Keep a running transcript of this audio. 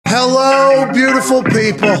Hello, beautiful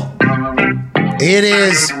people. It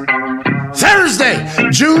is Thursday,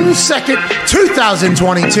 June 2nd,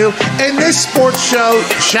 2022, and this sports show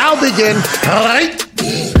shall begin right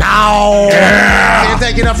now. Yeah. Can't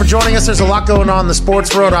thank you enough for joining us. There's a lot going on in the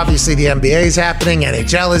sports world. Obviously, the NBA is happening.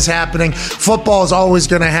 NHL is happening. Football is always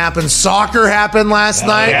going to happen. Soccer happened last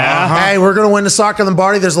night. Yeah. Hey, we're going to win the Soccer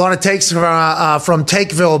Lombardi. There's a lot of takes from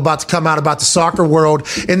Takeville about to come out about the soccer world.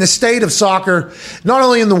 In the state of soccer, not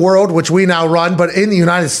only in the world, which we now run, but in the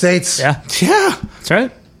United States. Yeah. That's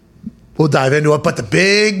right. We'll dive into it. But the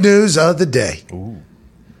big news of the day. Ooh.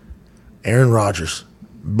 Aaron Rodgers.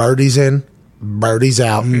 Birdie's in. Birdie's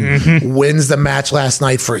out. Mm-hmm. Wins the match last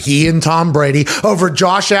night for he and Tom Brady over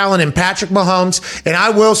Josh Allen and Patrick Mahomes. And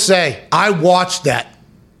I will say, I watched that.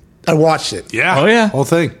 I watched it. Yeah. Oh, yeah. Whole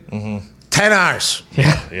thing. Mm-hmm. 10 hours.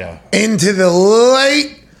 Yeah. Into the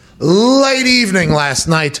late evening last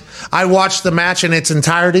night. I watched the match in its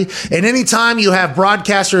entirety. And anytime you have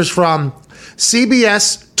broadcasters from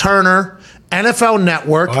CBS, Turner, NFL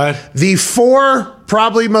Network, the four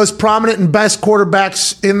probably most prominent and best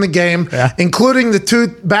quarterbacks in the game, including the two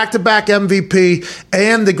back-to-back MVP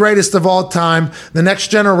and the greatest of all time, the next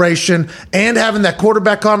generation, and having that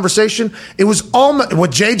quarterback conversation. It was almost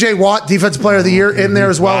with J.J. Watt, Defensive Player of the Year, in there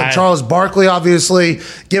as well, and Charles Barkley obviously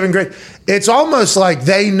giving great. It's almost like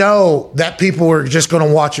they know that people were just going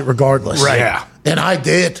to watch it regardless. Right. Yeah. And I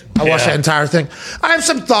did. I watched that entire thing. I have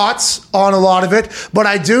some thoughts on a lot of it, but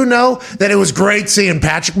I do know that it was great seeing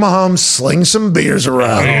Patrick Mahomes sling some beers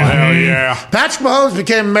around. Hell yeah. Patrick Mahomes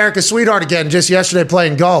became America's sweetheart again just yesterday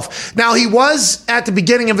playing golf. Now, he was at the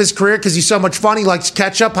beginning of his career because he's so much fun. He likes to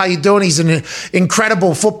catch up. How you doing? He's an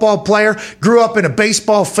incredible football player. Grew up in a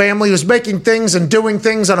baseball family. He was making things and doing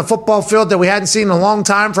things on a football field that we hadn't seen in a long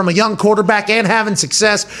time from a young quarterback and having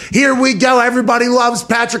success. Here we go. Everybody loves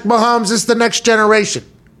Patrick Mahomes. This is the next generation.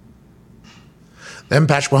 Then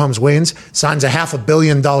Patrick Mahomes wins, signs a $500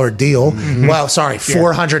 million deal. Mm-hmm. Well, sorry,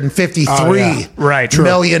 $453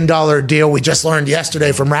 million deal. We just learned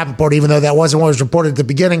yesterday from Rappaport, even though that wasn't what was reported at the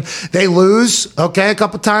beginning. They lose, a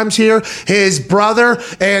couple times here. His brother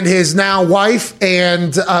and his now wife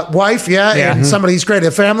and and somebody he's created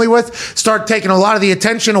a family with start taking a lot of the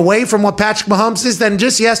attention away from what Patrick Mahomes is. Then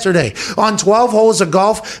just yesterday, on 12 holes of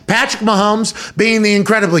golf, Patrick Mahomes, being the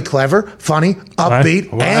incredibly clever, funny, upbeat,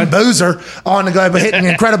 and boozer on the guy, but hitting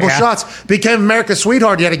incredible shots, became America's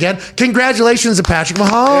sweetheart yet again. Congratulations to Patrick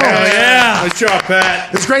Mahomes. Nice job,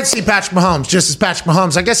 Pat. It's great to see Patrick Mahomes, just as Patrick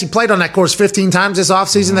Mahomes. I guess he played on that course 15 times this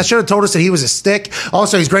offseason. That should have told us that he was a stick.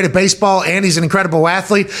 Also, he's great at baseball, and he's an incredible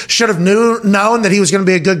athlete. Should have known that he was going to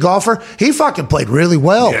be a good golfer. He fucking played really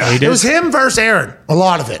well. Yeah, it was him versus Aaron, a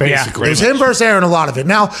lot of it. Basically. It was him versus Aaron, a lot of it.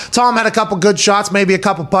 Now, Tom had a couple good shots, maybe a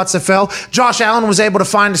couple putts that fell. Josh Allen was able to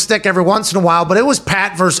find a stick every once in a while, but it was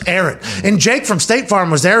Pat versus Aaron. And Jake from State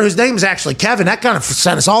Farm was there, whose name is actually Kevin. That kind of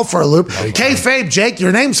set us all for a loop. Kayfabe, Jake,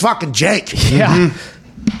 your name's fucking Jake. Yeah.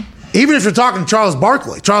 Even if you're talking to Charles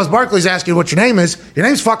Barkley. Charles Barkley's asking what your name is. Your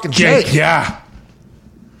name's fucking Jake. Yeah.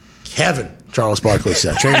 Kevin, Charles Barkley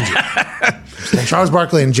said. Change it. Charles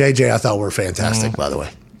Barkley and JJ, I thought were fantastic, by the way.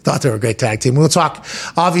 Thought they were a great tag team. We'll talk,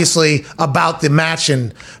 obviously, about the match in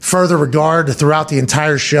further regard throughout the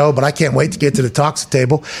entire show, but I can't wait to get to the talks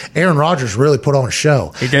table. Aaron Rodgers really put on a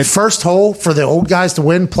show. He did. First hole for the old guys to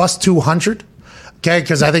win, plus 200.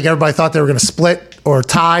 Because I think everybody thought they were going to split or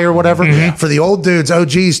tie or whatever. Mm-hmm. For the old dudes,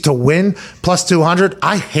 OGs, to win plus 200,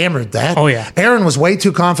 I hammered that. Oh, yeah. Aaron was way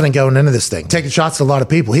too confident going into this thing, taking shots to a lot of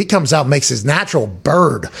people. He comes out, makes his natural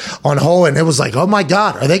bird on hole, and it was like, oh, my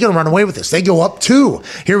God, are they going to run away with this? They go up 2.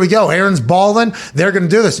 Here we go. Aaron's balling. They're going to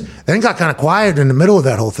do this. Then it got kind of quiet in the middle of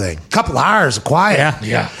that whole thing. A couple hours of quiet.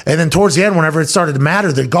 Yeah. And then towards the end, whenever it started to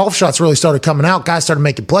matter, the golf shots really started coming out. Guys started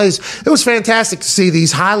making plays. It was fantastic to see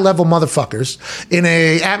these high-level motherfuckers in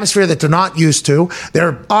a atmosphere that they're not used to.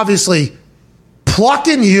 They're obviously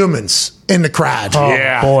plucking humans in the crowd.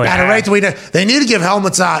 Oh, boy. At a rate that they need to give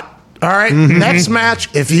helmets out. All right, next match,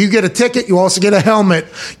 if you get a ticket, you also get a helmet,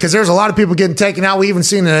 because there's a lot of people getting taken out. We even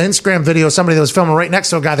seen in an Instagram video somebody that was filming right next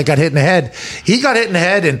to a guy that got hit in the head. He got hit in the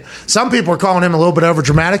head, and some people are calling him a little bit over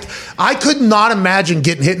dramatic. I could not imagine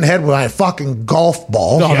getting hit in the head by a fucking golf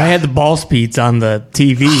ball. Oh, they had the ball speeds on the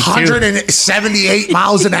TV, 178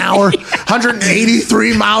 miles an hour,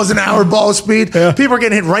 183 miles an hour ball speed. Yeah. People are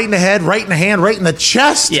getting hit right in the head, right in the hand, right in the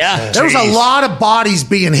chest. Yeah. There was a lot of bodies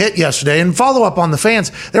being hit yesterday. And follow up on the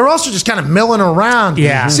fans, they were also also just kind of milling around.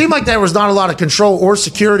 Yeah. It seemed like there was not a lot of control or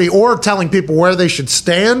security or telling people where they should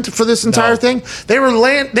stand for this entire thing. They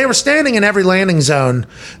were standing in every landing zone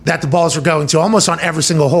that the balls were going to, almost on every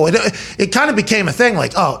single hole. It kind of became a thing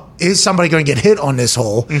like, oh, is somebody going to get hit on this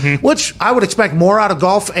hole? Which I would expect more out of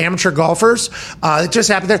golf, amateur golfers. It just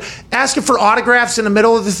happened there. Asking for autographs in the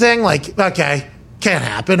middle of the thing, like, okay, can't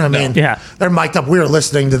happen. I mean, they're mic'd up. We were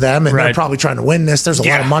listening to them, and they're probably trying to win this. There's a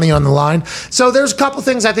lot of money on the line. So there's a couple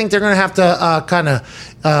things I think they're going to have to kind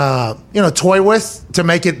of, toy with to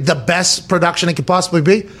make it the best production it could possibly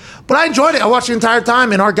be. But I enjoyed it. I watched the entire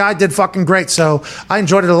time, and our guy did fucking great. So I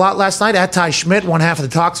enjoyed it a lot last night. At Ty Schmidt, one half of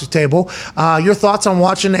the Talks table. Your thoughts on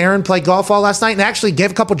watching Aaron play golf all last night? And actually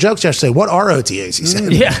gave a couple jokes yesterday. What are OTAs? He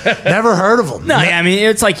said. Never heard of them. No, I mean,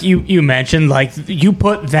 it's like you mentioned, like you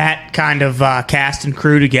put that kind of cast and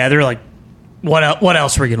crew together, like what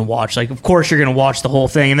else are we going to watch? Like, of course, you're going to watch the whole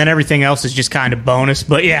thing, and then everything else is just kind of bonus.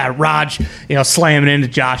 But yeah, Raj, slamming into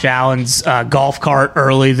Josh Allen's golf cart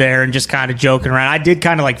early there and just kind of joking around. I did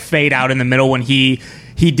kind of like fade out in the middle when he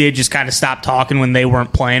did just kind of stop talking when they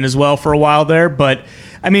weren't playing as well for a while there. But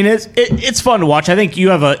I mean, it's fun to watch. I think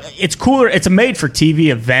it's cooler. It's a made for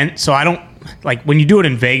TV event, so I don't. Like when you do it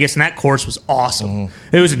in Vegas, and that course was awesome.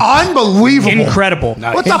 It was unbelievable, incredible.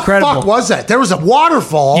 What the fuck was that? There was a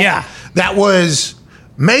waterfall. That was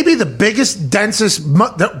maybe the biggest, densest,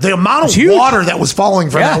 the amount of water that was falling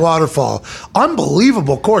from that waterfall.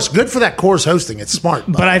 Unbelievable course. Good for that course hosting. It's smart.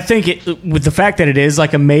 But I think with the fact that it is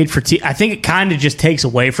like a made for TV, I think it kind of just takes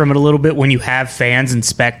away from it a little bit when you have fans and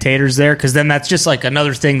spectators there, because then that's just like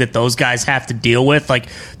another thing that those guys have to deal with. Like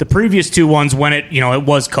the previous two ones when it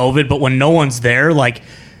was COVID, but when no one's there, like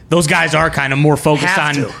those guys are kind of more focused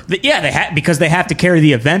on because they have to carry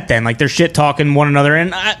the event then. Like they're shit talking one another,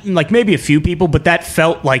 and like maybe a few people, but that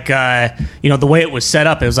felt like the way it was set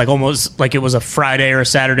up, it was like almost like it was a Friday or a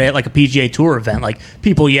Saturday at like a PGA Tour event, like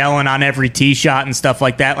people yelling on every tee shot and stuff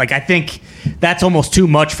like that. Like I think that's almost too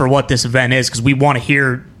much for what this event is, because we want to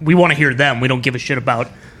hear them. We don't give a shit about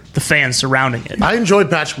the fans surrounding it. I enjoyed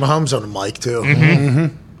Patrick Mahomes on the mic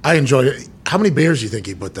too. I enjoyed it. How many beers do you think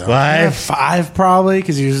he put down? Five probably,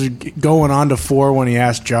 because he was going on to 4 when he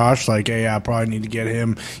asked Josh, like, hey, I probably need to get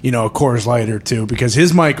him, a Coors Light or two, because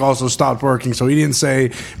his mic also stopped working, so he didn't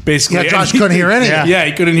say basically Josh couldn't hear anything. Yeah,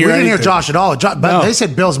 he couldn't hear anything. We didn't hear Josh at all. But they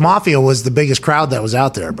said Bill's Mafia was the biggest crowd that was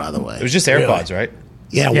out there, by the way. It was just AirPods, right?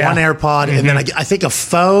 Yeah, one AirPod, and then I think a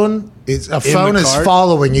phone. Is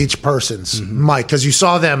following each person's mic, because you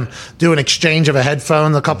saw them do an exchange of a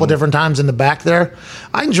headphone a couple different times in the back there.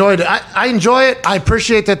 I enjoyed it. I enjoy it. I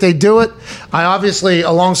appreciate that they do it. I obviously,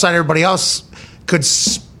 alongside everybody else, could.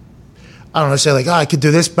 I don't know, say like, I could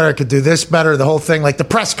do this better, I could do this better. The whole thing, like the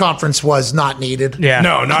press conference was not needed. Yeah.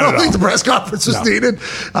 No, not at all. I don't think the press conference was needed.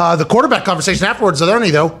 The quarterback conversation afterwards,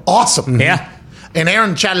 Ernie, though, awesome. Yeah. And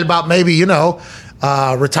Aaron chatted about maybe,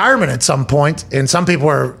 retirement at some point, and some people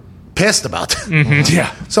are pissed about that.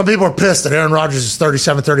 Yeah. Some people are pissed that Aaron Rodgers is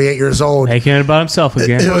 37, 38 years old. Making it about himself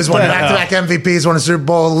again. It was one back-to-back MVPs, won a Super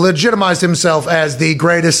Bowl, legitimized himself as the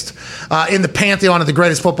greatest, in the pantheon of the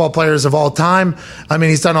greatest football players of all time. I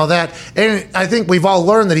mean, he's done all that. And I think we've all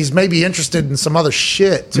learned that he's maybe interested in some other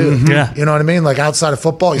shit, too. Yeah. You know what I mean? Like, outside of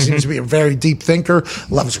football, he seems to be a very deep thinker,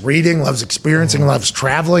 loves reading, loves experiencing, loves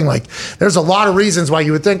traveling. Like, there's a lot of reasons why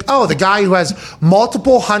you would think, the guy who has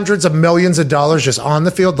multiple hundreds of millions of dollars just on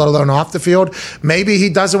the field, let alone off the field, maybe he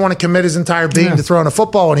doesn't want to commit his entire being to throwing a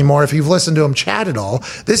football anymore. If you've listened to him chat at all,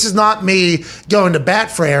 this is not me going to bat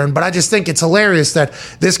for Aaron, but I just think it's hilarious that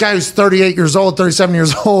this guy who's 38 years old, 37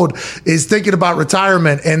 years old, is thinking about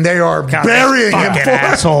retirement, and they are burying him for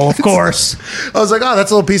asshole, of course. I was like,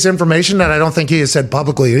 that's a little piece of information that I don't think he has said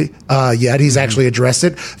publicly yet. He's actually addressed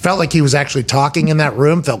it. Felt like he was actually talking in that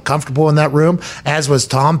room, felt comfortable in that room, as was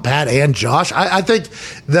Tom, Pat, and Josh. I think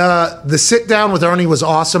the sit down with Ernie was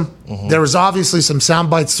awesome. There was obviously some sound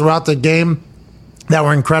bites throughout the game that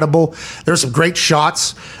were incredible. There were some great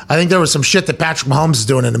shots. I think there was some shit that Patrick Mahomes is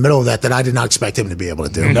doing in the middle of that I did not expect him to be able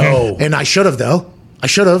to do. No. And I should have, though. I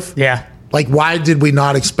should have. Yeah. Like, why did we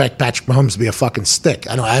not expect Patrick Mahomes to be a fucking stick?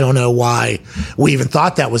 I don't know why we even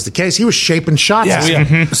thought that was the case. He was shaping shots.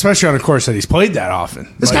 Especially on a course that he's played that often.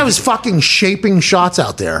 This guy was fucking shaping shots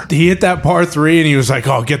out there. He hit that par 3, and he was like,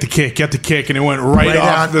 get the kick, and it went right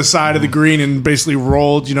off the side of the green and basically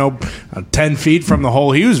rolled, 10 feet from the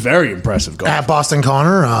hole. He was very impressive golf. At Boston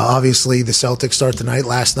Connor, obviously the Celtics start tonight.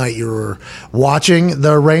 Last night you were watching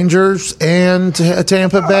the Rangers and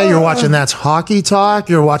Tampa Bay. You're watching That's Hockey Talk.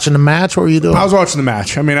 You're watching the match. What were you doing? I was watching the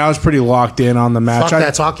match. I mean, I was pretty locked in on the match. Fuck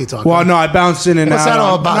that talkie talk. Well, no, I bounced in and What's out. that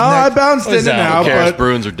all about, No, Nick? I bounced in and out. Who cares? But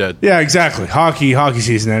Bruins are dead. yeah, exactly. Hockey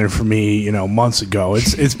season ended for me, months ago.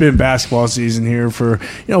 It's been basketball season here for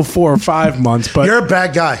 4 or 5 months. But You're a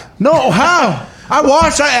bad guy. no, how? I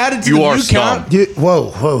watched. I added to You the are view scum. count.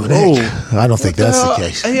 Whoa, Nick. I don't think that's the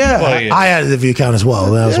case. Yeah. I added the view count as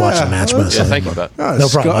well when I was watching the match. Yeah, thank you, Pat. Oh, No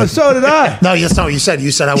problem. So did I. No, yes, no. You said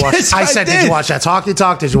I watched. Yes, I I said, did did. you watch that talkie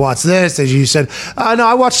talk? Did you watch this? You said, no,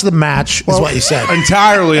 I watched the match. Is what you said.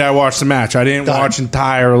 Entirely, I watched the match. I didn't Done. watch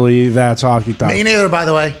entirely that talkie talk. Me neither, by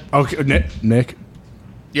the way. Okay, Nick.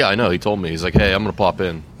 Yeah, I know. He told me. He's like, hey, I'm going to pop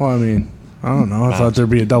in. Well, I mean, I don't know. I thought there'd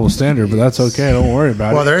be a double standard, but that's okay. Don't worry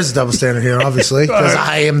about Well, it. there is a double standard here, obviously, because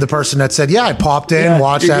I am the person that said, I popped in,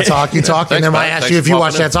 watched that talkie talk, and Thanks, then when I Pat. asked Thanks you if for you popping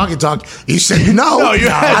watched in. that talkie talk, you said no. No, you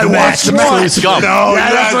had I the watched the match. match. Scum. No,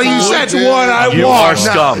 that's what you said. One I You watched.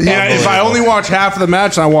 are scum. Yeah, if I only watch half of the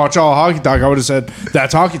match and I watch all hockey talk, I would have said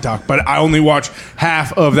that's hockey talk. But I only watch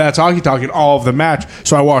half of that hockey talk and all of the match,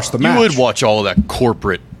 so I watched the match. You would watch all of that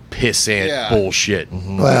corporate pissant bullshit.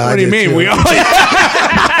 Well, What do you mean? We all.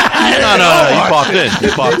 No, you popped in.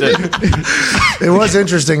 You popped in. It was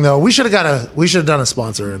interesting though. We should have done a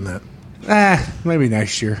sponsor in that. Maybe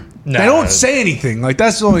next year. Nah. They don't say anything. Like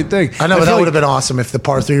that's the only thing. I know, but that feel would have been awesome if the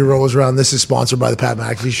par 3 rolls around. This is sponsored by the Pat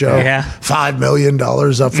McAfee Show. Yeah. $5 million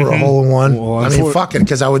up for a hole in one. Well, I mean, fuck it,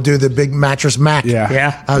 because I would do the big mattress Mac. Yeah.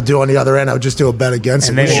 Yeah. I would do on the other end. I would just do a bet against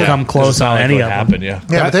And it. they will come close on any of them. happen, yeah.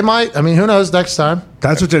 Yeah, but they might. I mean, who knows next time?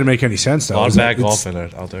 That's what didn't make any sense. A Though. lot is of that bad it's-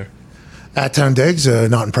 golf out there. At Town Diggs,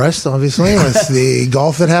 not impressed, obviously, with the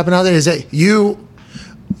golf that happened out there. Is that you?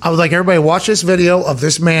 I would like everybody to watch this video of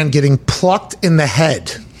this man getting plucked in the head.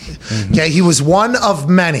 Mm-hmm. Okay, he was one of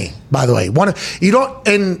many, by the way.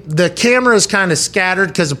 And the camera is kind of scattered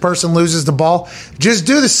because the person loses the ball. Just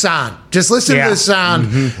do the sound. Just listen to the sound.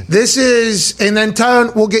 Mm-hmm. This is, and then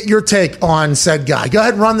Tone, we'll get your take on said guy. Go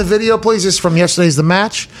ahead and run the video, please. This is from yesterday's The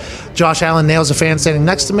Match. Josh Allen nails a fan standing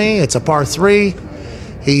next to me. It's a par 3.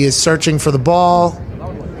 He is searching for the ball.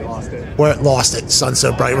 Where it lost it. Sun's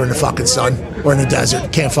so bright. We're in the fucking sun. We're in the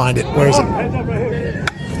desert. Can't find it. Where is it?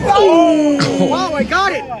 Wow, I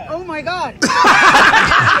got it! Oh my god!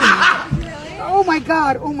 Oh my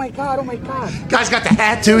god! Oh my god! Oh my god! Guy's got the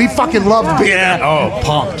hat too. He fucking loved being there. Oh,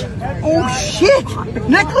 pumped. Oh shit!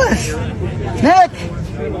 Necklace! Nick!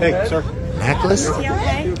 Necklace?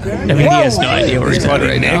 I mean, he has no idea where he's at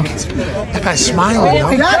right now. That guy's smiling, Oh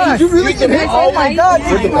my no? god! Did you really get hit? Oh my god!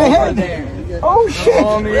 It's my head! Oh shit!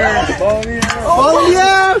 Oh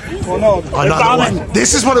yeah! Another one.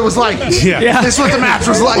 This is what it was like. Yeah. This is what the match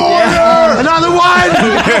was like. Another one.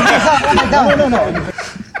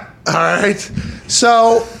 All right.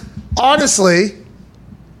 So, honestly,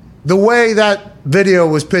 the way that video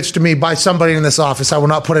was pitched to me by somebody in this office, I will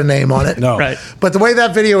not put a name on it. No. Right. But the way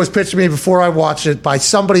that video was pitched to me before I watched it by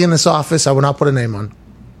somebody in this office, I will not put a name on.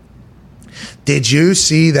 Did you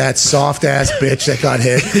see that soft ass bitch that got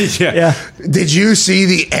hit? Yeah. Did you see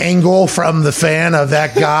the angle from the fan of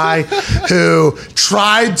that guy who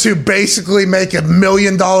tried to basically make $1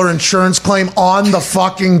 million insurance claim on the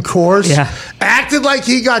fucking course? Yeah. Acted like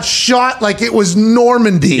he got shot like it was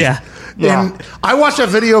Normandy. Yeah. And I watched that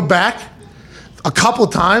video back a couple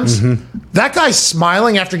times. That guy's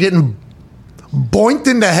smiling after getting boinked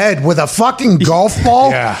in the head with a fucking golf ball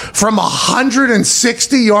Yeah. from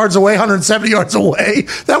 160 yards away, 170 yards away.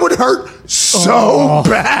 That would hurt so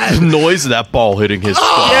bad. The noise of that ball hitting his skull.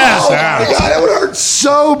 Oh, my God, that would hurt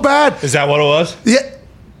so bad. Is that what it was? Yeah.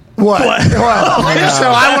 What? Well,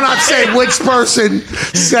 so I will not say which person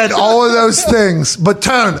said all of those things, but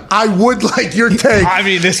Tone, I would like your take. I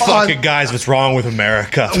mean, this on- fucking guy's what's wrong with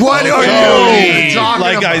America. What are you talking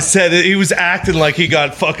Like I about? said, he was acting like he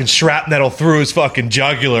got fucking shrapnel through his fucking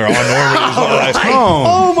jugular on Norman.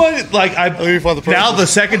 Oh my! Like now the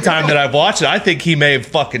second time that I've watched it, I think he may have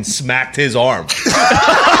fucking smacked his arm.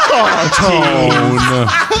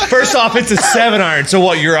 First off, it's a 7-iron. So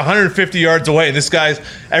what? You're 150 yards away, and this guy's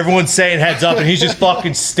everyone's saying heads up, and he's just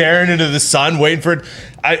fucking staring into the sun, waiting for it.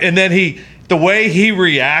 And then the way he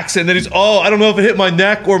reacts, and then he's, I don't know if it hit my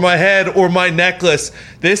neck or my head or my necklace.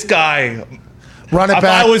 This guy. Run it If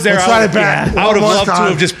back. I was there, Let's I run would, it back. I would have One more loved to time.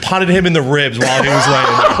 have just punted him in the ribs while he was laying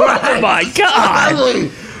there. Oh, my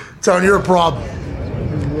God. Tone, you're a problem.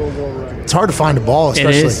 It's hard to find a ball,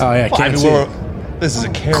 especially. is. Oh yeah, I can't mean, see. this is a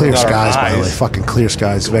camera. Clear without our skies, by the way. eyes. Fucking clear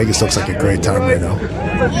skies. Vegas looks like a great time right now.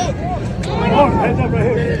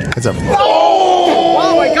 Heads up.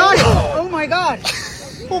 Oh my god! Oh my god!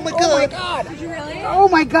 Oh my god! Did you really? Oh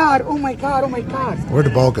my god! Oh my god! Oh my god! Where'd the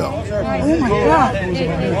ball go? Oh my god!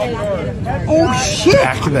 Oh shit!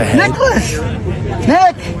 Back of the head. Necklace!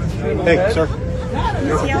 Nick! Hey, sir.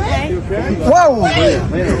 Is he okay? Whoa!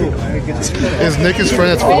 Is Nick his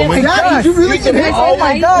friend that's filming? God, you really did hit. Oh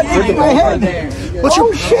my God! Hit my head. What's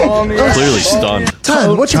your shit? Clearly stunned.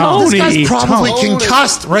 Ton, what's your Tony. This guy's probably Tony.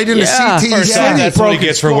 concussed right into Yeah. CT. First off, Yeah. that's what he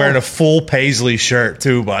gets for wearing a full paisley shirt,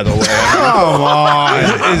 too, by the way. Come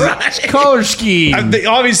on. Color scheme.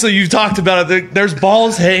 Obviously, you talked about it. There's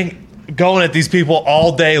balls going at these people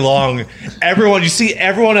all day long. You see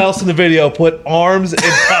everyone else in the video put arms in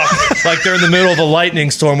cuffs like they're in the middle of a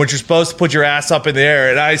lightning storm, which you're supposed to put your ass up in the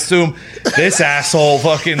air. And I assume this asshole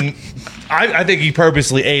fucking... I think he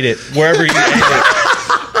purposely ate it wherever he ate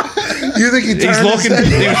it. You think he He was looking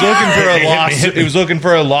for a lawsuit. He was looking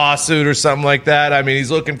for a lawsuit or something like that. I mean, he's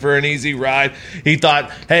looking for an easy ride. He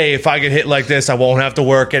thought, hey, if I get hit like this, I won't have to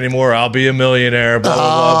work anymore. I'll be a millionaire. Blah,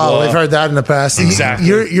 blah, blah. We've heard that in the past. Exactly.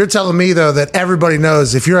 You're telling me, though, that everybody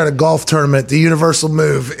knows if you're at a golf tournament, the universal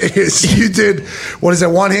move is you did, what is it,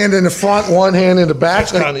 one hand in the front, one hand in the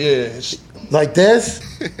back? Like this?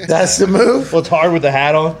 That's the move? Well, it's hard with the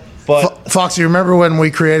hat on. But Foxy, remember when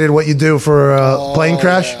we created what you do for a plane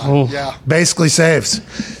crash? Yeah. Basically saves.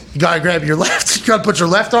 You got to grab your left, you got to put your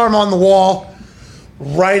left arm on the wall,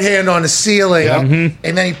 right hand on the ceiling,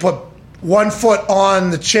 and then you put one foot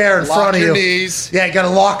on the chair in front of you. Lock your knees. Yeah, you got to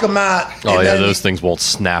lock them out. Oh, And yeah, then those things won't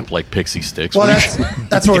snap like pixie sticks. Well,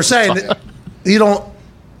 that's what we're saying. You don't.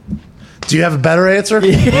 Do you have a better answer?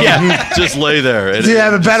 yeah, just lay there. Do you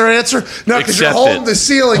have a better answer? No, because you're Accept holding it. the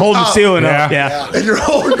ceiling Holding up. the ceiling up. Yeah. And you're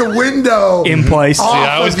holding the window In place. off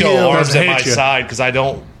I always of go you. arms at my hate you. side because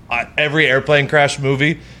every airplane crash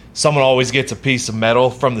movie, someone always gets a piece of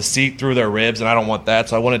metal from the seat through their ribs, and I don't want that,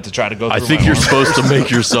 so I wanted to try to go through I think my you're arm. supposed to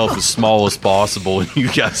make yourself as small as possible, and you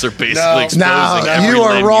guys are basically No. exposing No, every you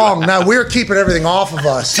are limb wrong. have. No, we're keeping everything off of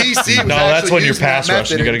us. TC was No, that's actually when you're using that pass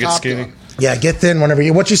rushing. You method got to in get Top skinny. Gun. Yeah, get thin whenever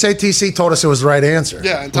you. What you say, TC told us it was the right answer.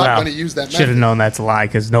 Yeah, and Top Gun he used that method. Should have known that's a lie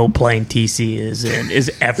because no plane TC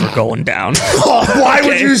is ever going down. Oh, why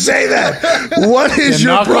would you say that? What is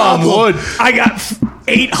your Knock on problem? wood. I got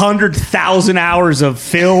 800,000 hours of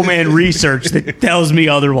film and research that tells me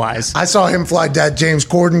otherwise. I saw him fly that James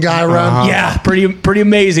Corden guy around. Yeah, pretty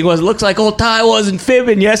amazing. Was it looks like old Ty wasn't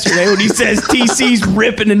fibbing yesterday when he says TC's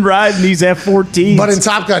ripping and riding these F-14s. But in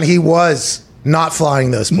Top Gun, he was not flying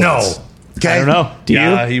those planes. No. Okay? I don't know. Do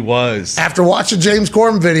Yeah, you? he was. After watching James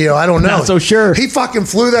Corden video, I don't know. Not so sure. He fucking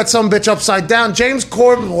flew that sumbitch upside down. James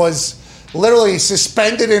Corden was literally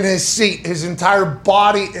suspended in his seat. His entire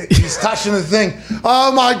body, he's touching the thing.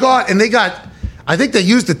 Oh my God. And I think they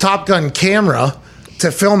used the Top Gun camera to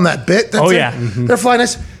film that bit. That's Oh, it. yeah. They're flying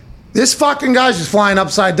this. This fucking guy's just flying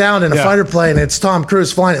upside down in a fighter plane. It's Tom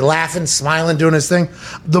Cruise flying it, laughing, smiling, doing his thing.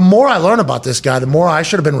 The more I learn about this guy, the more I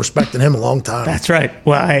should have been respecting him a long time. That's right.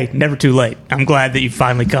 Well, hey, never too late. I'm glad that you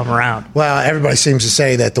finally come around. Well, everybody seems to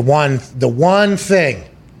say that the one thing,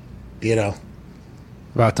 you know,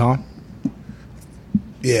 About Tom?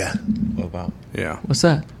 yeah. What about? Yeah. What's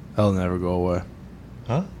that? That'll never go away.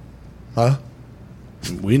 Huh?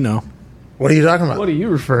 We know. What are you talking about? What are you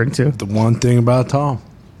referring to? The one thing about Tom.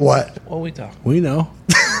 What? What are we talking? We know.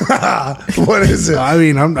 What is it? I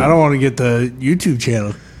mean, I don't want to get the YouTube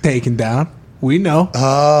channel taken down. We know.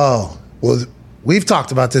 Oh, well, we've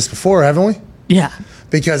talked about this before, haven't we? Yeah.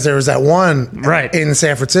 Because there was that one Right. in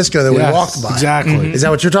San Francisco that Yes, we walked by. exactly. Is that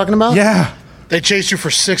what you're talking about? Yeah. They chased you for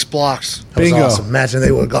 6 blocks. That was Bingo. awesome. Imagine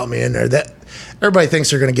they would have got me in there. That everybody thinks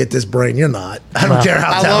they're going to get this brain. You're not. I don't care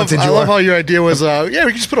how talented I you love are. how your idea was, yeah, we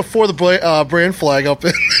can just put a For the Brand flag up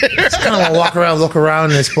in there. I kind of want to walk around, look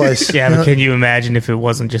around in this place. Yeah, but can you imagine if it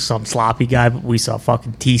wasn't just some sloppy guy, but we saw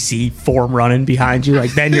fucking TC form running behind you?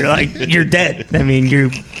 Like, then you're dead. I mean,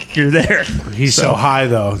 you're there. He's so high,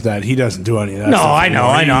 though, that he doesn't do any of that No, stuff I know.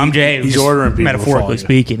 anymore. I'm Jay. He's just ordering people to follow metaphorically you.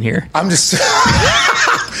 speaking here. I'm just.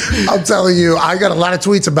 I'm telling you, I got a lot of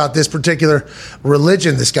tweets about this particular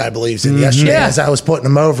religion this guy believes in yesterday Yeah. as I was putting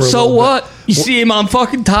him over. a So little what? bit. You see him on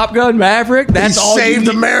fucking Top Gun Maverick? That's He all you saved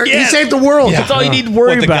need. America. Yeah. He saved the world. That's all you need to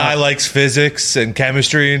worry What, the about. guy likes physics and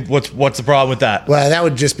chemistry? And what's the problem with that? Well, that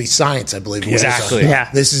would just be science, I believe. Exactly. Yeah.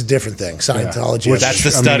 This is a different thing. Scientology. That's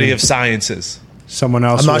the study of sciences. Someone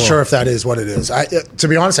else I'm not will. sure if that is what it is. To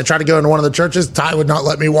be honest, I tried to go into one of the churches. Ty would not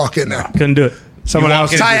let me walk in there. Couldn't do it. Someone You else.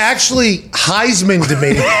 walk in- Ty actually Heisman to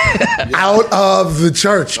me out of the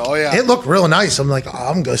church. Oh, yeah. It looked real nice. I'm like,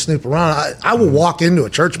 I'm going to snoop around. I will walk into a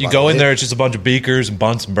church. You by go the in way. there, it's just a bunch of beakers and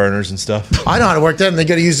Bunsen burners and stuff. I know how to work them. They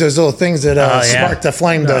got to use those little things that yeah. spark the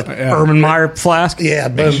flame to. Erlenmeyer flask. Yeah,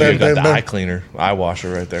 Make boom, sure you boom, got boom, the boom. eye cleaner, eye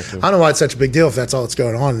washer right there too. I don't know why it's such a big deal if that's all that's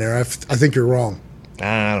going on there. I think you're wrong.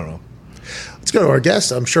 I don't know. Let's go to our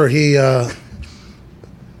guest. I'm sure he.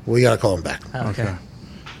 We got to call him back. Okay.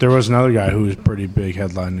 There was another guy who was pretty big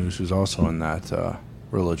headline news who's also in that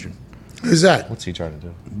religion. Who's that? What's he trying to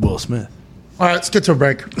do? Will Smith. All right, let's get to a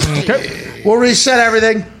break. Okay. We'll reset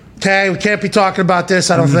everything. Okay, we can't be talking about this,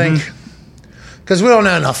 I don't think, because we don't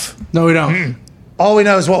know enough. No, we don't. All we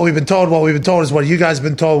know is what we've been told. What we've been told is what you guys have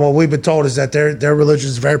been told. What we've been told is that their religion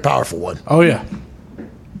is a very powerful one. Oh, yeah.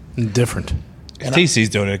 Different. If TC's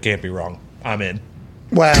doing it, it can't be wrong. I'm in.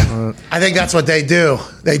 Well, I think that's what they do.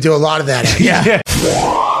 They do a lot of that. Actually. Yeah.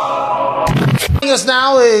 Joining us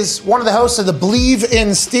now is one of the hosts of the Believe in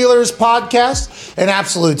Steelers podcast, an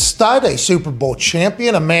absolute stud, a Super Bowl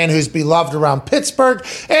champion, a man who's beloved around Pittsburgh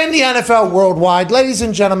and the NFL worldwide. Ladies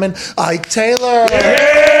and gentlemen, Ike Taylor.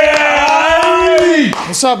 Yeah!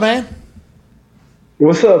 What's up, man?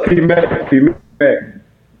 What's up, P-Mac? P-Mac.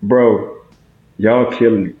 Bro, y'all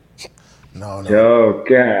killing me. No. Yo,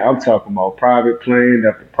 God, I'm talking about private plane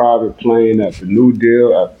after private plane after new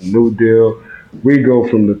deal after new deal. We go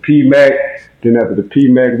from the P-Mac, then after the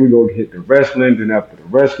P-Mac, we go hit the wrestling, then after the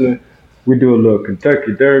wrestling, we do a little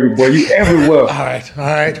Kentucky Derby. Boy, you everywhere. All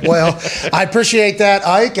right. Well, I appreciate that,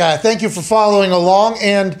 Ike. Thank you for following along,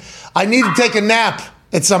 and I need to take a nap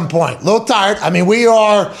at some point. A little tired. I mean,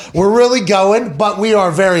 we're really going, but we are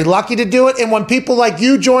very lucky to do it. And when people like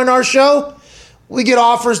you join our show, we get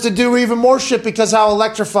offers to do even more shit because how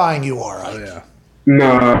electrifying you are, Ike. Oh, yeah.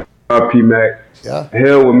 Nah, P-Mac. Yeah.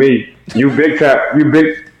 Hell with me. You big time.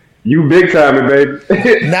 You big timing, baby.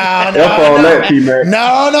 No. That, P-Mac.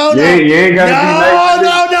 No. You ain't got to be nice.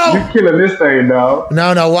 No. You killing this thing, dog.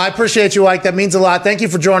 No. Well, I appreciate you, Ike. That means a lot. Thank you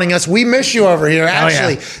for joining us. We miss you over here.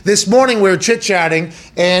 Actually, This morning we were chit-chatting,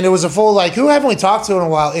 and it was a full, who haven't we talked to in a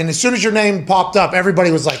while? And as soon as your name popped up,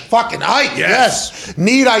 everybody was like, fucking Ike. Yes.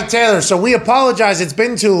 Need Ike Taylor. So we apologize. It's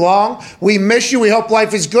been too long. We miss you. We hope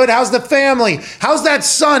life is good. How's the family? How's that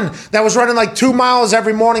son that was running 2 miles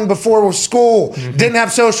every morning before school? Didn't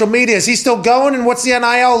have social media. Is he still going? And what's the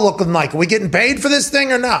NIL looking like? Are we getting paid for this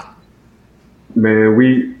thing or not? Man,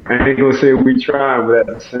 I ain't gonna say we trying, but at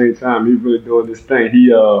the same time, he's really doing this thing.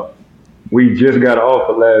 We just got an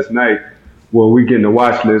offer last night. Well, we getting a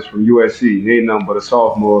watch list from USC. He ain't nothing but a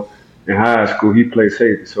sophomore in high school. He played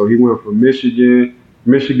safety, so he went from Michigan,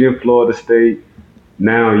 Florida State,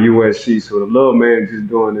 now USC. So the little man just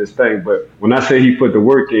doing this thing. But when I say he put the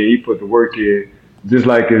work in, just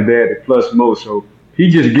like his dad at Plus Mo. So he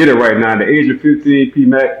just get it right now. At the age of 15,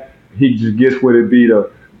 P-Mac, he just gets what it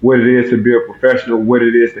is to be a professional, what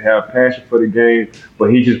it is to have passion for the game, but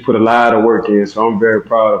he just put a lot of work in, so I'm very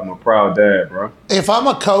proud of him. I'm a proud dad, bro. If I'm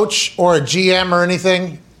a coach or a GM or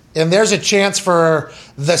anything, and there's a chance for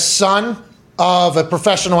the son of a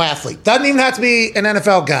professional athlete, doesn't even have to be an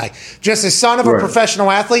NFL guy, just a son of a professional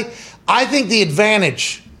athlete, I think the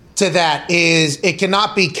advantage to that is it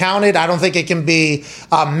cannot be counted. I don't think it can be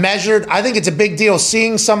measured. I think it's a big deal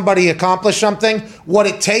seeing somebody accomplish something, what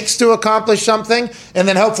it takes to accomplish something, and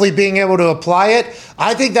then hopefully being able to apply it.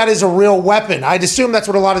 I think that is a real weapon. I'd assume that's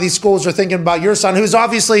what a lot of these schools are thinking about your son, who's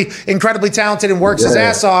obviously incredibly talented and works his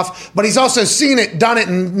ass off, but he's also seen it, done it,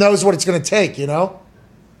 and knows what it's going to take,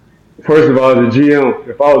 First of all, as a GM,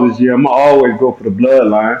 if I was a GM, I always go for the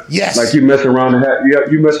bloodline. Yes. Like you mess around and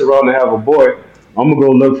have a boy, I'm gonna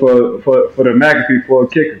go look for the McAfee for a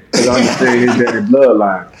kicker because I understand his daddy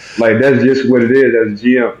bloodline. That's just what it is as a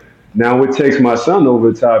GM. Now, what takes my son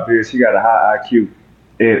over the top is he got a high IQ,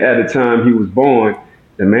 and at the time he was born,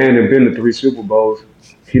 the man had been to 3 Super Bowls.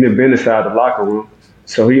 He done been inside the locker room,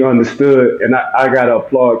 so he understood. And I gotta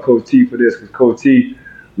applaud Coach T for this because Coach T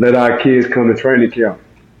let our kids come to training camp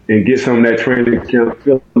and get some of that training camp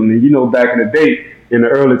feeling. And back in the day, in the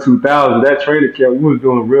early 2000s, that training camp, we was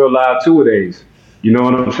doing real live two-a-days. You know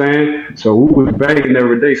what I'm saying? So we was banging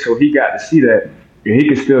every day, so he got to see that. And he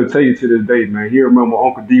can still tell you to this day, man. He remember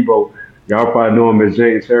Uncle Debo. Y'all probably know him as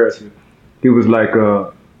James Harrison. He was like,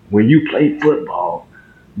 when you play football,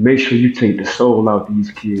 make sure you take the soul out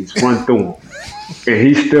these kids, run through them. And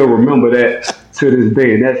he still remember that to this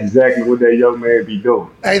day, and that's exactly what that young man be doing.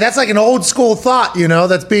 Hey, that's like an old school thought,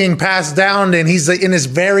 that's being passed down, and he's in this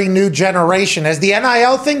very new generation. Has the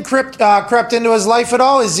NIL thing crept into his life at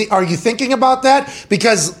all? Are you thinking about that?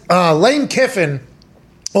 Because Lane Kiffin,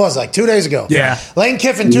 what was it, 2 days ago? Yeah. Lane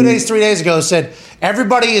Kiffin 3 days ago said,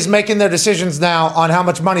 everybody is making their decisions now on how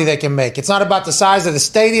much money they can make. It's not about the size of the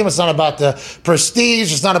stadium. It's not about the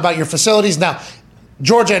prestige. It's not about your facilities. Now,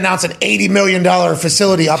 Georgia announced an $80 million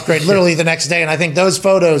facility upgrade literally the next day, and I think those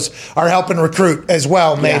photos are helping recruit as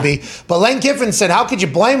well, maybe. Yeah. But Lane Kiffin said, how could you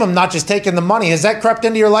blame him not just taking the money? Has that crept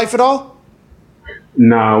into your life at all?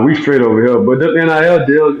 Nah, we straight over here. But the NIL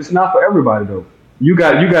deal, it's not for everybody, though. You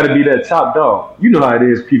got to be that top dog. You know how it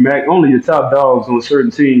is, P-Mac. Only your top dogs on certain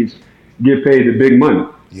teams get paid the big money.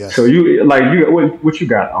 Yes. So what you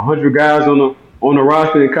got? 100 guys on the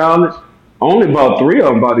roster in college. Only about 3 of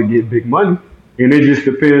them about to get big money, and it just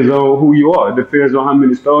depends on who you are. It depends on how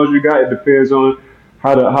many stars you got. It depends on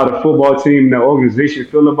how the football team and the organization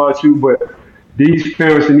feel about you. But these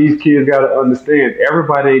parents and these kids got to understand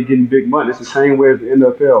everybody ain't getting big money. It's the same way as the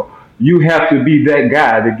NFL. You have to be that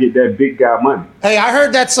guy to get that big guy money. Hey, I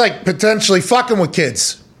heard that's like potentially fucking with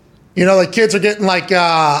kids. You know, like kids are getting like,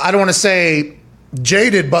 I don't want to say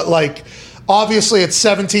jaded, but like obviously at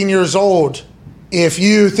 17 years old, if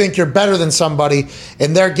you think you're better than somebody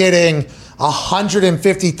and they're getting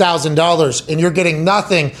 $150,000 and you're getting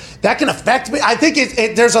nothing, that can affect me. I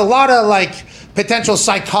think there's a lot of like potential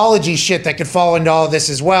psychology shit that could fall into all of this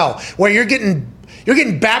as well, where you're getting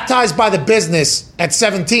baptized by the business at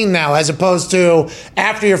 17 now, as opposed to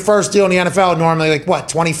after your first deal in the NFL, normally like what,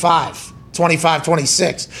 25,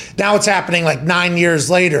 26. Now it's happening like 9 years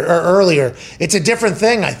later or earlier. It's a different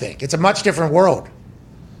thing, I think. It's a much different world.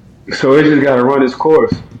 So it just got to run its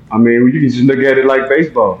course. I mean, you can just look at it like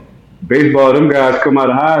baseball. Baseball, them guys come out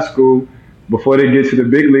of high school, before they get to the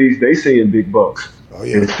big leagues, they seeing big bucks. Oh,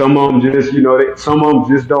 yeah. And some of them just, some of them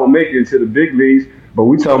just don't make it to the big leagues. But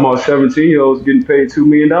we talking about 17-year-olds getting paid $2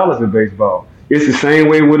 million in baseball. It's the same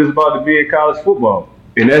way what it's about to be in college football.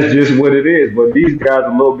 And that's just what it is. But these guys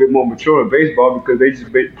are a little bit more mature in baseball because they just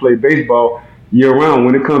play baseball year-round.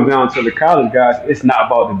 When it comes down to the college guys, it's not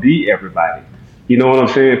about to beat everybody. You know what I'm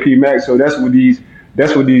saying, P-Mac? So that's what these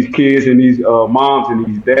kids and these moms and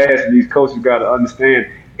these dads and these coaches got to understand.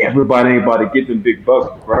 Everybody ain't about to get them big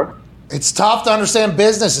bucks, bro. It's tough to understand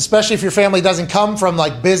business, especially if your family doesn't come from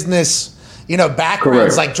like business, backgrounds.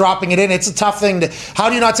 Correct. Like dropping it in. It's a tough thing how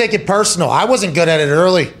do you not take it personal? I wasn't good at it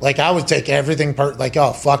early. Like I would take everything like,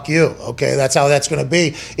 oh, fuck you. Okay, that's how that's going to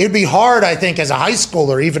be. It'd be hard, I think, as a high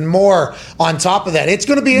schooler, even more on top of that. It's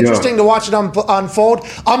going to be interesting to watch it unfold.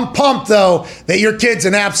 I'm pumped, though, that your kid's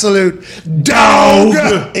an absolute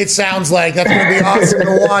dog. It sounds like that's going to be awesome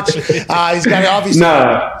to watch. He's got obviously.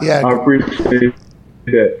 I appreciate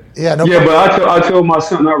that. Yeah, but I told my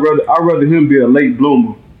son I'd rather him be a late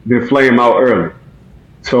bloomer than flame out early.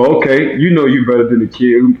 So okay, you better than the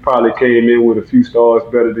kid who probably came in with a few stars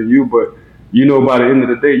better than you, but by the end of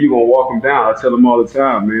the day you're gonna walk him down. I tell him all the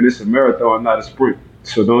time, man, it's a marathon, not a sprint.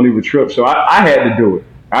 So don't even trip. So I had to do it.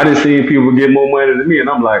 I done seen people get more money than me, and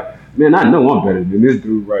I'm like, man, I know I'm better than this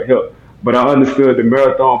dude right here. But I understood the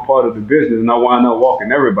marathon part of the business, and I wound up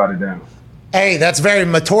walking everybody down. Hey, that's very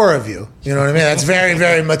mature of you. You know what I mean? That's very,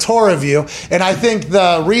 very mature of you. And I think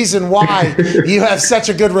the reason why you have such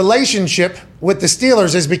a good relationship with the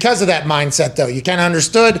Steelers is because of that mindset, though. You kind of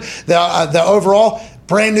understood the overall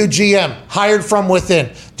brand new GM, hired from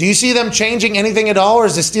within. Do you see them changing anything at all, or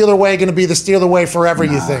is the Steeler way going to be the Steeler way forever,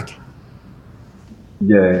 you think?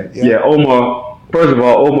 Yeah. Omar, first of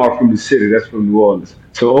all, Omar from the city. That's from New Orleans.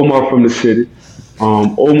 So Omar from the city.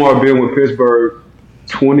 Omar been with Pittsburgh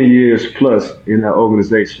 20 years plus in that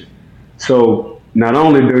organization. So not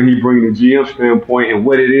only does he bring the GM standpoint and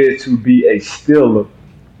what it is to be a Steeler,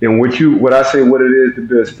 and what I say what it is to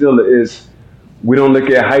be a Steeler is we don't look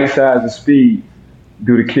at height, size, and speed.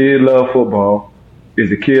 Do the kid love football? Is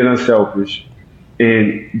the kid unselfish?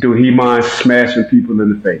 And do he mind smashing people in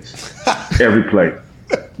the face every play?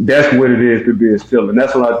 That's what it is to be a Steeler. And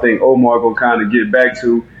that's what I think Omar gonna kind of get back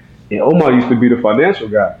to. And Omar used to be the financial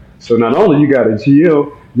guy. So not only you got a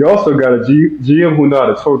GM, you also got a GM who know how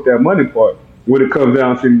to twerk that money part when it comes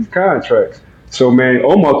down to these contracts. So, man,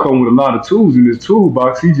 Omar come with a lot of tools in his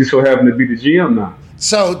toolbox. He just so happened to be the GM now.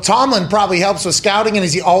 So Tomlin probably helps with scouting, and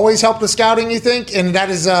has he always helped with scouting, you think? And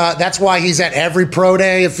that's why he's at every pro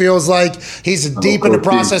day, it feels like. He's deep in the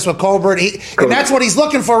process with Colbert. And that's what he's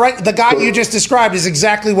looking for, right? The guy you just described is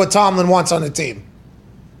exactly what Tomlin wants on the team.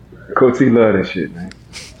 Coach, he love that shit, man.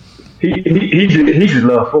 He just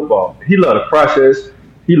love football. He love the process.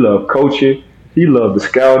 He love coaching. He love the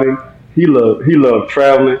scouting. He love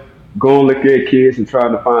traveling, going look at kids and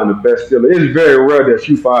trying to find the best Steeler. It's very rare that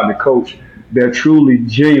you find a coach that truly,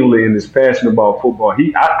 genuinely, and is passionate about football.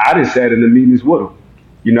 I just sat in the meetings with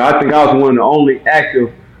him. I think I was one of the only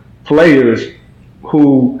active players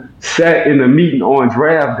who sat in the meeting on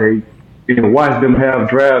draft day and watched them have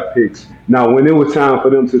draft picks. Now, when it was time for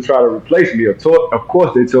them to try to replace me, of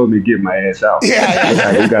course they told me to get my ass out.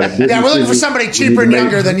 Yeah, we're looking for somebody cheaper and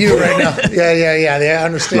younger than you right now. Yeah, they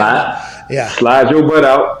understand. Slide your butt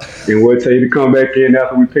out, and we'll tell you to come back in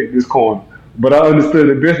after we pick this corner. But I understood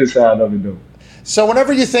the business side of it, though. So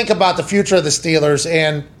whenever you think about the future of the Steelers,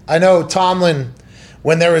 and I know Tomlin,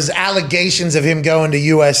 when there was allegations of him going to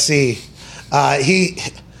USC,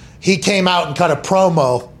 he came out and cut a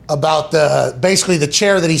promo about basically the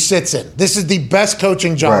chair that he sits in. This is the best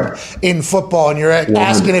coaching job in football, and you're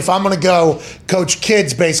asking if I'm going to go coach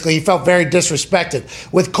kids, basically. He felt very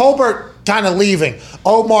disrespected. With Colbert kind of leaving,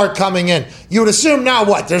 Omar coming in, you would assume now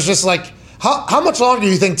what? There's just like, how much longer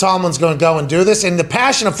do you think Tomlin's going to go and do this? And the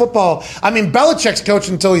passion of football, I mean, Belichick's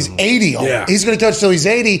coaching until he's 80. Yeah. He's going to coach until he's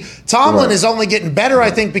 80. Tomlin is only getting better, I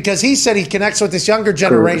think, because he said he connects with this younger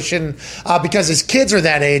generation because his kids are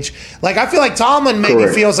that age. Like, I feel like Tomlin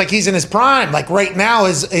maybe feels like he's in his prime. Like, right now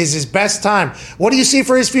is his best time. What do you see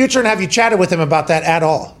for his future, and have you chatted with him about that at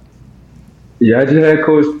all? Yeah, I just had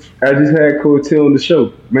Coach T on the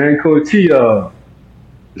show. Man, Coach T, Coach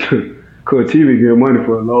T been getting money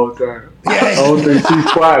for a long time. I don't think she's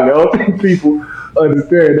quiet. I don't think people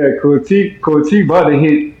understand that. Coach T about to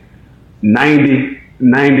hit 90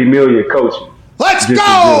 million coaching. Let's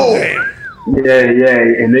go! Yeah,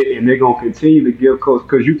 and they're gonna continue to give Coach,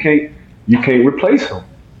 because you can't replace him.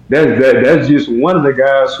 That's just one of the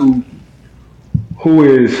guys who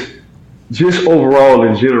is just overall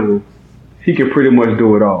in general. He can pretty much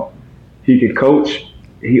do it all. He can coach.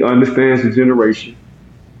 He understands the generation.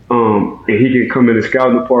 And he can come in the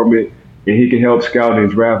scouting department, and he can help scout and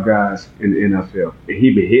draft guys in the NFL. And he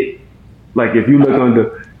been hit. Like, if you look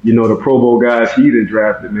under, the Pro Bowl guys he done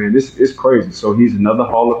drafted, man, it's crazy. So he's another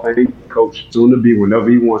Hall of Fame coach, soon to be, whenever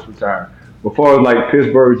he wants to retire. Before, like,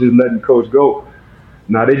 Pittsburgh just letting coach go.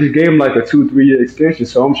 Now, they just gave him like a 2-3 year extension.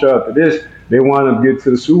 So I'm sure after this, they wind up getting to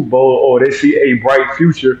the Super Bowl, or they see a bright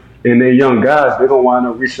future and they're young guys, they're going to wind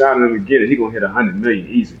up re-signing him again, and he's going to hit $100 million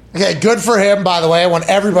easy. Okay, good for him, by the way. I want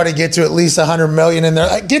everybody to get to at least $100 million in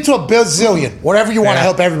there. Get to a bazillion, whatever you want to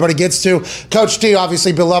help everybody gets to. Coach T,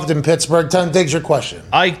 obviously beloved in Pittsburgh. Tom Diggs, your question.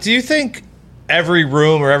 Ike, do you think every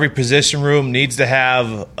room or every position room needs to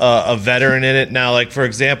have a veteran in it? Now, like, for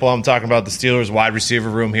example, I'm talking about the Steelers wide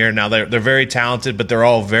receiver room here. Now, they're very talented, but they're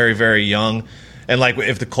all very, very young. And, like,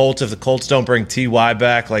 if the Colts don't bring T.Y.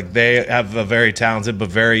 back, like, they have a very talented but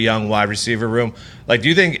very young wide receiver room. Like, do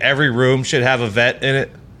you think every room should have a vet in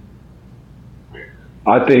it?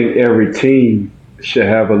 I think every team should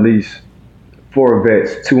have at least 4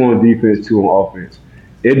 vets, 2 on defense, 2 on offense.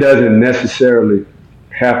 It doesn't necessarily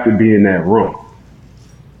have to be in that room,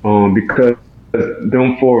 because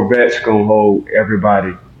them 4 vets gonna hold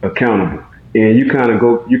everybody accountable, and you kind of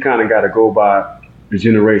got to go by the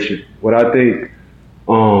generation. What I think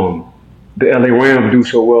the LA Rams do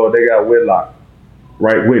so well, they got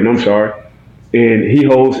Witten, I'm sorry. And he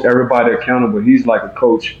holds everybody accountable. He's like a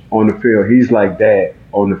coach on the field. He's like dad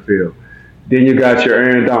on the field. Then you got your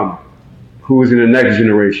Aaron Donald, who's in the next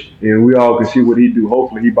generation. And we all can see what he do.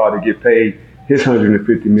 Hopefully he about to get paid his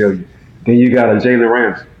 $150 million. Then you got a Jalen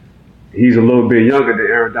Ramsey. He's a little bit younger than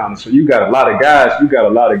Aaron Donald. So you got a lot of guys. You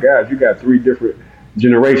got 3 different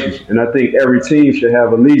generations. And I think every team should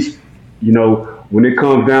have at least, when it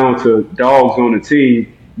comes down to dogs on the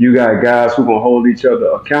team, you got guys who gonna hold each other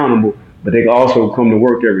accountable, but they can also come to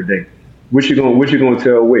work every day. What you gonna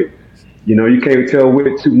tell Witt? You can't tell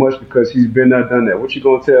Witt too much because he's been there, done that. What you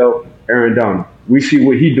gonna tell Aaron Donald? We see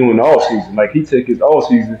what he doing the off season. Like, he take his off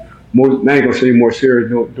season I ain't gonna say more serious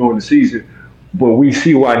during the season, but we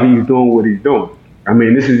see why he's doing what he's doing. I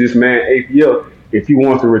mean, this is this man 8th year. If he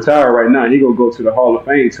wants to retire right now, he gonna go to the Hall of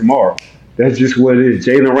Fame tomorrow. That's just what it is.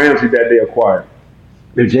 Jalen Ramsey that they acquired.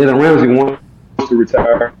 If Jalen Ramsey wants to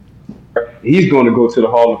retire, he's going to go to the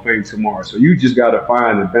Hall of Fame tomorrow. So you just got to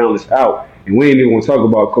find and balance out. And we ain't even going to talk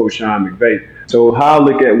about Coach Sean McVay. So how I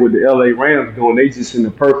look at what the LA Rams doing, they just in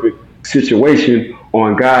the perfect situation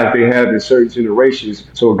on guys they have in certain generations,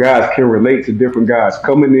 so guys can relate to different guys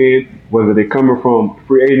coming in, whether they're coming from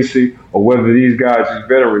free agency or whether these guys are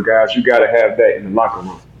veteran guys. You got to have that in the locker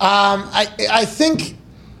room. I think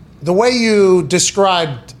the way you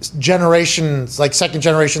described generations, like second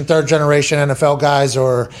generation, third generation NFL guys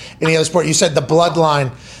or any other sport, you said the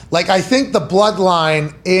bloodline. Like, I think the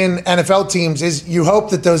bloodline in NFL teams is you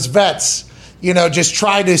hope that those vets, just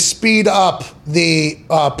try to speed up the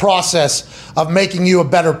process of making you a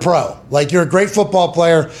better pro. Like, you're a great football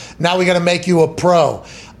player. Now we got to make you a pro.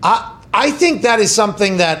 I think that is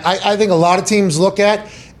something that I think a lot of teams look at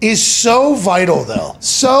is so vital, though.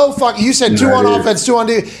 So you said 2 on offense, 2 on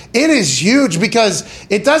defense. It is huge because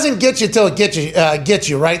it doesn't get you till it gets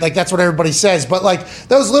you, right? Like, that's what everybody says. But, like,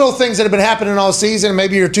 those little things that have been happening all season,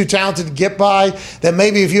 maybe you're too talented to get by, that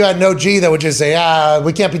maybe if you had no G, that would just say,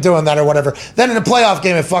 we can't be doing that or whatever. Then in a playoff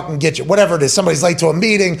game, it fucking gets you. Whatever it is. Somebody's late to a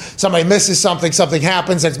meeting, somebody misses something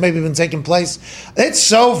happens that's maybe been taking place. It's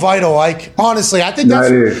so vital, like, honestly. I think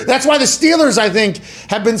that's why the Steelers, I think,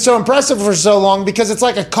 have been so impressive for so long, because it's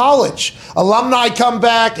like a college. Alumni come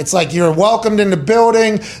back. It's like you're welcomed in the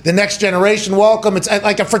building. The next generation welcome. It's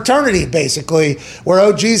like a fraternity, basically, where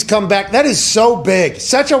OGs come back. That is so big.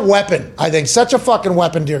 Such a weapon, I think. Such a fucking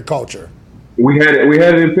weapon to your culture. We had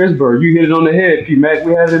it in Pittsburgh. You hit it on the head, P-Mac.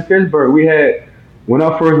 We had it in Pittsburgh. When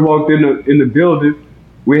I first walked in the building,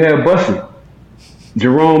 we had Bussy,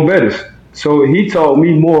 Jerome Bettis. So he taught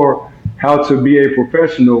me more how to be a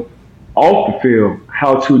professional off the field,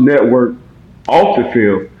 how to network off the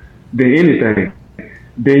field than anything.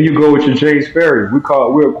 Then you go with your James Ferry. We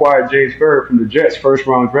acquired James Ferry from the Jets, first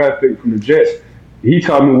round draft pick from the Jets. He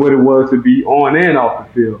taught me what it was to be on and off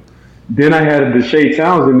the field. Then I had Deshae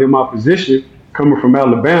Townsend in my position, coming from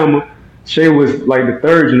Alabama. Shea was like the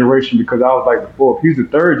third generation because I was like the fourth. He's the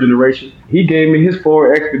third generation. He gave me his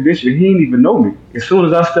forward expedition. He didn't even know me. As soon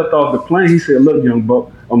as I stepped off the plane, he said, "Look, young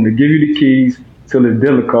buck, I'm going to give you the keys to the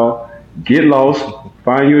dealer car. Get lost,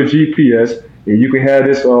 find you a GPS, and you can have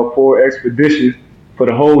this forward expedition for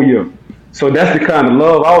the whole year." So that's the kind of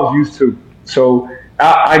love I was used to. So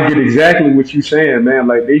I get exactly what you're saying, man.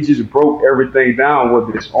 Like, they just broke everything down,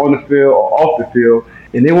 whether it's on the field or off the field,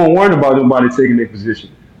 and they weren't worried about nobody taking their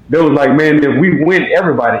position. They was like, man, if we win,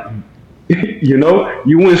 everybody eat. You know,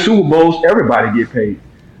 you win Super Bowls, everybody get paid.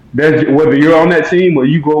 That's whether you're on that team or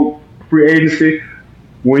you go free agency.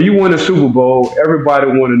 When you win a Super Bowl, everybody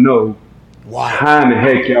want to know how in the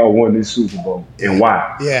heck y'all won this Super Bowl and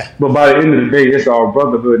why. Yeah. But by the end of the day, it's our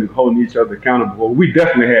brotherhood and holding each other accountable. We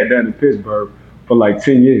definitely had that in Pittsburgh for like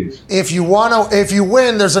 10 years. If you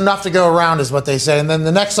win, there's enough to go around, is what they say. And then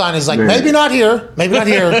the next sign is like, maybe not here,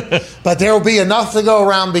 but there will be enough to go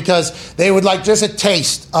around because they would like just a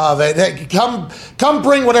taste of it. Hey, come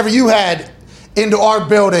bring whatever you had into our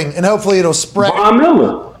building, and hopefully it'll spread. Von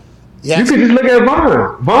Miller. Yes. You could just look at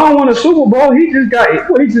Von. Von won a Super Bowl. He just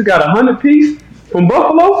got 100 piece from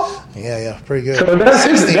Buffalo. Yeah, pretty good. So that's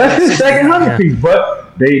his second 100 piece.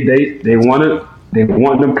 But they want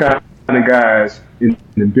them kind of guys in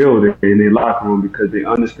the building in their locker room because they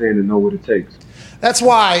understand and know what it takes. That's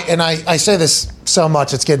why, and I say this so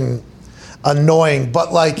much, it's getting annoying,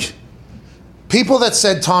 but like people that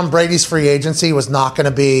said Tom Brady's free agency was not going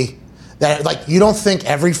to be that, like, you don't think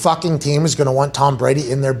every fucking team is going to want Tom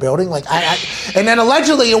Brady in their building? Like, and then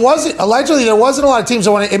allegedly there wasn't a lot of teams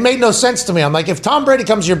that wanted. It made no sense to me. I'm like, if Tom Brady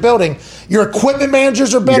comes to your building, your equipment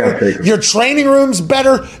managers are better, your training room's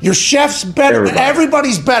better, your chef's better,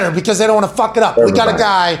 everybody's better because they don't want to fuck it up. We got a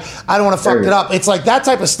guy, I don't want to fuck it up. It's like that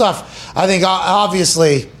type of stuff. I think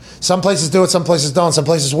obviously some places do it, some places don't, some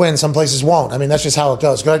places win, some places won't. I mean, that's just how it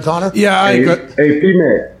goes. Go ahead, Connor. Yeah, I agree.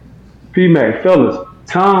 Hey, P-Mac, fellas.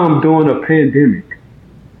 Tom, during the pandemic,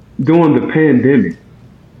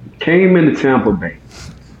 came into Tampa Bay.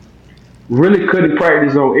 Really couldn't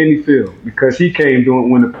practice on any field because he came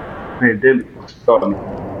when the pandemic was starting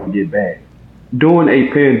to get bad. During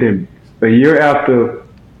a pandemic, a year after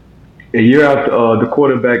the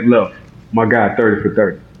quarterback left, my guy 30 for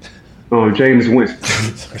 30, Jameis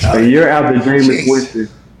Winston. A year after Jameis Winston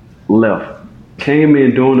left, came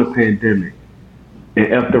in during the pandemic and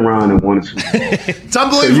effed around and won a Super Bowl. It's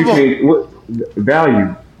unbelievable. So you can't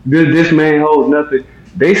value. This man holds nothing.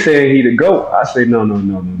 They say he the GOAT. I say no.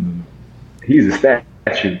 He's a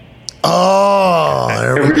statue. Oh,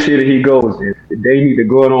 every city he goes in, they need to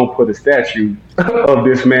go on and put a statue of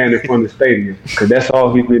this man in front of the stadium because that's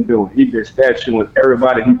all he's been doing. He's been statuing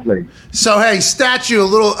everybody he played. So hey, statue,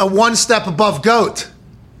 a one step above GOAT.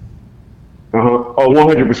 Oh,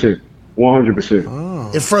 100%. 100%.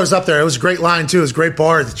 It froze up there. It was a great line too. It was a great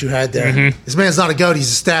bar that you had there. Mm-hmm. This man's not a goat;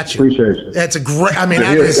 he's a statue. Appreciate it. That's a great. I mean,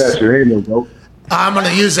 he's a statue. Ain't no goat. I'm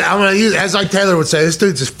gonna use it. As like Taylor would say, this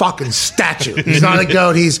dude's a fucking statue. He's not a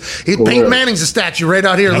goat. Peyton Manning's a statue right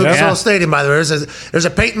out here at Lucas Oil Stadium. By the way, there's a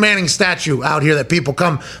Peyton Manning statue out here that people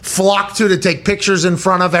flock to take pictures in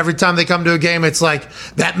front of every time they come to a game. It's like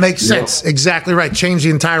that makes sense. Exactly right. Change the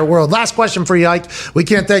entire world. Last question for you, Ike. We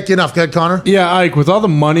can't thank you enough. Go ahead, Connor. Yeah, Ike. With all the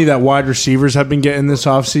money that wide receivers have been getting this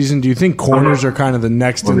offseason, do you think corners are kind of the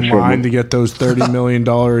next in line to get those $30 million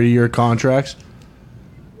a year contracts?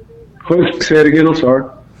 Say it again. I'm sorry.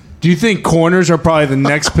 Do you think corners are probably the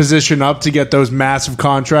next position up to get those massive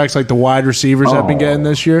contracts like the wide receivers have been getting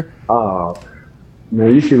this year?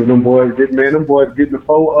 Man, you see what them boys get, man. Them boys getting the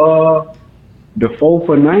 4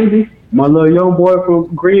 for 90. My little young boy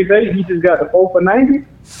from Green Bay, he just got the 4 for 90.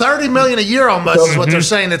 $30 million a year almost is what they're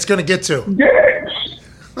saying it's going to get to.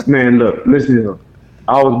 Yes. Man, look, listen.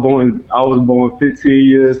 I was born 15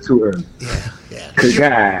 years too early. Yeah.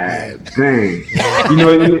 God dang. You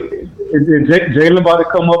know, Jalen about to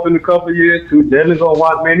come up in a couple of years too. Jalen's gonna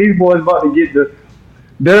watch. Man, these boys about to get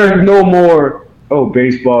there's no more. Oh,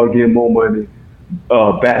 baseball getting more money.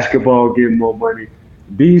 basketball getting more money.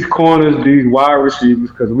 These corners, these wide receivers,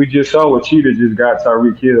 because we just saw what Cheetah just got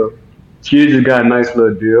Tyreek Hill. Cheetah just got a nice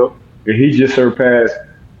little deal, and he just surpassed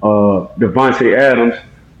Devontae Adams.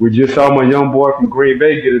 We just saw my young boy from Green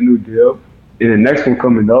Bay get a new deal, and the next one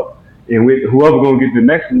coming up. And whoever going to get the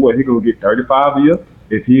next one, he going to get 35 a year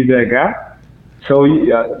if he's that guy. So,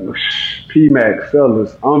 PMAC,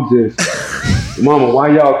 fellas, I'm just, Mama, why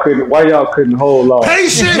y'all couldn't hold off?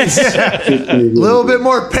 Patience! A little bit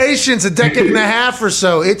more patience, a decade and a half or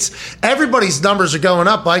so. Everybody's numbers are going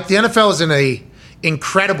up. Like the NFL is in a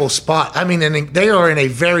incredible spot. I mean, and they are in a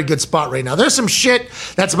very good spot right now. There's some shit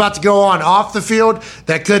that's about to go on off the field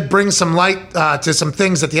that could bring some light to some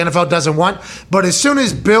things that the NFL doesn't want. But as soon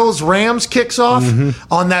as Bills-Rams kicks off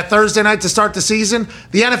on that Thursday night to start the season,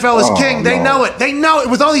 the NFL is king. They know it. They know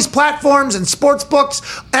it with all these platforms and sports books.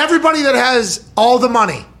 Everybody that has all the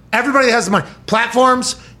money, everybody that has the money,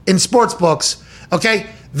 platforms and sports books, okay,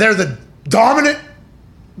 they're the dominant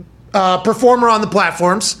performer on the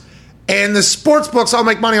platforms. And the sports books all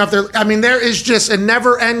make money off their. I mean, there is just a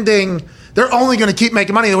never-ending. They're only going to keep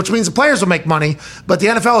making money, which means the players will make money. But the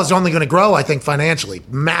NFL is only going to grow, I think, financially,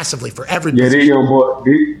 massively for every position.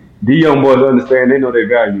 These young boys understand. They know their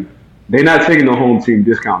value. They're not taking the home team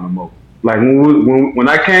discount no more. Like when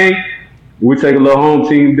I came, we take a little home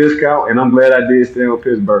team discount, and I'm glad I did stay in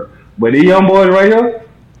Pittsburgh. But these young boys right here,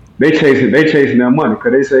 they chasing their money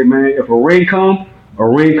because they say, man, if a ring come.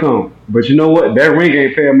 But you know what? That ring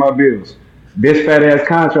ain't paying my bills. This fat ass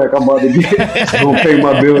contract I'm about to get is gonna pay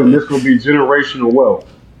my bills, and this gonna be generational wealth.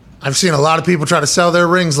 I've seen a lot of people try to sell their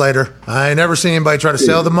rings later. I ain't never seen anybody try to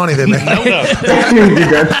sell the money they make. You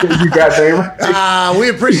got that. We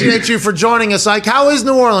appreciate you for joining us, Ike. How is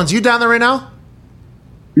New Orleans? You down there right now?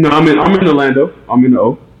 No, I'm in Orlando. I'm in the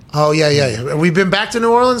O. Oh yeah. Have we been back to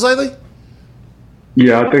New Orleans lately?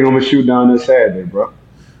 Yeah, I think I'm gonna shoot down there Saturday, bro.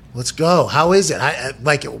 Let's go. How is it?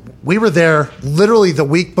 We were there literally the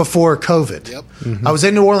week before COVID. Yep. Mm-hmm. I was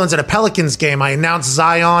in New Orleans at a Pelicans game. I announced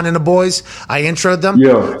Zion and the boys. I introed them.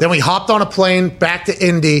 Yeah. Then we hopped on a plane back to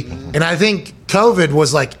Indy, and I think COVID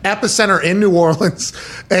was like epicenter in New Orleans.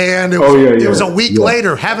 And it was a week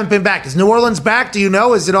later. Haven't been back. Is New Orleans back? Do you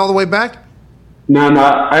know? Is it all the way back? No.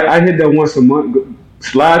 I hit that once a month.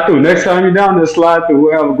 Slide through. Next time you're down there, slide through.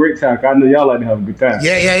 We'll have a great time. I know y'all like to have a good time.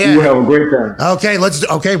 Yeah. We'll have a great time.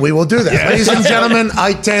 Okay, we will do that. Yeah. Ladies and gentlemen,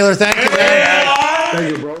 Ike Taylor, thank you, man.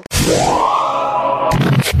 Thank you, bro.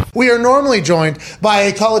 We are normally joined by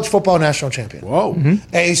a college football national champion. Whoa.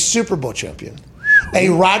 A Super Bowl champion. A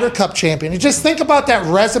Ryder Cup champion. You just think about that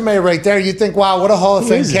resume right there. You think, wow, what a Hall of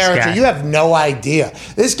Fame character. You have no idea.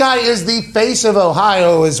 This guy is the face of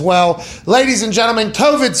Ohio as well. Ladies and gentlemen,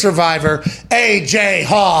 COVID survivor, AJ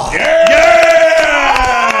Hawk. Yeah!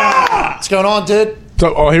 What's going on, dude?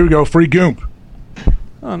 So, here we go. Free Goomp.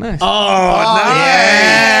 Oh, nice. Yeah!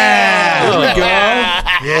 There we go.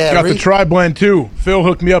 Yeah, Got the Tri-Blend, too. Phil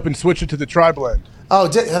hooked me up and switched it to the Tri-Blend. Oh,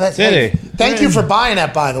 did he? Thank you for buying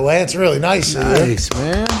that, by the way. It's really nice. Nice,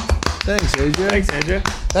 man. Thanks, AJ.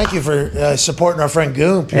 Thank you for supporting our friend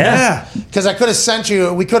Goomp. Yeah. Because I could have sent you,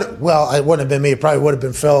 it wouldn't have been me, it probably would have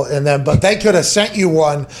been Phil, but they could have sent you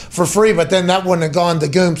one for free, but then that wouldn't have gone to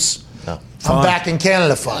Goomp's I'm Back in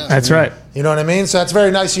Canada fund. That's right. You know what I mean? So that's very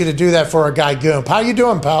nice of you to do that for a guy Goomp. How you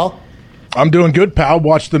doing, pal? I'm doing good, pal.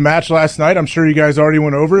 Watched the match last night. I'm sure you guys already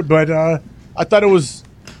went over it, but I thought it was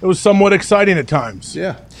somewhat exciting at times.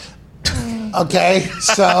 Yeah. Okay,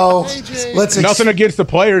 so let's... Nothing against the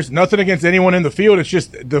players, nothing against anyone in the field. It's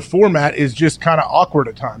just the format is just kind of awkward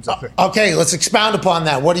at times, I think. Okay, let's expound upon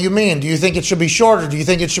that. What do you mean? Do you think it should be shorter? Do you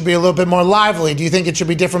think it should be a little bit more lively? Do you think it should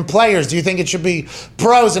be different players? Do you think it should be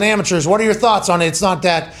pros and amateurs? What are your thoughts on it? It's not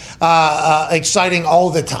that exciting all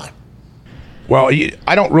the time. Well,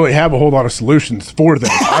 I don't really have a whole lot of solutions for this.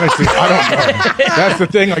 Honestly, I don't know. That's the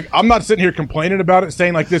thing. Like, I'm not sitting here complaining about it,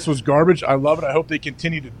 saying like this was garbage. I love it. I hope they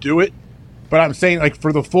continue to do it. But I'm saying, like,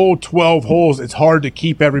 for the full 12 holes, it's hard to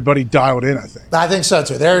keep everybody dialed in, I think. I think so,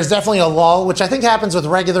 too. There is definitely a lull, which I think happens with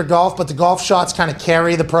regular golf, but the golf shots kind of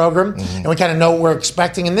carry the program, and we kind of know what we're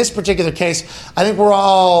expecting. In this particular case, I think we're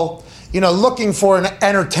all, looking for an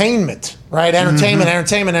entertainment, right? Entertainment.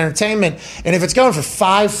 And if it's going for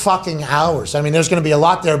 5 fucking hours, I mean, there's going to be a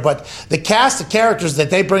lot there, but the cast of characters that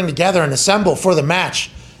they bring together and assemble for the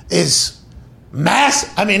match is... massive.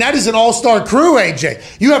 I mean, that is an all-star crew, AJ.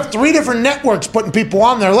 You have 3 different networks putting people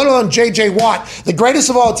on there, let alone J.J. Watt, the greatest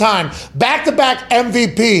of all time, back-to-back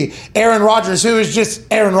MVP, Aaron Rodgers, who is just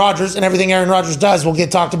Aaron Rodgers, and everything Aaron Rodgers does will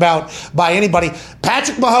get talked about by anybody.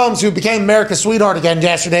 Patrick Mahomes, who became America's sweetheart again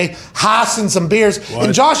yesterday, hossing some beers. What?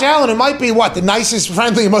 And Josh Allen, who might be, the nicest,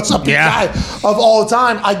 friendly, most upbeat guy of all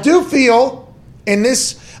time. I do feel in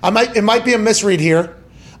this, it might be a misread here.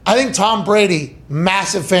 I think Tom Brady,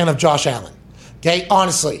 massive fan of Josh Allen. Okay,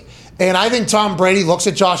 honestly. And I think Tom Brady looks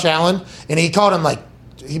at Josh Allen, and he called him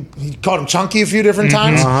he called him chunky a few different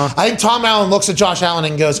times. Uh-huh. I think Tom Allen looks at Josh Allen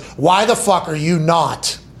and goes, why the fuck are you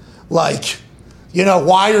not,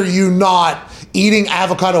 why are you not eating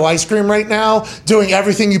avocado ice cream right now, doing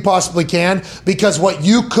everything you possibly can? Because what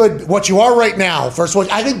you are right now, first of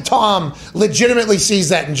all, I think Tom legitimately sees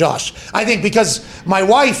that in Josh. I think because my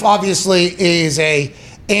wife obviously is a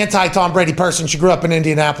anti-Tom Brady person. She grew up in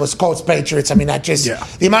Indianapolis, Colts, Patriots. I mean,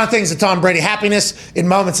 the amount of things that Tom Brady, happiness in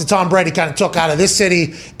moments that Tom Brady kind of took out of this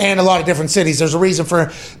city and a lot of different cities. There's a reason for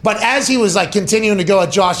it. But as he was continuing to go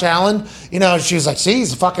at Josh Allen, she was like, see,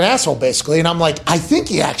 he's a fucking asshole, basically. And I'm like, I think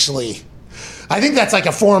that's like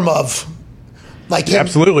a form of him.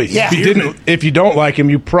 Absolutely. Yeah. If you don't like him,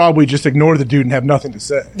 you probably just ignore the dude and have nothing to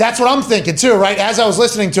say. That's what I'm thinking too, right? As I was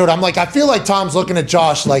listening to it, I'm like, I feel like Tom's looking at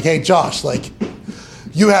Josh like, hey, Josh,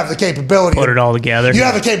 you have the capability. Put it all together. You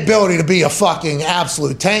have the capability to be a fucking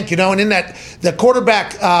absolute tank, And in the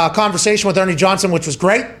quarterback conversation with Ernie Johnson, which was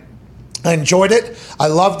great, I enjoyed it. I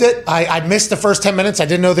loved it. I missed the first 10 minutes. I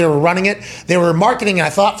didn't know they were running it. They were marketing, I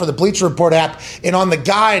thought, for the Bleacher Report app. And on the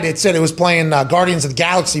guide, it said it was playing Guardians of the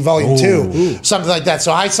Galaxy Volume 2, something like that.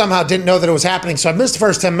 So I somehow didn't know that it was happening. So I missed the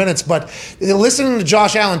first 10 minutes. But listening to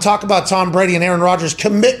Josh Allen talk about Tom Brady and Aaron Rodgers'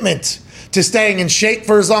 commitment to staying in shape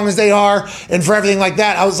for as long as they are and for everything like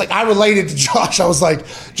that, I was like, I related to Josh. I was like,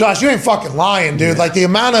 Josh, you ain't fucking lying, dude. Yeah. The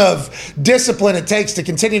amount of discipline it takes to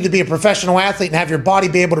continue to be a professional athlete and have your body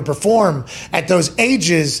be able to perform at those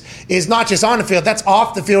ages is not just on the field, that's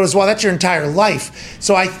off the field as well. That's your entire life.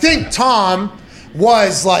 So I think Tom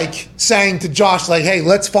was saying to Josh, hey,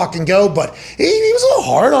 let's fucking go. But he was a little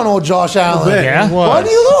hard on old Josh Allen. Yeah. Why are you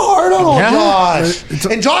a little hard on old Josh?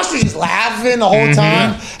 And Josh was just laughing the whole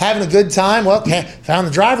time, having a good time. Well, found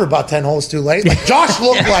the driver about 10 holes too late. Josh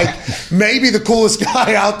looked like maybe the coolest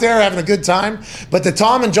guy out there having a good time. But the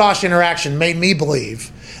Tom and Josh interaction made me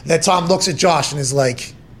believe that Tom looks at Josh and is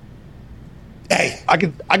like, hey. I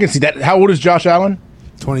can see that. How old is Josh Allen?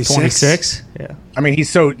 26. Yeah. I mean,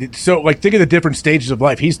 he's so think of the different stages of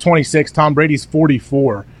life. He's 26. Tom Brady's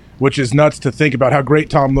 44, which is nuts to think about how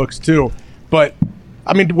great Tom looks too. But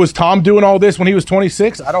I mean, was Tom doing all this when he was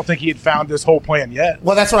 26? I don't think he had found this whole plan yet.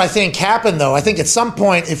 Well, that's what I think happened, though. I think at some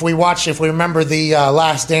point, if we remember the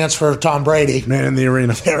Last Dance for Tom Brady, Man in the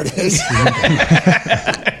Arena. There it is.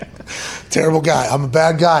 Terrible guy. I'm a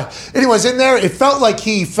bad guy. Anyways, in there, it felt like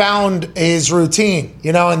he found his routine,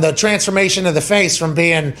 and the transformation of the face from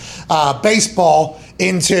being baseball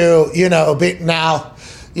into, now,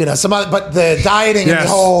 some other, but the dieting and the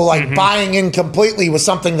whole buying in completely was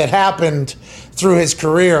something that happened through his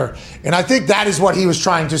career. And I think that is what he was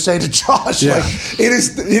trying to say to Josh. Yeah. It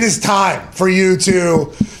is time for you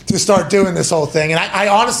to start doing this whole thing. And I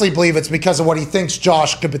honestly believe it's because of what he thinks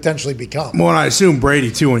Josh could potentially become. Well, and I assume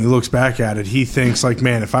Brady, too, when he looks back at it, he thinks,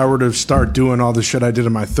 man, if I were to start doing all the shit I did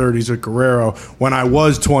in my 30s with Guerrero, when I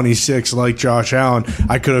was 26, like Josh Allen,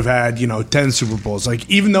 I could have had, 10 Super Bowls.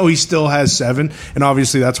 Even though he still has 7, and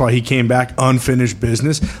obviously that's why he came back, unfinished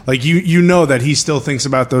business, you know that he still thinks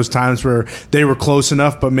about those times where they were close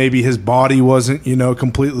enough, but maybe his body wasn't,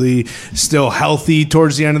 completely still healthy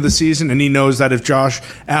towards the end of the season, and he knows that if Josh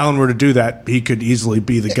Allen were to do that, he could easily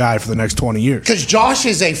be the guy for the next 20 years. Because Josh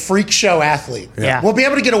is a freak show athlete. Yeah. We'll be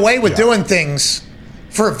able to get away with doing things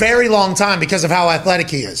for a very long time because of how athletic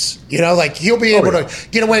he is. He'll be able to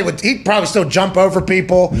get away with, he'd probably still jump over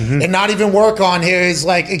people and not even work on his,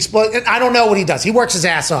 explode. I don't know what he does. He works his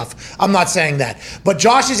ass off. I'm not saying that. But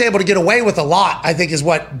Josh is able to get away with a lot, I think is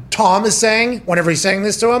what Tom is saying whenever he's saying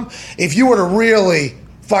this to him. If you were to really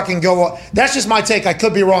fucking go, that's just my take. I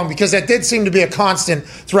could be wrong because that did seem to be a constant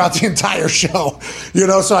throughout the entire show.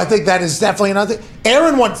 So I think that is definitely another thing.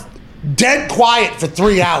 Aaron went dead quiet for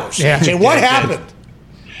 3 hours. Yeah. AJ, what happened?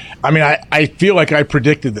 I mean, I feel like I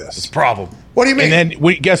predicted this. It's a problem. What do you mean? And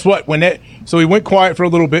then guess what? So he went quiet for a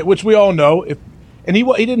little bit, which we all know. He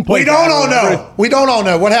didn't play. We don't all know. We don't all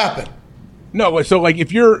know what happened. No, so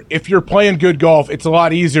if you're playing good golf, it's a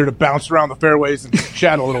lot easier to bounce around the fairways and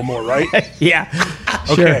chat a little more, right? Yeah.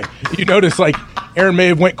 Okay. Sure. You notice Aaron may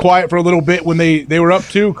have went quiet for a little bit when they were up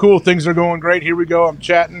 2. Cool, things are going great. Here we go. I'm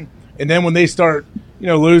chatting, and then when they start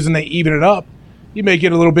losing, they even it up. You may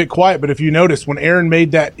get a little bit quiet, but if you notice when Aaron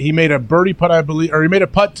made that, he made a birdie putt, I believe, or he made a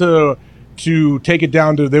putt to take it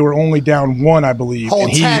down to, they were only down 1, I believe. Hole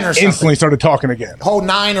and 10 or something. Instantly started talking again. Hole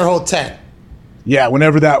 9 or hole 10. Yeah,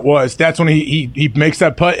 whenever that was, that's when he makes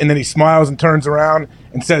that putt, and then he smiles and turns around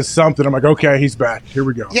and says something. I'm like, okay, he's back. Here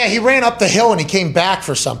we go. Yeah, he ran up the hill and he came back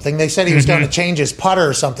for something. They said he was going to change his putter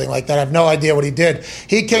or something like that. I have no idea what he did.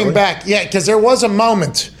 He came back, yeah, because there was a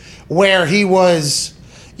moment where he was,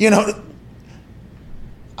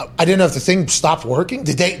 I didn't know if the thing stopped working.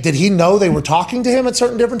 Did he know they were talking to him at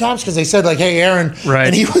certain different times? Because they said like, "Hey, Aaron," right.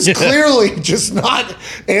 And he was clearly just not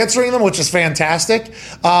answering them, which is fantastic.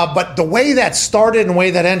 But the way that started and the way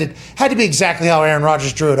that ended had to be exactly how Aaron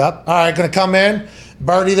Rodgers drew it up. All right, going to come in,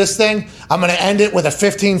 birdie this thing. I'm going to end it with a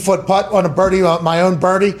 15-foot putt on a birdie, my own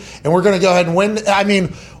birdie, and we're going to go ahead and win. I mean,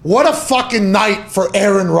 what a fucking night for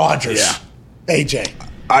Aaron Rodgers. Yeah, AJ.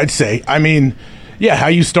 I'd say. I mean. Yeah, how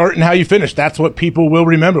you start and how you finish. That's what people will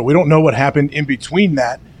remember. We don't know what happened in between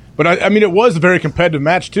that. But, I mean, it was a very competitive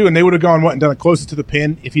match, too, and they would have gone, and done it closest to the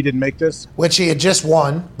pin if he didn't make this? Which he had just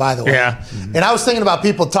won, by the way. Yeah. Mm-hmm. And I was thinking about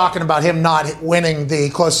people talking about him not winning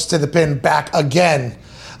the closest to the pin back again.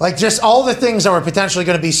 Like, just all the things that were potentially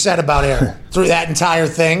going to be said about Aaron through that entire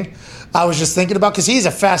thing, I was just thinking about, because he's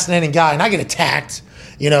a fascinating guy, and I get attacked.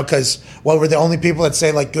 Because we're the only people that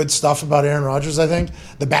say like good stuff about Aaron Rodgers, I think.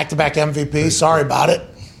 The back-to-back MVP. Sorry about it.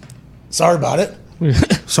 Sorry.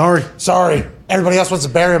 Everybody else wants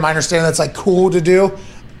to bury him. I understand that's like cool to do.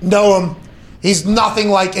 Know him. He's nothing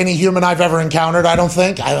like any human I've ever encountered, I don't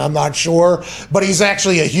think. I'm not sure. But he's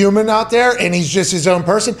actually a human out there, and he's just his own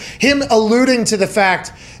person. Him alluding to the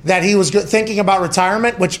fact that he was thinking about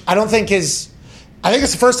retirement, which I don't think is... I think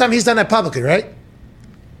it's the first time he's done that publicly, right?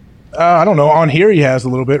 I don't know. On here, he has a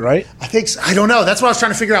little bit, right? I think so. I don't know. That's what I was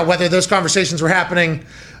trying to figure out, whether those conversations were happening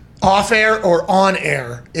off air or on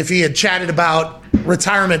air. If he had chatted about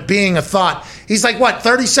retirement being a thought. He's like, what,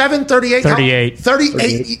 37, 38? 38.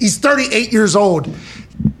 38. He's 38 years old,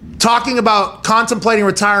 talking about contemplating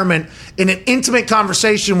retirement in an intimate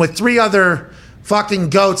conversation with three other fucking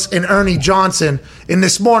goats and Ernie Johnson. And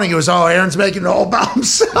this morning it was, Aaron's making it all about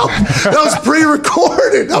himself. That was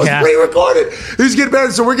pre-recorded. He's getting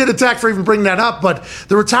better. So we're getting attacked for even bringing that up. But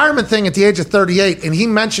the retirement thing at the age of 38, and he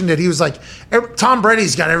mentioned it, he was like, Tom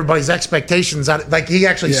Brady's got everybody's expectations. Like he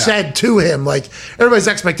actually said to him, like, everybody's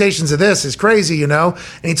expectations of this is crazy, And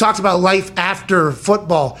he talked about life after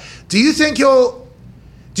football. Do you think he'll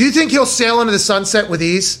sail into the sunset with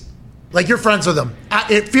ease? Like, you're friends with him.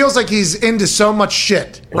 It feels like he's into so much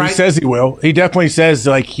shit, right? He says he will. He definitely says,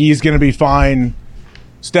 like, he's going to be fine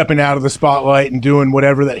stepping out of the spotlight and doing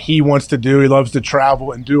whatever that he wants to do. He loves to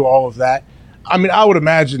travel and do all of that. I mean, I would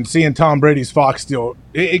imagine seeing Tom Brady's Fox deal,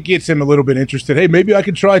 it gets him a little bit interested. Hey, maybe I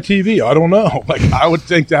could try TV. I don't know. Like, I would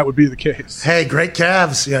think that would be the case. Hey, great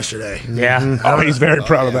calves yesterday. Yeah. Mm-hmm. Oh, he's very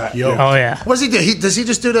proud of that. Oh, yeah. What does he do? Does he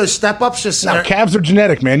just do those step-ups? No, calves are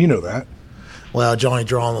genetic, man. You know that. Well, Johnny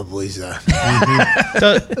Drama believes that.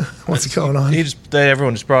 What's going on?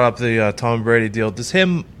 Everyone just brought up the Tom Brady deal. Does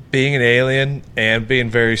him being an alien and being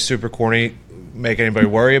very super corny make anybody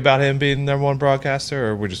worry about him being the number one broadcaster,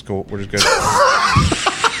 or we're just good? What are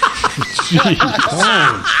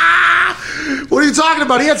you talking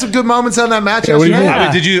about? He had some good moments on that match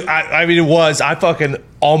yesterday. I fucking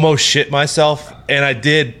almost shit myself, and I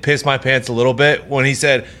did piss my pants a little bit when he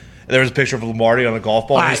said. There was a picture of Lombardi on a golf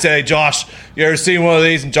ball. And he said, "Hey, Josh, you ever seen one of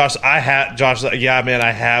these?" And Josh was like, "Yeah, man,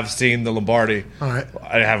 I have seen the Lombardi. All right,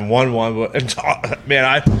 I haven't won one, but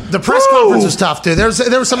the press conference was tough, dude. There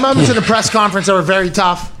were some moments in the press conference that were very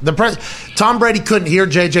tough. Tom Brady couldn't hear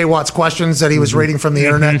J.J. Watt's questions that he was reading from the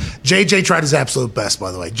internet. J.J. tried his absolute best,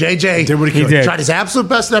 by the way. J.J. did what he did. Tried his absolute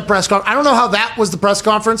best in that press conference. I don't know how that was the press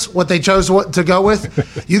conference. What they chose to go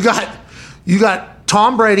with. You got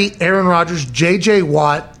Tom Brady, Aaron Rodgers, J.J.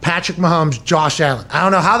 Watt, Patrick Mahomes, Josh Allen. I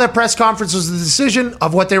don't know how that press conference was the decision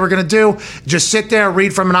of what they were going to do. Just sit there,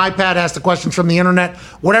 read from an iPad, ask the questions from the internet.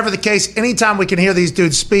 Whatever the case, anytime we can hear these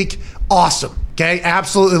dudes speak, awesome. Okay?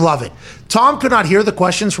 Absolutely love it. Tom could not hear the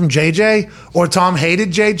questions from J.J., or Tom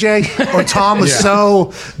hated J.J., or Tom was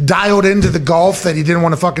so dialed into the golf that he didn't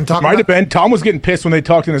want to fucking talk about it. Might have been. Tom was getting pissed when they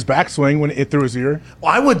talked in his backswing when it through his ear.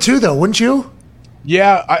 Well, I would too, though, wouldn't you?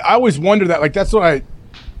 Yeah, I always wonder that. Like, that's what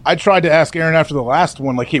I tried to ask Aaron after the last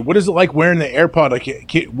one. Like, hey, what is it like wearing the AirPod?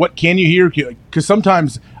 Like, what can you hear? Because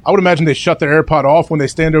sometimes I would imagine they shut their AirPod off when they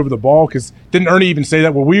stand over the ball. Because didn't Ernie even say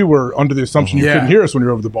that? Well, we were under the assumption you couldn't hear us when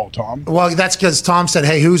you're over the ball, Tom. Well, that's because Tom said,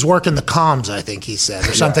 hey, who's working the comms, I think he said,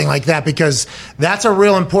 or something like that. Because that's a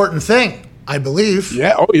real important thing. I believe.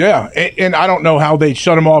 Yeah. Oh, yeah. And I don't know how they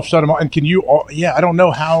shut him off. And can you? Yeah, I don't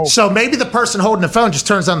know how. So maybe the person holding the phone just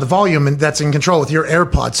turns down the volume, and that's in control with your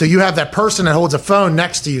AirPods. So you have that person that holds a phone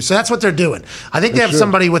next to you. So that's what they're doing. I think they have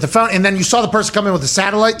somebody with a phone, and then you saw the person come in with a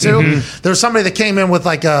satellite too. Mm-hmm. There was somebody that came in with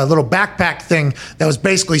like a little backpack thing that was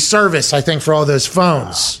basically service, I think, for all those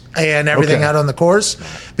phones and everything out on the course,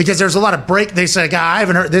 because there's a lot of break. They say, I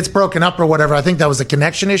haven't heard it's broken up or whatever. I think that was a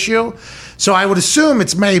connection issue. So I would assume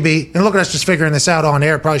it's maybe, and look at us just figuring this out on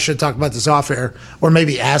air. Probably should talk about this off air, or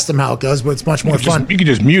maybe ask them how it goes, but it's much more fun. You can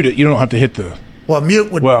just mute it. You don't have to hit the. Well,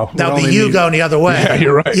 mute would that would be you going the other way. Yeah,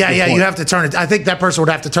 you're right. Yeah, Good yeah, point. you have to turn it. I think that person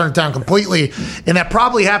would have to turn it down completely, and that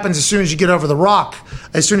probably happens as soon as you get over the rock,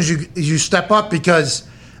 as soon as you step up, because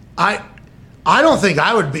I don't think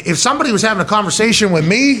I would be, if somebody was having a conversation with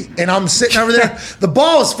me and I'm sitting over there, the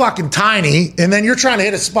ball is fucking tiny, and then you're trying to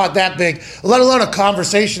hit a spot that big, let alone a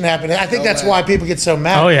conversation happening. I think that's why people get so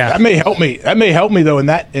mad. Oh yeah, That may help me. That may help me though in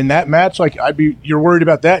that match. Like you're worried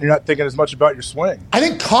about that, and you're not thinking as much about your swing. I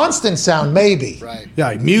think constant sound maybe. Right.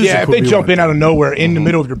 Yeah, music. Yeah, if would they be jump one in out of nowhere in the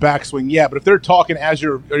middle of your backswing, yeah. But if they're talking as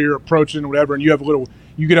you're approaching or whatever, and you have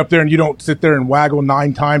you get up there and you don't sit there and waggle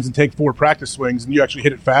 9 times and take 4 practice swings, and you actually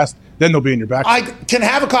hit it fast, then they'll be in your back. I can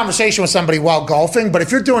have a conversation with somebody while golfing, but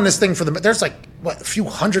if you're doing this thing for there's like a few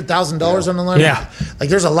 $100,000 on the line. Yeah. Like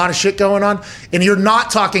there's a lot of shit going on, and you're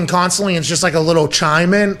not talking constantly. It's just like a little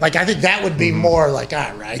chime in. Like I think that would be more like,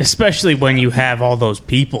 all right. especially when you have all those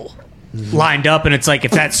people lined up, and it's like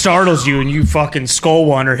if that startles you and you fucking skull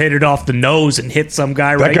one or hit it off the nose and hit some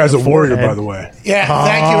guy that right guy's in a the warrior, forehead. by the way. Yeah,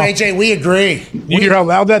 thank you, AJ. We agree. You hear how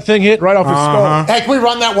loud that thing hit right off his skull? Hey, can we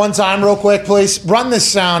run that one time real quick, please? Run this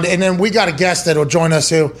sound, and then we got a guest that will join us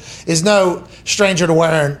who is no stranger to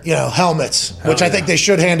wearing, helmets, which I think they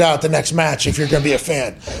should hand out at the next match if you're going to be a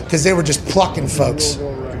fan, because they were just plucking folks.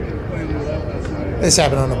 This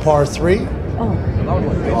happened on a par 3.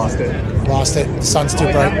 Lost it. The sun's too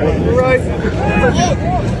bright.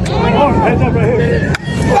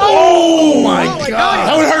 Oh my God!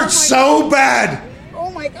 That would hurt so bad. Oh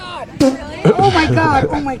my god! Oh my god!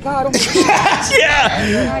 Oh my god! Oh my god!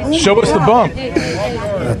 Yeah. Show us the bump.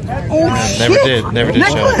 Oh shit! Never did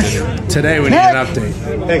show it. Today we need an update.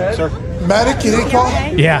 Hey, sir. Medic, you didn't call?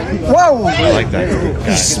 Yeah. Whoa! I like that.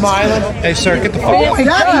 He's smiling. Hey, sir, get the fuck Oh my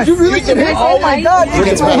god! Did you really get hit? Oh my god! It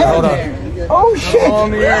gets better. Hold on. Oh shit! Oh,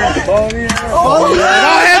 hands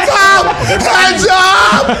up! Hands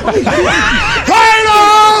up! Hands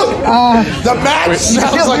up! The match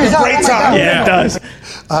sounds like a great time. Yeah, it does.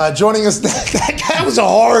 Joining us, that was a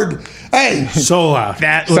hard. Hey, So loud.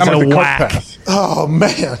 That was Sound like a the whack. cart pass. oh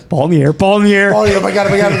man! Ball in the air. Ball in the air. Oh yeah, I got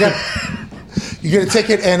it. You get a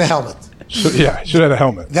ticket and a helmet. Should have had a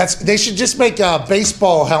helmet. They should just make a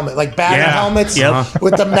baseball helmet, like batter Yeah. helmets Yep.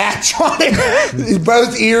 with the match on it.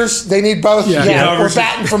 Both ears, they need both. Yeah. We're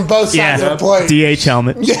batting from both sides of the plate. DH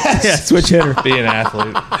helmet. Yes. Yeah, switch hitter. Be an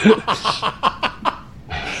athlete.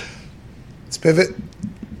 Let's pivot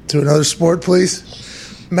to another sport, please.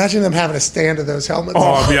 Imagine them having a stand of those helmets.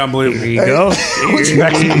 Oh, it'd be unbelievable. There you go.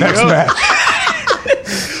 Next match.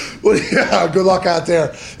 Well, yeah, good luck out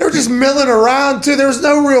there. They were just milling around too. There was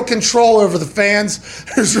no real control over the fans.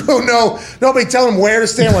 There's nobody telling them where to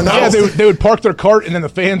stand. When Yeah, they would park their cart, and then the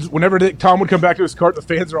fans, whenever Tom would come back to his cart, the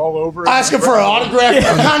fans are all over. asking for an autograph.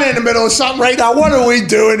 I'm kind of in the middle of something right now. What are we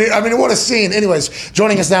doing? I mean, what a scene. Anyways,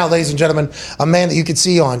 joining us now, ladies and gentlemen, a man that you could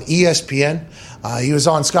see on ESPN. He was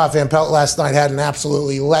on Scott Van Pelt last night, had an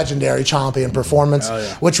absolutely legendary champion performance,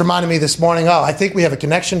 which reminded me this morning, I think we have a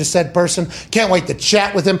connection to said person. Can't wait to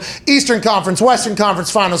chat with him. Eastern Conference, Western Conference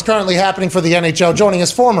Finals currently happening for the NHL. Joining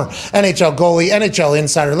us, former NHL goalie, NHL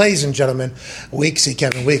insider, ladies and gentlemen, Weeksy,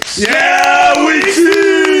 Kevin Weeks. Yeah,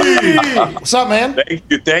 Weeksy! What's up, man?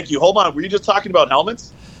 Thank you. Hold on. Were you just talking about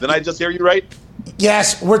helmets? Did I just hear you right?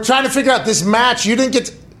 Yes, we're trying to figure out this match. You didn't get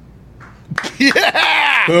to...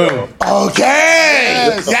 Yeah! Boom.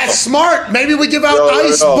 Okay, that's smart. Maybe we give out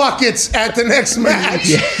ice buckets at the next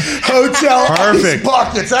match. Hotel ice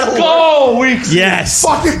buckets. That'll work. Weeks. Yes.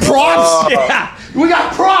 Fucking props. Yeah, we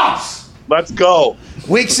got props. Let's go.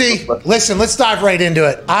 Weeksy, listen, let's dive right into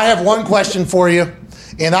it. I have one question for you,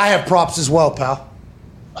 and I have props as well, pal.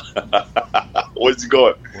 Where's it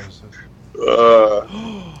going?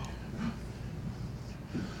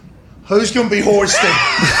 Who's going to be hoisting?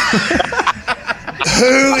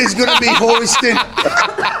 Who is going to be hoisting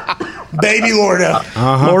Baby Lordo?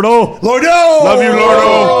 Lordo. Lordo! Love you, Lordo.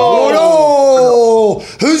 Lordo!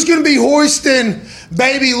 Who's going to be hoisting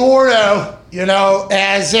Baby Lordo,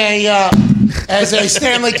 as a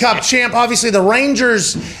Stanley Cup champ? Obviously, the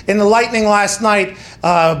Rangers and the Lightning last night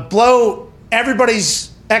blow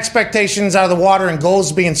everybody's expectations out of the water and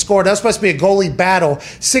goals being scored. That was supposed to be a goalie battle.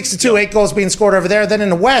 6-2, 8 goals being scored over there. Then in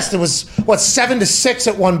the West, it was, 7-6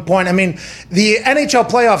 at one point. I mean, the NHL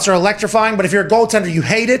playoffs are electrifying, but if you're a goaltender, you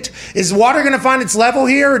hate it. Is water going to find its level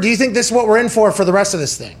here, or do you think this is what we're in for the rest of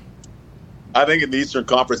this thing? I think in the Eastern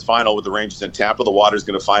Conference Final with the Rangers and Tampa, the water is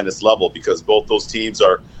going to find its level because both those teams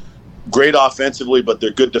are great offensively, but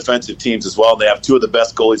they're good defensive teams as well. They have two of the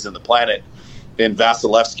best goalies in the planet in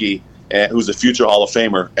Vasilevsky, who's a future Hall of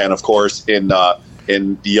Famer, and of course in the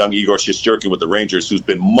young Igor Shesterkin with the Rangers, who's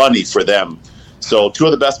been money for them. So two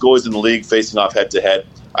of the best goalies in the league facing off head to head.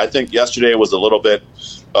 I think yesterday was a little bit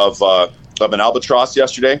of an albatross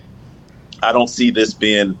yesterday. I don't see this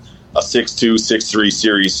being a 6-2, 6-3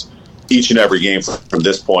 series each and every game from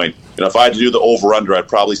this point. You know, if I had to do the over-under, I'd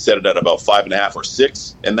probably set it at about 5.5 or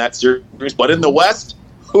 6 in that series. But in the West,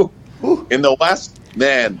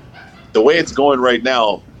 man, the way it's going right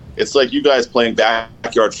now, it's like you guys playing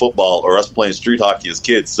backyard football or us playing street hockey as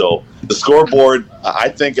kids. So the scoreboard, I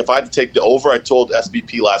think if I had to take the over, I told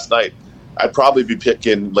SBP last night, I'd probably be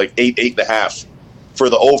picking like 8, 8.5 for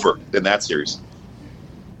the over in that series.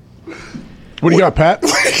 What do you got, Pat?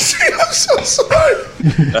 I'm so sorry.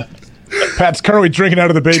 Pat's currently drinking out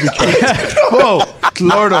of the baby can. Whoa,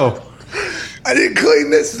 Lordo. I didn't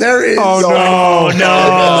clean this. There is. Oh,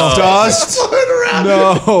 no. Dust?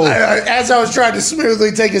 No. As I was trying to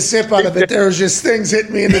smoothly take a sip out of it, there was just things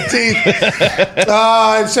hitting me in the teeth.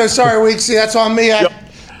 I'm so sorry, Weeksy. That's on me.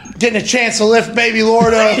 Getting a chance to lift baby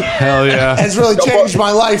Lordo. Hell yeah. Has really changed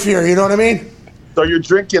my life here. You know what I mean? So you're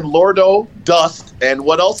drinking Lordo, Dust, and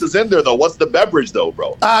what else is in there, though? What's the beverage, though,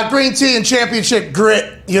 bro? Green tea and championship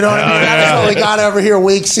grit. You know what I mean? That's what we got over here,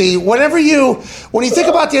 Weeksy. When you think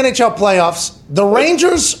about the NHL playoffs, the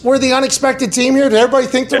Rangers were the unexpected team here. Did everybody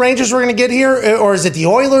think the Rangers were going to get here? Or is it the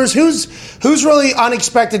Oilers? Who's really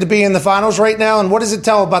unexpected to be in the finals right now? And what does it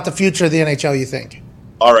tell about the future of the NHL, you think?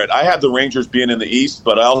 All right, I had the Rangers being in the East,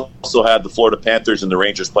 but I also had the Florida Panthers and the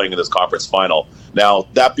Rangers playing in this conference final. Now,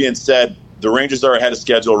 that being said, the Rangers are ahead of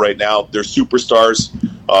schedule right now. They're superstars.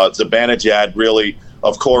 Zibanejad, really.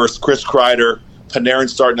 Of course, Chris Kreider,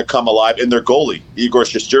 Panarin's starting to come alive, and their goalie, Igor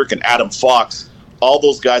Shesterkin, Adam Fox. All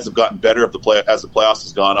those guys have gotten better as the playoffs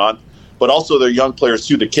has gone on. But also their young players,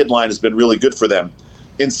 too. The kid line has been really good for them.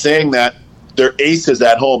 In saying that, their aces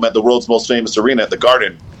at home at the world's most famous arena at the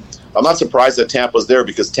Garden. I'm not surprised that Tampa's there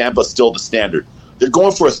because Tampa's still the standard. They're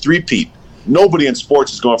going for a three-peat. Nobody in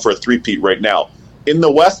sports is going for a three-peat right now. In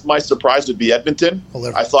the West, my surprise would be Edmonton.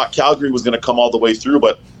 I thought Calgary was going to come all the way through,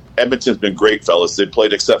 but Edmonton's been great, fellas. They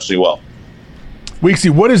played exceptionally well.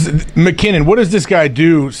 Weeksy, what is McKinnon? What does this guy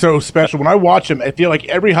do so special? When I watch him, I feel like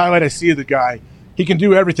every highlight I see of the guy, he can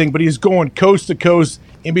do everything, but he's going coast to coast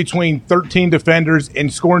in between 13 defenders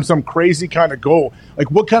and scoring some crazy kind of goal.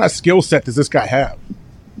 Like, what kind of skill set does this guy have?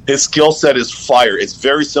 His skill set is fire. It's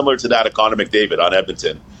very similar to that of Connor McDavid on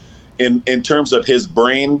Edmonton. In terms of his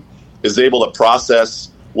brain is able to process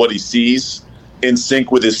what he sees in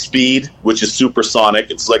sync with his speed, which is supersonic.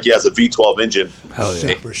 It's like he has a V12 engine. Hell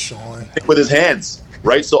yeah. Supersonic. With his hands,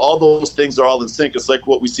 right? So all those things are all in sync. It's like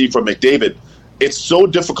what we see from McDavid. It's so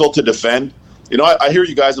difficult to defend. You know, I hear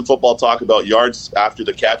you guys in football talk about yards after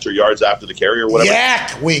the catch or yards after the carry or whatever.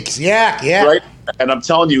 Yak, Weeks. Yak. Right? And I'm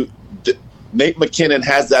telling you, Nate McKinnon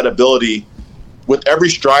has that ability. With every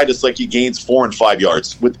stride, it's like he gains 4 and 5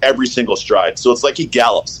 yards with every single stride. So it's like he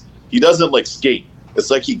gallops. He doesn't like skate. It's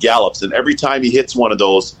like he gallops. And every time he hits one of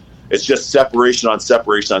those, it's just separation on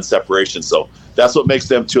separation on separation. So that's what makes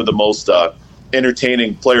them two of the most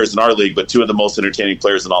entertaining players in our league, but two of the most entertaining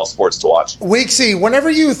players in all sports to watch. Weeksy, whenever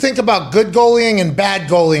you think about good goaling and bad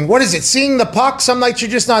goaling, what is it? Seeing the puck? Some nights you're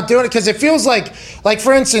just not doing it because it feels like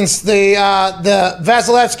for instance, the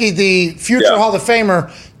Vasilevsky, the future Hall of Famer,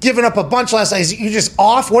 giving up a bunch last night. You're just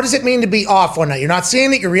off. What does it mean to be off one night? You're not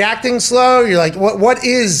seeing it. You're reacting slow. You're like, what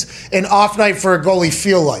is an off night for a goalie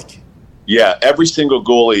feel like? Yeah, every single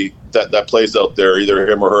goalie that plays out there, either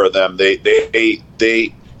him or her or them,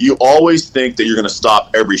 they you always think that you're going to stop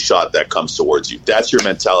every shot that comes towards you. That's your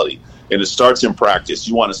mentality. And it starts in practice.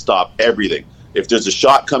 You want to stop everything. If there's a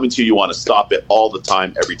shot coming to you, you want to stop it all the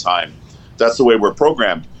time, every time. That's the way we're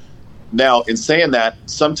programmed. Now, in saying that,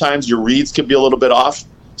 sometimes your reads could be a little bit off.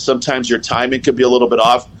 Sometimes your timing could be a little bit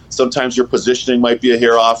off. Sometimes your positioning might be a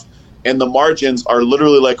hair off. And the margins are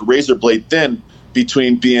literally like razor blade thin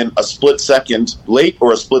between being a split second late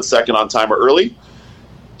or a split second on time or early.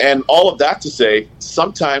 And all of that to say,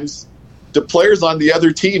 sometimes the players on the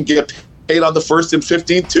other team get paid on the 1st and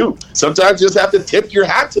 15th too. Sometimes you just have to tip your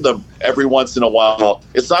hat to them every once in a while.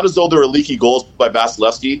 It's not as though there are leaky goals by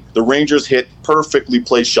Vasilevsky. The Rangers hit perfectly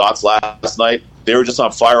placed shots last night. they were just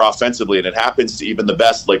on fire offensively, and it happens to even the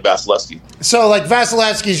best, like Vasilevsky. So, like,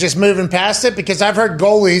 Vasilevsky's just moving past it? Because I've heard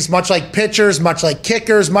goalies, much like pitchers, much like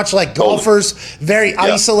kickers, much like golfers, very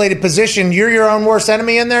isolated position. You're your own worst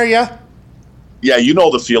enemy in there, yeah? Yeah, you know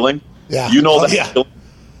the feeling. Yeah. You know that feeling.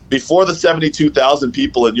 Before the 72,000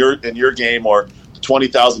 people in your game or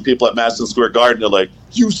 20,000 people at Madison Square Garden, they're like,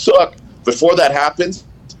 you suck. Before that happens,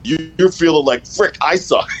 you're feeling like, frick, I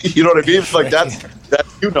suck. You know what I mean? It's like that,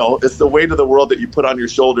 it's the weight of the world that you put on your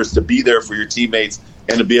shoulders to be there for your teammates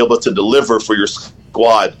and to be able to deliver for your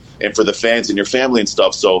squad and for the fans and your family and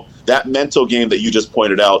stuff. So that mental game that you just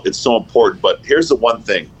pointed out, it's so important. But here's the one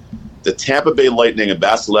thing. The Tampa Bay Lightning and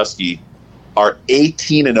Vasilevsky are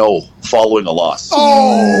 18-0 following a loss.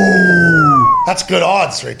 Oh, that's good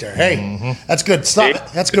odds right there. Hey, that's good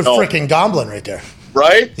stuff. That's good freaking gambling right there.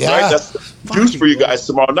 Right? Yeah. Right? That's juice for you guys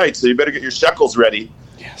tomorrow night. So you better get your shekels ready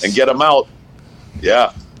and get them out.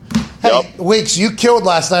 Yeah. Hey, Weeks, you killed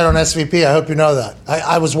last night on SVP. I hope you know that.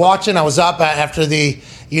 I was watching. I was up after the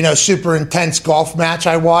super intense golf match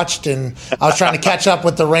I watched, and I was trying to catch up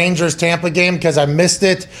with the Rangers-Tampa game because I missed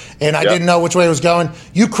it, and I didn't know which way it was going.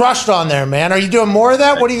 You crushed on there, man. Are you doing more of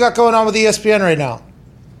that? What do you got going on with ESPN right now?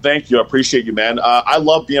 Thank you. I appreciate you, man. I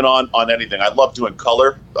love being on anything. I love doing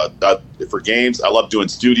color for games. I love doing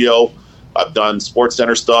studio. I've done Sports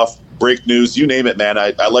Center stuff, break news, you name it, man.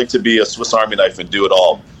 I like to be a Swiss Army knife and do it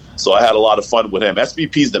all. So I had a lot of fun with him.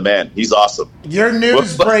 SVP's the man. He's awesome. Your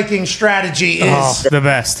news-breaking strategy is the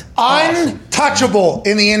best. Untouchable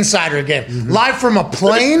in the Insider game. Live from a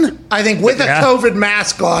plane, I think, with a COVID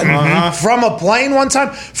mask on. From a plane one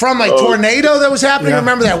time. From a tornado that was happening.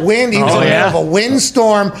 Remember that wind? He was in the middle of a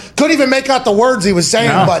windstorm. Couldn't even make out the words he was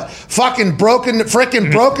saying, but fucking broken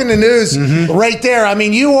the news right there. I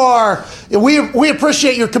mean, you are... We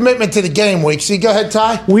appreciate your commitment to the game, Weeksy. Go ahead,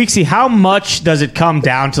 Ty. Weeksy, how much does it come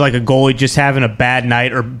down to like a goalie just having a bad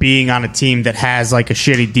night or being on a team that has like a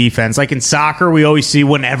shitty defense? Like in soccer, we always see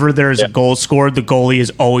whenever there's a goal scored, the goalie is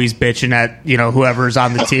always bitching at whoever's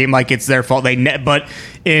on the team, like it's their fault. But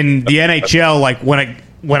in the NHL, like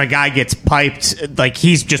when a guy gets piped, like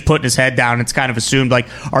he's just putting his head down. It's kind of assumed. Like,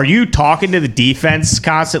 are you talking to the defense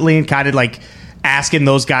constantly and kind of like asking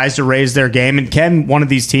those guys to raise their game? And can one of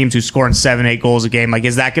these teams who's scoring 7-8 goals a game, like,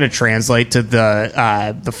 is that going to translate to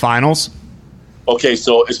the finals? Okay,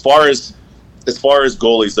 so as far as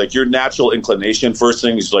goalies, like your natural inclination, first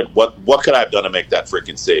thing is like, what could I have done to make that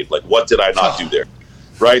freaking save? Like, what did I not do there?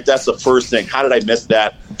 Right? That's the first thing. How did I miss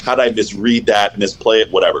that? How did I misread that, misplay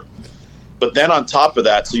it, whatever? But then on top of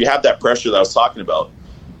that, so you have that pressure that I was talking about.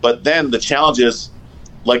 But then the challenge is,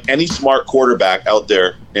 like any smart quarterback out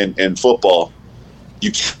there in football,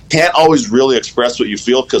 you can't always really express what you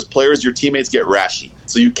feel because players, your teammates get rashy.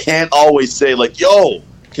 So you can't always say like, yo,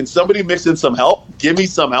 can somebody mix in some help? Give me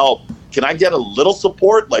some help. Can I get a little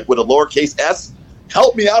support, like with a lowercase s?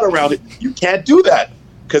 Help me out around it. You can't do that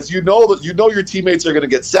because you know your teammates are going to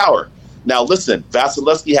get sour. Now, listen,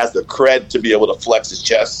 Vasilevsky has the cred to be able to flex his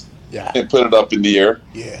chest and put it up in the air,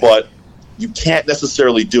 but you can't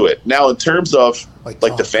necessarily do it. Now, in terms of like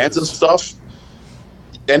the fans and stuff,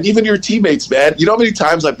 and even your teammates, man, you know how many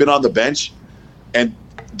times I've been on the bench and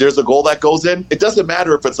there's a goal that goes in? It doesn't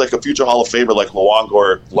matter if it's like a future Hall of Famer like Luongo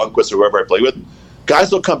or Lundqvist or whoever I play with.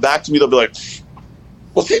 Guys will come back to me, they'll be like,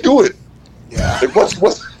 what's he doing? Yeah. Like,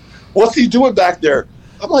 what's he doing back there?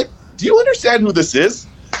 I'm like, do you understand who this is?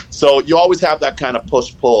 So you always have that kind of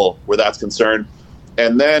push-pull where that's concerned.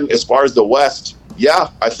 And then as far as the West,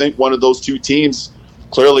 I think one of those two teams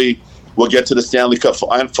clearly will get to the Stanley Cup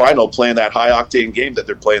final playing that high-octane game that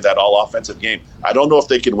they're playing, that all-offensive game. I don't know if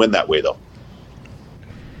they can win that way, though.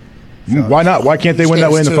 Why not? Why can't they win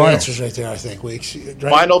that way in the final? Answers right there, I think. Weeks. Right?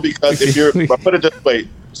 Final because if you're, I'll put it this way.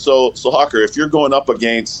 So Hawker, if you're going up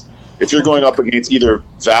against either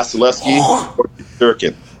Vasilevsky or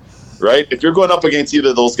Durkin, right? If you're going up against either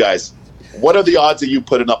of those guys, what are the odds of you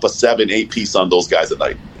putting up a 7-8 piece on those guys at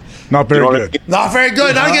night? Not very good. I mean? Not very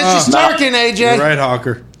good. Not against you, Durkin, AJ. You're right,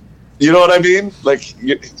 Hawker. You know what I mean? Like,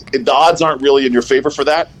 the odds aren't really in your favor for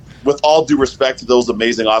that. With all due respect to those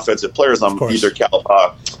amazing offensive players on either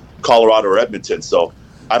Colorado or Edmonton. So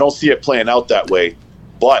I don't see it playing out that way.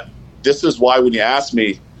 But this is why when you asked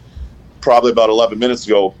me probably about 11 minutes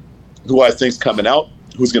ago who I think's coming out,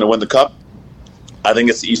 who's going to win the Cup, I think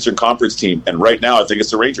it's the Eastern Conference team. And right now, I think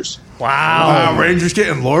it's the Rangers. Wow. Rangers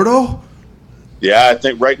getting Lordo? Yeah, I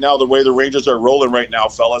think right now, the way the Rangers are rolling right now,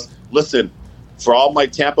 fellas, listen, for all my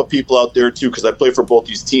Tampa people out there, too, because I play for both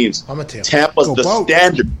these teams, I'm a Tampa. Tampa's the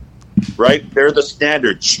standard, right? They're the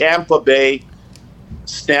standard. Champa Bay,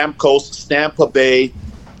 Stamkos, Stampa Bay,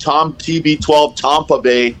 Tom TB12, Tampa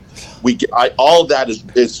Bay. All of that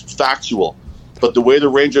is factual. But the way the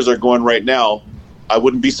Rangers are going right now, I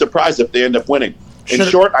wouldn't be surprised if they end up winning. In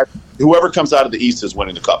short, whoever comes out of the East is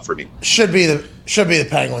winning the Cup for me. Should be the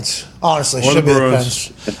Penguins. Honestly, Or should the be Bruins.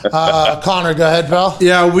 the Pens. Connor, go ahead, pal.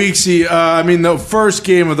 Yeah, Weeksy. The first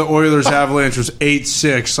game of the Oilers Avalanche was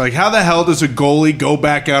 8-6. Like, how the hell does a goalie go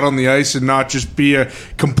back out on the ice and not just be a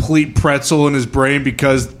complete pretzel in his brain?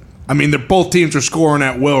 Because, both teams are scoring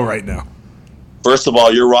at will right now. First of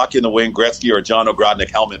all, you're rocking the Wayne Gretzky or John Ogrodnik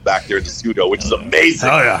helmet back there at the studio, which is amazing.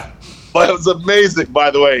 Oh, yeah. But it was amazing,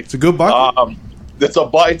 by the way. It's a good bucket.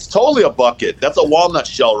 It's totally a bucket. That's a walnut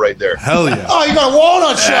shell right there. Hell yeah. Oh, you got a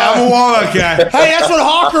walnut shell. Yeah, I'm a walnut guy. Hey, that's what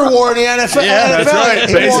Hawker wore in the NFL. Yeah, that's right.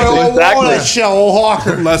 He wore a walnut shell, old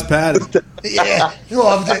Hawker. Less padded. Yeah, he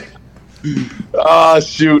loved it.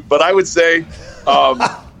 Shoot. But I would say,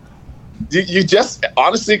 you just,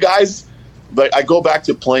 honestly, guys, like I go back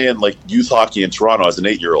to playing like youth hockey in Toronto as an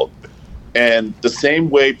 8-year-old. And the same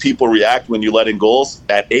way people react when you let in goals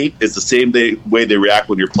at 8 is the same way they react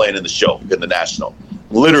when you're playing in the show, in the National.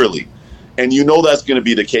 Literally. And you know that's going to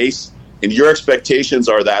be the case. And your expectations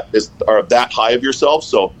are that high of yourself.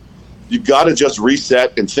 So you got to just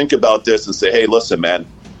reset and think about this and say, hey, listen, man,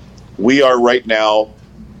 we are right now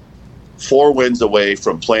 4 wins away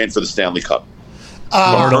from playing for the Stanley Cup.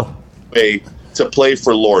 Away to play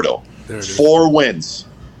for Lordo. 4 wins.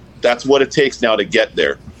 That's what it takes now to get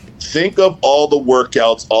there. Think of all the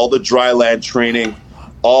workouts, all the dry land training,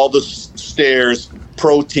 all the stairs,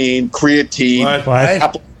 protein, creatine,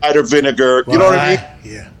 apple cider vinegar. You know what I mean?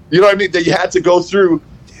 Yeah. You know what I mean? That you had to go through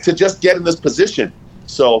to just get in this position.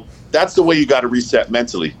 So that's the way you got to reset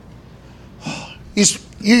mentally. You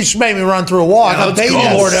just made me run through a wall. I got baby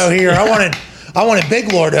Lordo here. I wanted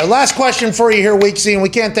big Lordo. Last question for you here, Weeksy, and we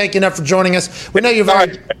can't thank you enough for joining us. We know you're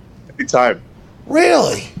very... Anytime.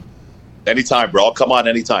 Really? Anytime, bro. I'll come on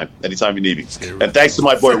anytime. Anytime you need me. And thanks to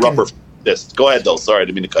my boy Rupper for this. Go ahead, though. Sorry, I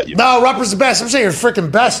didn't mean to cut you. No, Rupper's the best. I'm saying you're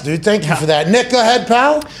freaking best, dude. Thank you for that. Nick, go ahead,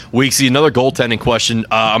 pal. Weeksy, another goaltending question.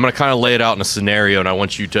 I'm going to kind of lay it out in a scenario, and I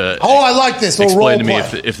want you to I like this. Explain to me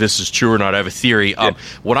if this is true or not. I have a theory.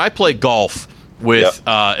 When I play golf with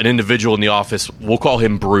an individual in the office, we'll call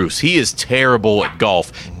him Bruce. He is terrible at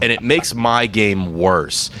golf, and it makes my game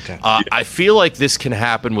worse. Okay. I feel like this can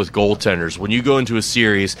happen with goaltenders. When you go into a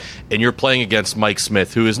series and you're playing against Mike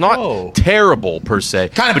Smith, who is not terrible per se,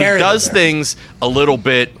 but he does things a little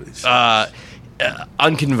bit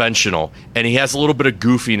unconventional, and he has a little bit of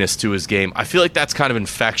goofiness to his game. I feel like that's kind of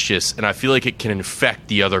infectious, and I feel like it can infect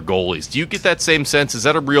the other goalies. Do you get that same sense? Is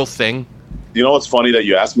that a real thing? You know what's funny that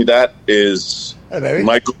you asked me that is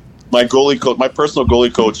my goalie coach, my personal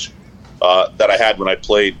goalie coach that I had when I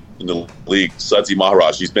played in the league, Sudsy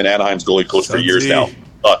Maharaj. He's been Anaheim's goalie coach for years now.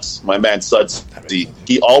 My man Sudsy.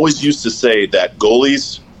 He always used to say that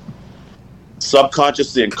goalies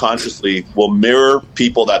subconsciously and consciously will mirror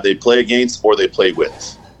people that they play against or they play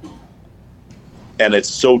with. And it's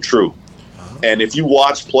so true. And if you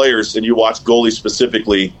watch players and you watch goalies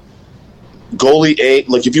specifically, goalie A,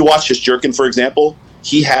 like if you watch Shesterkin, for example,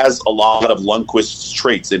 he has a lot of Lundqvist's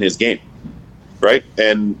traits in his game, right?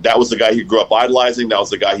 And that was the guy he grew up idolizing. That was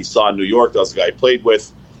the guy he saw in New York. That was the guy he played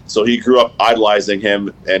with. So he grew up idolizing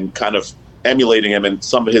him and kind of emulating him in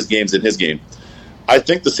some of his games in his game. I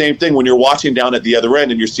think the same thing when you're watching down at the other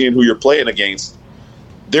end and you're seeing who you're playing against.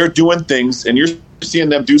 They're doing things, and you're seeing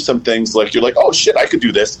them do some things like you're like, oh, shit, I could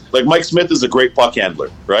do this. Like Mike Smith is a great puck handler,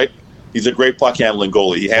 right? He's a great puck handling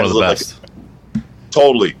goalie. He handles it like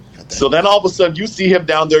totally. So then all of a sudden you see him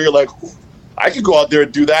down there. You're like, I could go out there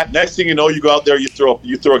and do that. Next thing you know, you go out there, you throw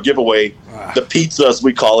a giveaway. The pizza, as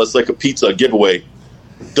we call it, it's like a pizza giveaway.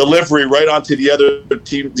 Delivery right onto the other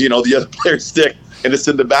team, the other player's stick, and it's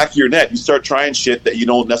in the back of your net. You start trying shit that you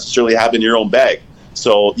don't necessarily have in your own bag.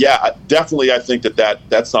 So yeah, definitely, I think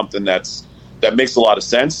that's something that makes a lot of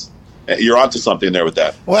sense. You're onto something there with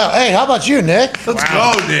that. Well, hey, how about you, Nick? Let's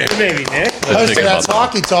go, Nick. Maybe, Nick. Host of That's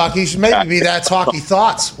Hockey Talk. You should maybe be That's Hockey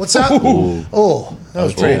Thoughts. What's up? Oh, that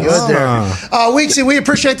was pretty good there. Weeksy, we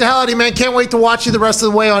appreciate the hell out of you, man. Can't wait to watch you the rest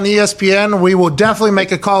of the way on ESPN. We will definitely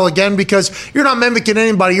make a call again because you're not mimicking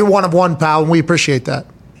anybody. You're one of one, pal, and we appreciate that.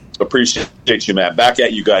 Appreciate you, man. Back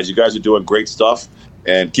at you guys. You guys are doing great stuff.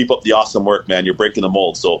 And keep up the awesome work, man. You're breaking the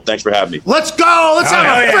mold. So thanks for having me. Let's go. Let's have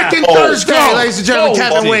a freaking Thursday, ladies and gentlemen.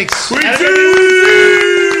 Kevin Weeks.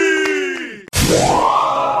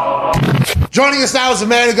 Joining us now is a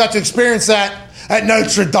man who got to experience that at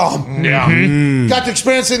Notre Dame. Yeah. Got to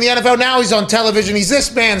experience it in the NFL. Now he's on television. He's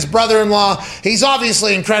this man's brother-in-law. He's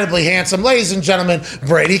obviously incredibly handsome. Ladies and gentlemen,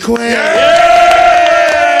 Brady Quinn. Yay!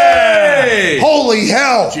 Holy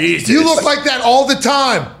hell. Jesus. You look like that all the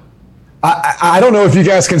time. I don't know if you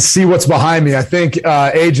guys can see what's behind me. I think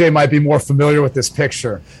AJ might be more familiar with this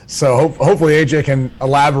picture. So hopefully AJ can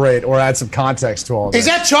elaborate or add some context to all of this. Is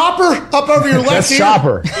that Chopper up over your left That's ear?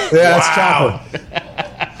 Chopper. Yeah, that's Chopper.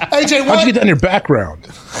 AJ, How'd you get that in your background?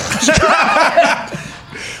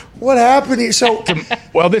 what happened here? So,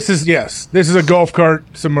 Well, this is a golf cart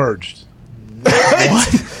submerged.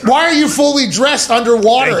 why are you fully dressed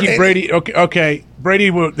underwater? Thank you, Brady. Okay.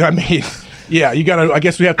 Brady, yeah, you got to. I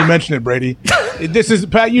guess we have to mention it, Brady. This is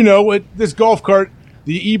Pat. You know, this golf cart,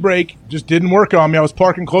 the e-brake just didn't work on me. I was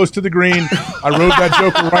parking close to the green. I rode that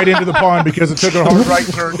joker right into the pond because it took a hard right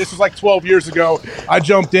turn. This was like 12 years ago. I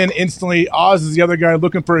jumped in instantly. Oz is the other guy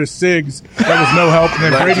looking for his cigs. That was no help.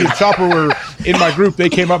 And then Brady and Chopper were in my group. They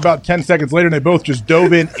came up about 10 seconds later, and they both just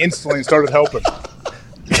dove in instantly and started helping.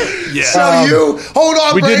 Yeah. So you hold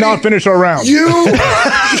on. We Brady. did not finish our round. You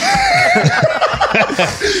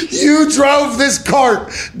drove this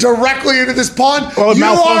cart directly into this pond. Well, you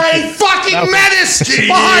are a fucking menace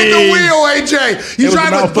behind the wheel, AJ. You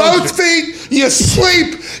drive with both feet. You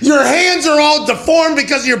sleep. Your hands are all deformed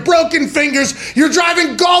because of your broken fingers. You're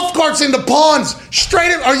driving golf carts into ponds.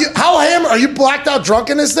 Straight up. Are you blacked out drunk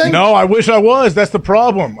in this thing? No, I wish I was. That's the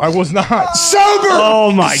problem. I was not. Sober.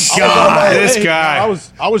 Oh my God. This guy.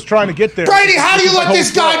 I was trying to get there. Brady, how do you let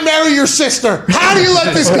this guy marry your sister? How do you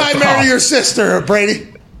let this guy marry your sister, Brady?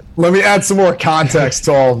 Let me add some more context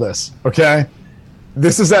to all of this, okay?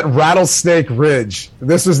 This is at Rattlesnake Ridge.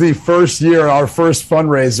 This was the first year, our first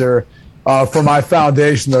fundraiser for my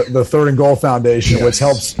foundation, the Third and Goal Foundation, which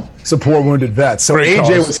helps support wounded vets. So Great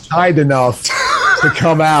AJ cause. was kind enough to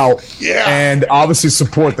come out and obviously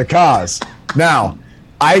support the cause. Now,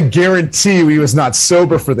 I guarantee you he was not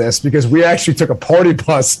sober for this because we actually took a party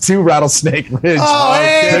bus to Rattlesnake Ridge. Oh,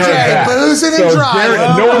 AJ, boozing and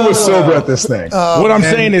driving. No one was sober at this thing. What I'm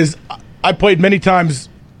saying is, I played many times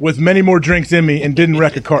with many more drinks in me and didn't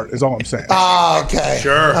wreck a cart, is all I'm saying. Oh, okay.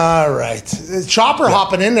 Sure. All right. Chopper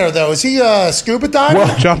hopping in there, though. Is he a scuba diver?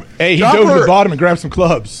 Well, He dove to the bottom and grabbed some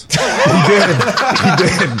clubs. He did.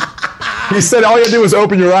 He said all you had to do was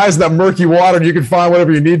open your eyes in that murky water and you can find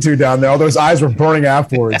whatever you need to down there. All those eyes were burning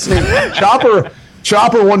afterwards. Chopper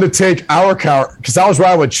wanted to take our car because I was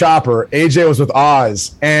riding with Chopper. AJ was with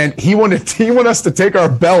Oz, and he wanted us to take our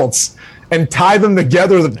belts and tie them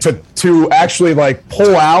together to actually like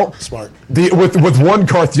pull out with one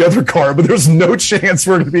cart the other cart, but there's no chance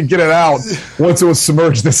we're going to get it out once it was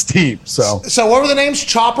submerged this deep. So what were the names?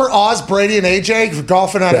 Chopper, Oz, Brady, and AJ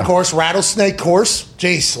golfing on a course, Rattlesnake course.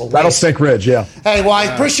 Jeez, Louise. Rattlesnake Ridge, yeah. Hey, well, I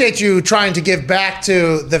appreciate you trying to give back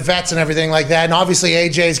to the vets and everything like that. And obviously,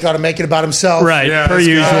 AJ's got to make it about himself, Right, per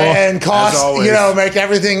usual. And cost, make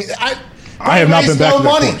everything. I have not been back to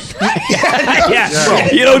that course.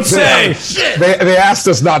 Yeah, you don't say. They asked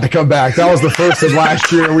us not to come back. That was the first of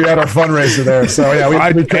last year. We had our fundraiser there, so yeah, we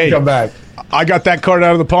couldn't come back. I got that cart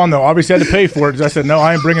out of the pond, though. Obviously, I had to pay for it. I said, no,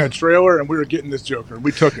 I ain't bringing a trailer, and we were getting this joker.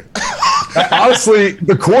 We took it. Honestly,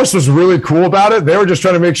 the course was really cool about it. They were just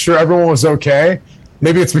trying to make sure everyone was okay.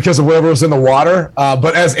 Maybe it's because of whatever was in the water.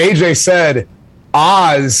 But as AJ said,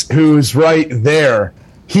 Oz, who's right there,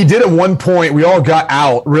 he did at one point, we all got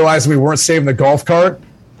out, realizing we weren't saving the golf cart.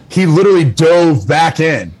 He literally dove back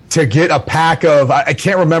in to get a pack of, I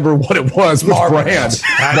can't remember what it was, which brand.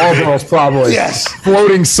 Marlboro's probably. Yes.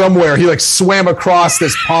 Floating somewhere. He swam across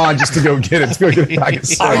this pond just to go get it, a pack of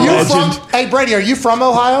cigarettes. Hey, Brady, are you from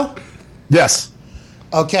Ohio? Yes.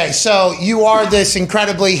 Okay, so you are this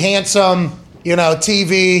incredibly handsome,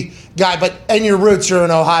 TV guy, and your roots, you're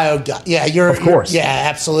an Ohio guy. Yeah, of course.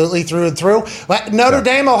 Absolutely, through and through. Notre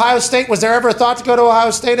Dame, Ohio State, was there ever a thought to go to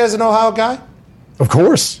Ohio State as an Ohio guy? Of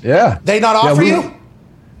course, yeah. They not offer you?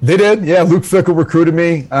 They did, yeah. Luke Fickell recruited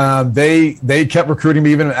me. They kept recruiting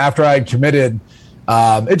me even after I had committed.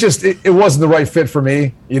 It wasn't the right fit for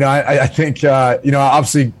me. I think,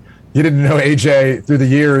 obviously you didn't know AJ through the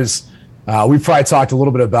years. We probably talked a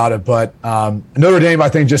little bit about it, but Notre Dame, I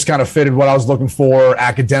think, just kind of fitted what I was looking for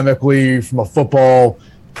academically, from a football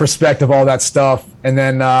perspective, all that stuff. And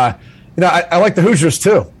then, I like the Hoosiers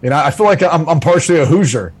too. I feel like I'm partially a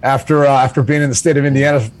Hoosier after being in the state of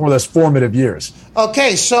Indiana for those formative years.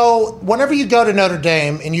 Okay, so whenever you go to Notre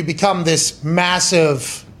Dame and you become this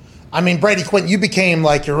massive, Brady, Quinn, you became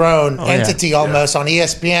like your own entity almost on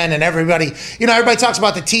ESPN, and everybody talks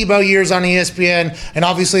about the Tebow years on ESPN, and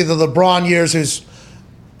obviously the LeBron years, who's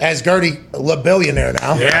as Gertie, a billionaire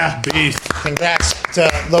now. Yeah, beast. Congrats to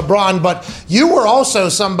LeBron. But you were also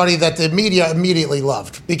somebody that the media immediately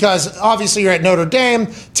loved, because obviously you're at Notre Dame,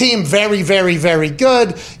 team very, very, very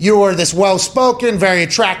good. You were this well-spoken, very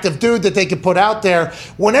attractive dude that they could put out there.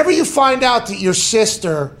 Whenever you find out that your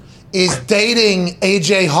sister is dating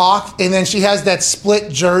AJ Hawk, and then she has that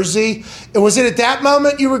split jersey. Was it at that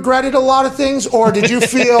moment you regretted a lot of things, or did you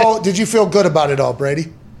feel good about it all,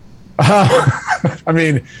 Brady? I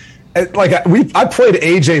mean, I played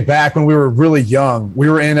AJ back when we were really young. We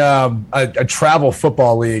were in a travel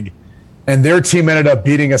football league, and their team ended up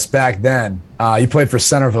beating us back then. He played for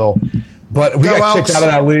Centerville, but we got kicked out of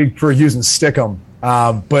that league for using Stickum.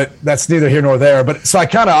 But that's neither here nor there. But so I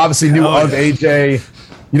kind of obviously knew of AJ,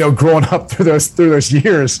 growing up through those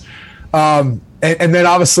years. And then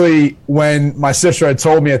obviously when my sister had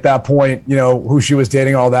told me at that point, who she was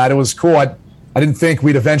dating, all that, it was cool. I didn't think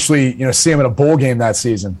we'd eventually, see him in a bowl game that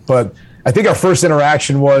season. But I think our first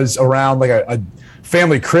interaction was around like a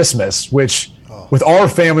family Christmas, which with our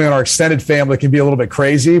family and our extended family can be a little bit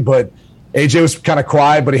crazy. But AJ was kind of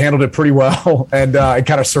quiet, but he handled it pretty well, and it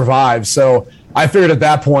kind of survived. So I figured at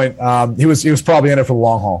that point he was probably in it for the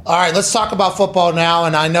long haul. All right, let's talk about football now.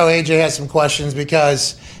 And I know AJ has some questions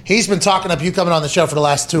because he's been talking up you coming on the show for the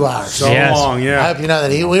last 2 hours. So long, yeah. I hope you know that.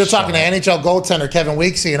 We were talking to NHL goaltender Kevin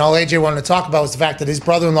Weeksy, and all AJ wanted to talk about was the fact that his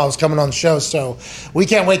brother-in-law was coming on the show. So we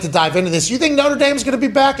can't wait to dive into this. You think Notre Dame's going to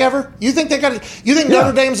be back ever? You think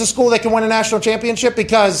Notre Dame's a school that can win a national championship?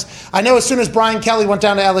 Because I know as soon as Brian Kelly went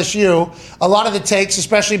down to LSU, a lot of the takes,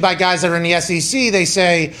 especially by guys that are in the SEC, they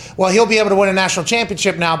say, well, he'll be able to win a national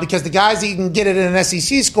championship now because the guys that you can get it in an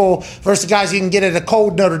SEC school versus the guys you can get at a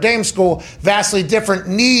cold Notre Dame school, vastly different,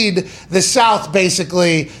 need the South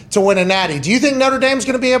basically to win a natty. Do you think Notre Dame's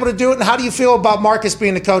going to be able to do it? And how do you feel about Marcus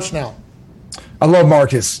being the coach now? I love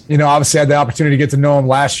Marcus. Obviously I had the opportunity to get to know him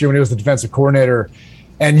last year when he was the defensive coordinator.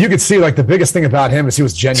 And you could see like the biggest thing about him is he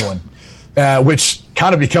was genuine, which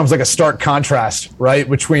kind of becomes like a stark contrast, right?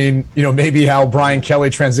 Between, maybe how Brian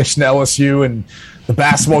Kelly transitioned to LSU and the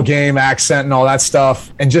basketball game, accent and all that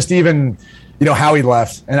stuff. And just even, how he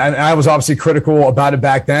left. And I was obviously critical about it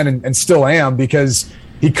back then and still am, because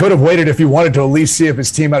he could have waited if he wanted to at least see if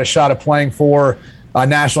his team had a shot at playing for a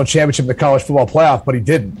national championship in the college football playoff, but he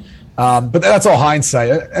didn't. But that's all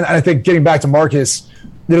hindsight. And I think getting back to Marcus,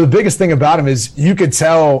 the biggest thing about him is you could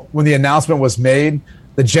tell when the announcement was made,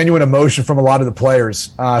 the genuine emotion from a lot of the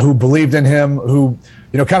players who believed in him, who,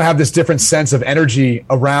 kind of have this different sense of energy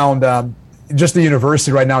around just the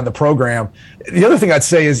university right now in the program. The other thing I'd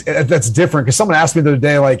say is that's different, because someone asked me the other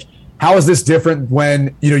day, like, how is this different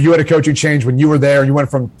when, you had a coaching change when you were there and you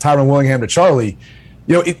went from Tyron Willingham to Charlie?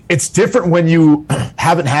 It's different when you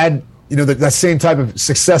haven't had, that same type of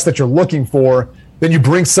success that you're looking for. Then you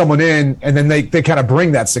bring someone in and then they kind of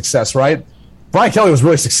bring that success, right? Brian Kelly was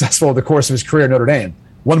really successful over the course of his career at Notre Dame.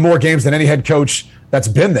 Won more games than any head coach that's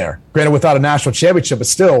been there. Granted, without a national championship, but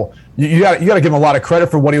still, you got to give him a lot of credit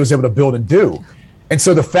for what he was able to build and do. And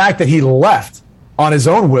so the fact that he left on his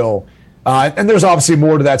own will, and there's obviously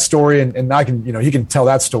more to that story, and I can, he can tell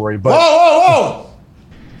that story. But whoa!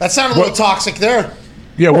 That sounded a little toxic there.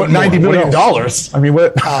 Yeah, what $90 million? I mean,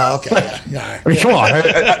 what? Oh, okay. Yeah. I mean, come on.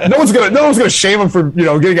 No one's gonna shame him for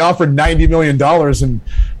getting offered $90 million and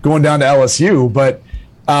going down to LSU. But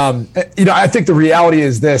I think the reality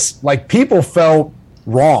is this: like, people felt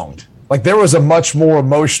wronged. Like, there was a much more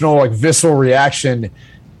emotional, like, visceral reaction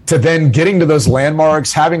to then getting to those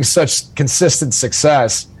landmarks, having such consistent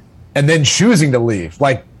success, and then choosing to leave.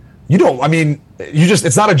 Like,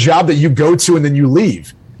 it's not a job that you go to and then you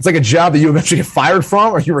leave. It's like a job that you eventually get fired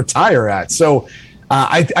from or you retire at. So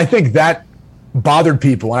I think that bothered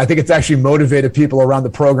people. And I think it's actually motivated people around the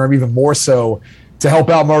program even more so to help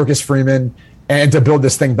out Marcus Freeman and to build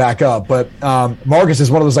this thing back up. But Marcus is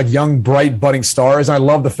one of those like young, bright, budding stars. And I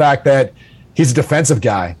love the fact that he's a defensive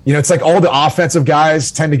guy. It's like all the offensive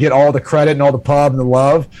guys tend to get all the credit and all the pub and the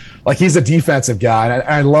love. Like, he's a defensive guy. And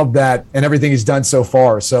I love that and everything he's done so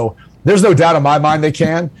far. So there's no doubt in my mind they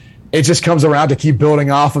can. It just comes around to keep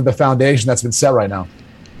building off of the foundation that's been set right now.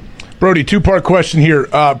 Brody, two-part question here.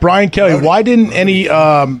 Brian Kelly, why didn't any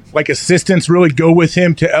assistants really go with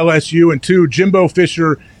him to LSU? And two, Jimbo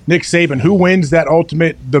Fisher, Nick Saban, who wins that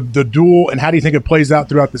ultimate, the duel, and how do you think it plays out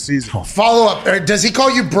throughout the season? Follow up. Does he call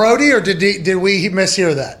you Brody, or did we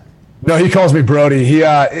mishear that? No, he calls me Brody.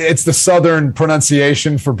 It's the Southern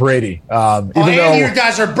pronunciation for Brady. Even though you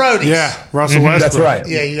guys are Brodies. Yeah, Russell Westbrook. That's right.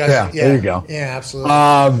 Yeah, you guys. Yeah, there you go. Yeah, absolutely.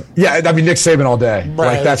 Nick Saban all day.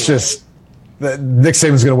 Right, like, that's just Nick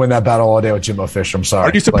Saban's going to win that battle all day with Jimbo Fisher. I'm sorry.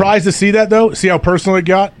 Are you surprised to see that though? See how personal it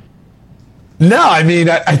got? No, I mean,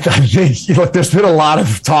 I think look, there's been a lot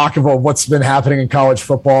of talk about what's been happening in college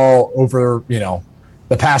football over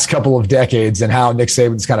the past couple of decades and how Nick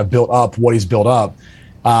Saban's kind of built up what he's built up.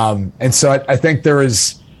 And so I think there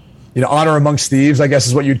is, honor amongst thieves, I guess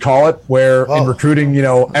is what you'd call it, where in recruiting,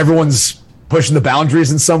 everyone's pushing the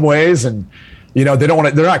boundaries in some ways. And they don't want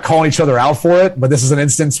to. They're not calling each other out for it, but this is an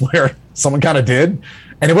instance where someone kind of did,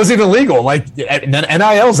 and it wasn't even legal. Like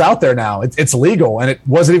NIL's out there now; it's legal, and it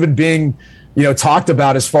wasn't even being talked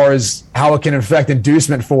about as far as how it can affect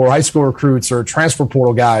inducement for high school recruits or transfer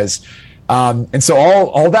portal guys. And so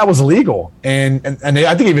all that was legal, and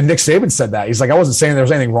I think even Nick Saban said that. He's like, I wasn't saying there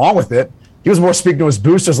was anything wrong with it. He was more speaking to his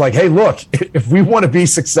boosters, like, hey, look, if we want to be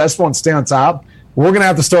successful and stay on top, we're going to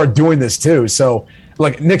have to start doing this too. So,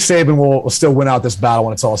 like, Nick Saban will still win out this battle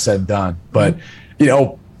when it's all said and done. But,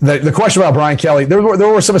 the question about Brian Kelly, there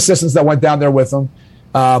were some assistants that went down there with him.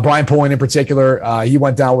 Brian Pullen in particular, he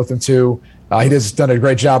went down with him too. He has done a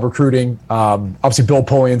great job recruiting. Obviously, Bill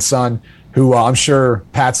Pullen's son, who I'm sure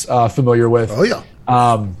Pat's familiar with. Oh, yeah.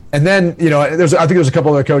 And then, I think there's a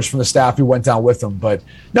couple other coaches from the staff who went down with them. But,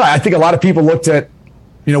 no, I think a lot of people looked at,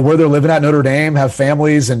 where they're living at Notre Dame, have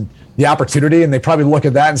families and the opportunity, and they probably look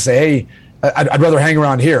at that and say, hey, I'd rather hang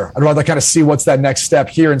around here. I'd rather kind of see what's that next step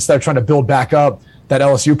here instead of trying to build back up that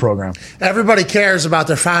LSU program. Everybody cares about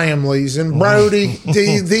their families. And Brody,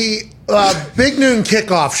 the Big Noon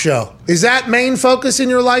Kickoff Show, is that main focus in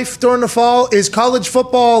your life during the fall? Is college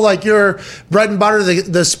football like your bread and butter,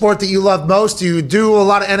 the sport that you love most? Do you do a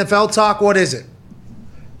lot of NFL talk? What is it?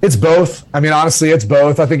 It's both. I mean, honestly, it's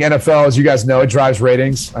both. I think NFL, as you guys know, it drives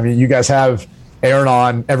ratings. I mean, you guys have Aaron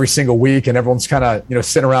on every single week, and everyone's kind of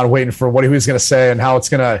sitting around waiting for what he was going to say and how it's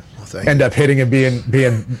going to end up hitting and being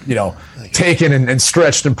taken and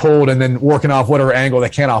stretched and pulled, and then working off whatever angle they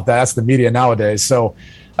can off that. That's the media nowadays. So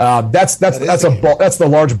that's the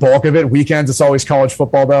large bulk of it. Weekends, it's always college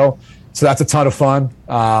football though, so that's a ton of fun.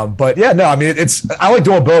 But yeah, no, I mean, I like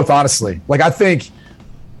doing both, honestly. Like, I think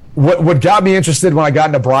what got me interested when I got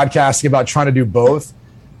into broadcasting about trying to do both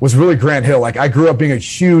was really Grant Hill. Like, I grew up being a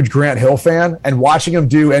huge Grant Hill fan, and watching him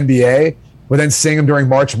do NBA, but then seeing him during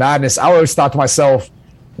March Madness, I always thought to myself,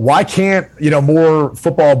 why can't more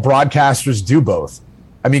football broadcasters do both?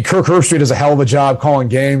 I mean, Kirk Herbstreit does a hell of a job calling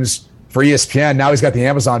games for ESPN. Now he's got the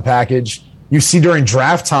Amazon package. You see during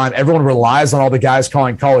draft time, everyone relies on all the guys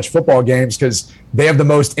calling college football games because they have the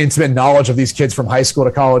most intimate knowledge of these kids from high school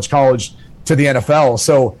to college to the NFL.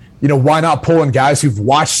 So, why not pull in guys who've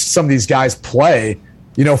watched some of these guys play,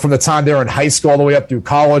 from the time they were in high school all the way up through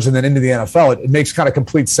college and then into the NFL? It makes kind of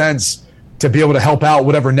complete sense to be able to help out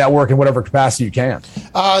whatever network and whatever capacity you can.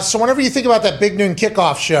 So whenever you think about that Big Noon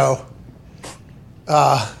Kickoff Show,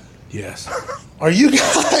 Yes. Are you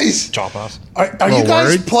guys Chop house. Are you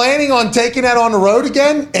guys planning on taking that on the road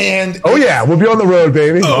again? And oh yeah, we'll be on the road,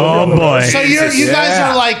 baby. Oh boy! So you guys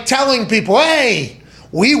are like telling people, hey,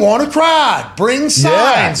 we want a crowd. Bring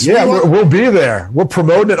signs. Yeah, we'll be there. We're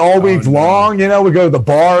promoting it all week long. We go to the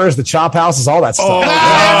bars, the chop houses, all that stuff.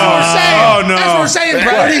 That's what we're saying,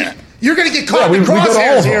 Brody. You're going to get caught in the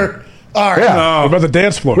crosshairs here. All right. Yeah. What about the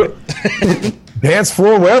dance floor? Dance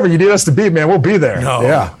floor, wherever you need us to be, man, we'll be there. No.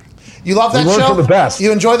 Yeah. You love that show? show? The best.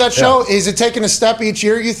 You enjoy that show? Yeah. Is it taking a step each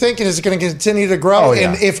year, you think? And is it going to continue to grow? Oh,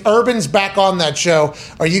 yeah. And if Urban's back on that show,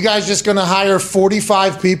 are you guys just going to hire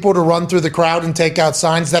 45 people to run through the crowd and take out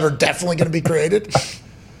signs that are definitely going to be created?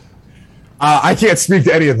 I can't speak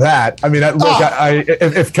to any of that. I mean,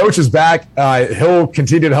 if Coach is back, he'll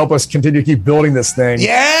continue to help us continue to keep building this thing.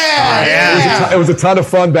 Yeah. It was a ton of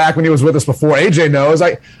fun back when he was with us before. AJ knows.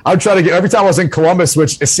 I would try to get every time I was in Columbus,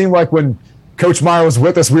 which it seemed like when Coach Meyer was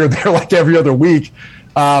with us, we were there like every other week.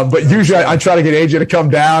 But usually I try to get AJ to come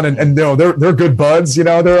down, and they're good buds. They're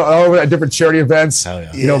over at different charity events.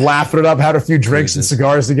 Yeah. Laughing it up, had a few drinks and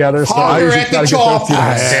cigars together. So I usually try to get those two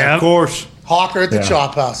guys. Yeah, of course. Hawker at the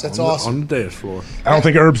Chop House. That's awesome. On the dance floor. I don't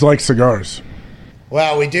think Herbs likes cigars.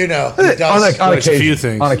 Well, we do know he does. On occasion. A few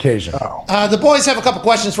things. On occasion. The boys have a couple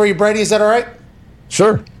questions for you, Brady. Is that all right?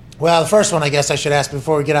 Sure. Well, the first one I guess I should ask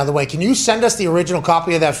before we get out of the way. Can you send us the original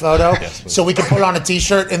copy of that photo so we can put it on a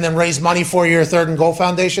T-shirt and then raise money for your Third and Goal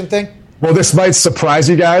Foundation thing? Well, this might surprise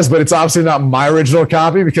you guys, but it's obviously not my original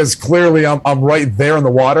copy because clearly I'm right there in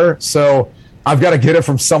the water. So I've got to get it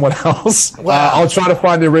from someone else. I'll try to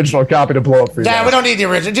find the original copy to blow up for you. We don't need the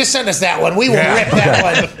original. Just send us that one. We will rip that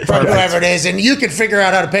one from whoever it is, and you can figure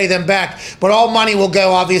out how to pay them back. But all money will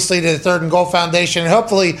go, obviously, to the Third and Goal Foundation, and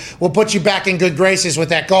hopefully we'll put you back in good graces with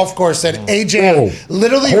that golf course that AJ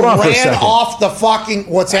literally ran off the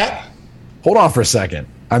fucking... What's that? Hold on for a second.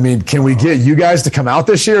 I mean, can we get you guys to come out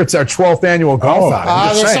this year? It's our 12th annual golf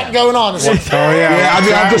outing. There's something going on.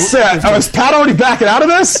 I'm just saying. Is Pat already backing out of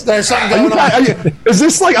this? There's something going on. Is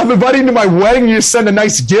this like I'm inviting you to my wedding and you just send a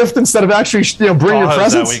nice gift instead of actually bring your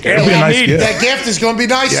presents? It'd be a nice gift. That gift is going to be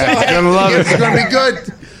nice. Yeah, you're going to love it. It's going to be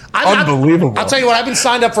good. Unbelievable. I'll tell you what, I've been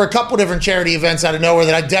signed up for a couple different charity events out of nowhere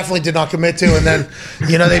that I definitely did not commit to. And then,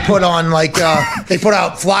 they put on they put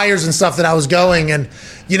out flyers and stuff that I was going. And,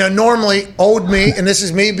 normally old me, and this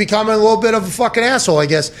is me becoming a little bit of a fucking asshole, I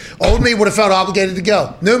guess. Old me would have felt obligated to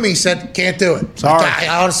go. New me said, can't do it. Sorry.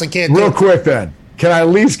 I honestly can't do it. Real quick then. Can I at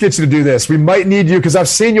least get you to do this? We might need you because I've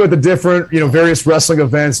seen you at the different, various wrestling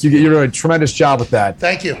events. You're doing a tremendous job with that.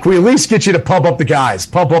 Thank you. Can we at least get you to pump up the guys,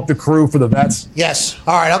 pump up the crew for the vets? Yes.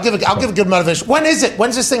 All right. I'll give a good motivation. When is it?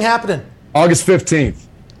 When's this thing happening? August 15th.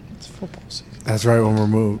 It's football season. That's right when we're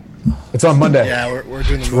moved. It's on Monday. Yeah, we're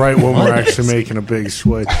doing the Right when we're actually making a big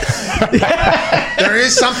switch. There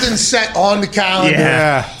is something set on the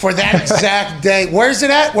calendar for that exact day. Where's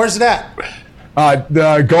it at?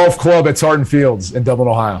 The golf club at Tartan Fields in Dublin,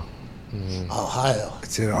 Ohio. Ohio.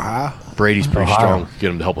 It's in Ohio. Brady's pretty strong.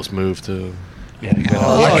 Get him to help us move too. I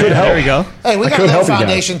could help. There we go. Hey, we got a little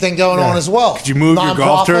foundation thing going on as well. Could you move your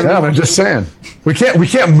golf tournament? Yeah, I'm just saying. We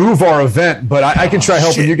can't move our event, but I can try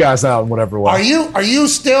helping you guys out in whatever way. Are you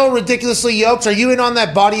still ridiculously yoked? Are you in on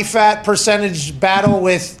that body fat percentage battle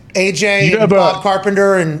with AJ and Bob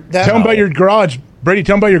Carpenter and that? Tell him about your garage. Brady,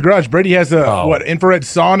 tell him about your garage. Brady has a infrared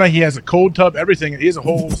sauna. He has a cold tub. Everything. He has a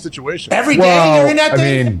whole situation. Every day you're in that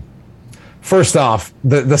thing. I mean, first off,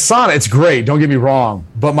 the sauna, it's great. Don't get me wrong.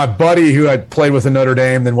 But my buddy who had played with Notre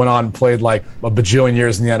Dame, then went on and played like a bajillion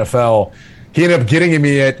years in the NFL, he ended up getting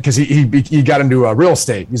me it because he got into real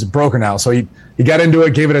estate. He's a broker now, so he got into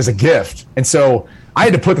it, gave it as a gift, and so I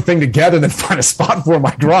had to put the thing together and then find a spot for it in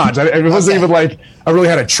my garage. It wasn't even like I really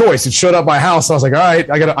had a choice. It showed up at my house. I was like, all right,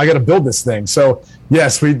 I got to build this thing. So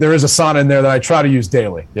yes, there is a sauna in there that I try to use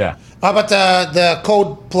daily. Yeah. How about the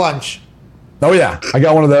cold plunge? Oh yeah, I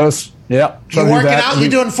got one of those. Yeah. You working out?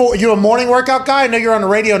 You a morning workout guy? I know you're on the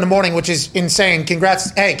radio in the morning, which is insane.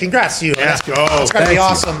 Congrats to you. Let's go. It's gonna be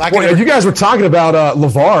awesome. You guys were talking about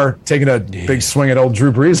LeVar taking a big swing at old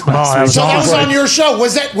Drew Brees. That was on your show.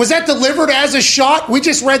 Was that delivered as a shot? We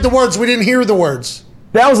just read the words. We didn't hear the words.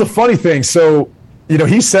 That was a funny thing. So,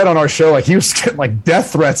 he said on our show, like, he was getting like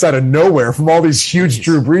death threats out of nowhere from all these huge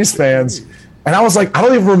Drew Brees fans. And I was like, I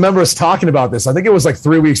don't even remember us talking about this. I think it was like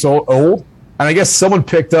 3 weeks old. And I guess someone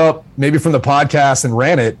picked up maybe from the podcast and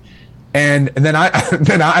ran it. And then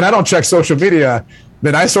I don't check social media.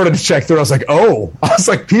 Then I started to check through. I was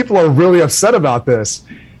like, people are really upset about this.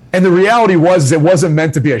 And the reality was it wasn't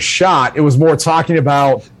meant to be a shot. It was more talking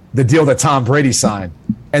about the deal that Tom Brady signed.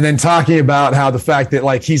 And then talking about how the fact that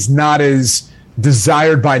like he's not as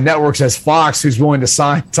desired by networks as Fox, who's willing to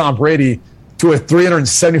sign Tom Brady to a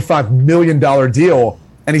 $375 million deal.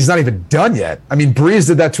 And he's not even done yet. I mean, Brees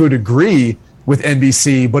did that to a degree with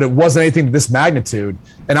NBC, but it wasn't anything to this magnitude.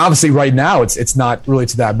 And obviously right now it's not really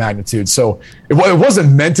to that magnitude. So it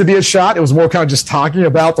wasn't meant to be a shot. It was more kind of just talking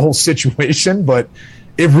about the whole situation, but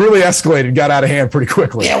it really escalated, got out of hand pretty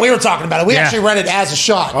quickly. Yeah, we were talking about it. We actually read it as a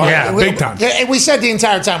shot. Oh, yeah, big time. And we said the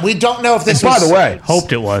entire time, we don't know if this was... By the way...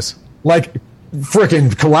 Hoped it was. Like,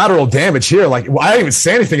 freaking collateral damage here. Like, I didn't even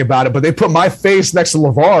say anything about it, but they put my face next to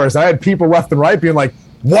LeVar's. I had people left and right being like,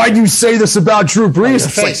 why'd you say this about Drew Brees?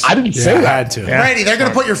 It's like, I didn't say that. I had to. Yeah. Brady, they're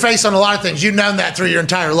going to put your face on a lot of things. You've known that through your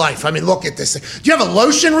entire life. I mean, look at this thing. Do you have a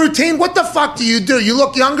lotion routine? What the fuck do? You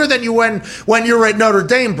look younger than you when you were at Notre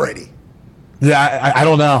Dame, Brady. Yeah, I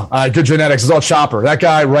don't know. Good genetics. It's all Chopper. That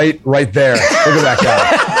guy right there. Look at that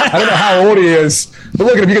guy. I don't know how old he is, but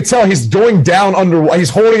look at him. You can tell he's going down under.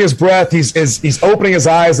 He's holding his breath. He's opening his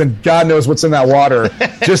eyes, and God knows what's in that water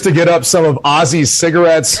just to get up some of Ozzy's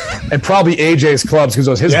cigarettes and probably AJ's clubs because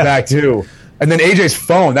it was his bag too. And then AJ's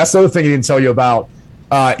phone. That's the other thing he didn't tell you about.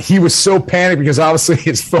 He was so panicked because obviously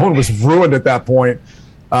his phone was ruined at that point.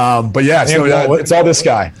 But yeah, so it's all this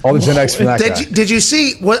guy, all the Gen X from that guy. Did you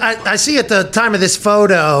see what I see at the time of this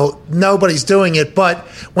photo? Nobody's doing it, but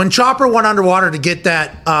when Chopper went underwater to get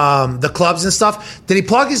that the clubs and stuff, did he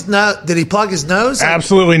plug his nose? Did he plug his nose?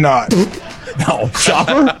 Absolutely not. No,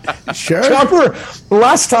 Chopper. Sure. Chopper. The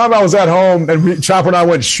last time I was at home and Chopper and I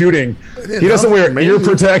went shooting, he doesn't wear ear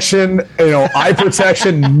protection, eye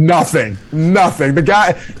protection, nothing. The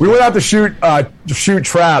guy. We went out to shoot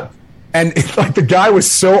trap. And like the guy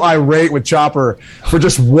was so irate with Chopper for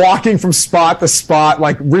just walking from spot to spot,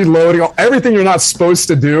 like reloading, everything you're not supposed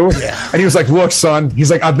to do. Yeah. And he was like, "Look, son,"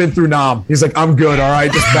 he's like, "I've been through Nam." He's like, "I'm good, all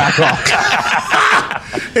right, just back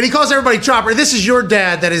off." And he calls everybody Chopper. This is your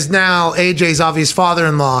dad that is now AJ's obvious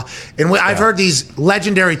father-in-law. And I've heard these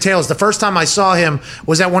legendary tales. The first time I saw him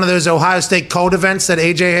was at one of those Ohio State code events that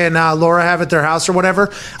AJ and Laura have at their house or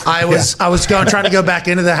whatever. I was trying to go back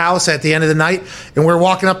into the house at the end of the night, and we're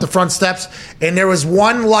walking up the front steps, and there was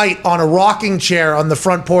one light on a rocking chair on the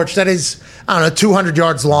front porch that is, I don't know, 200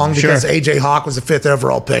 yards long because AJ Hawk was the 5th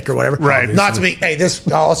overall pick or whatever. Right. Not to be, hey, this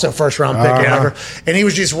also first round pick or whatever. And he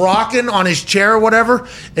was just rocking on his chair or whatever.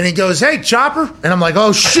 And he goes, "Hey, Chopper." And I'm like,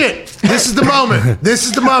 "Oh, shit. This is the moment. This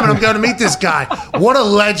is the moment I'm going to meet this guy." What a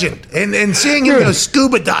legend. And seeing him go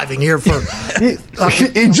scuba diving here for.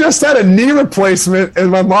 He just had a knee replacement.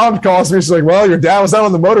 And my mom calls me. She's like, "Well, your dad was out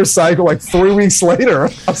on the motorcycle like 3 weeks later."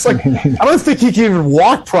 I was like, I don't think he can even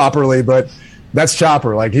walk properly, but. That's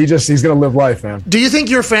Chopper. Like he's going to live life, man. Do you think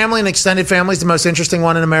your family and extended family is the most interesting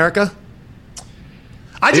one in America?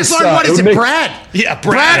 I just learned what is it, Brad? Yeah,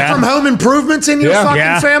 Brad from Home Improvements in your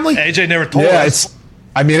fucking family. AJ never told us.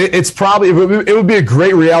 It's probably it would be a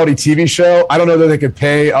great reality TV show. I don't know that they could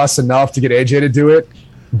pay us enough to get AJ to do it,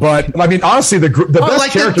 but I mean honestly, the best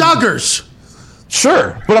like character, the Duggars.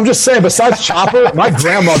 Sure, but I'm just saying. Besides Chopper, my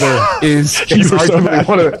grandmother is arguably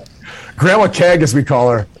one of Grandma Keg, as we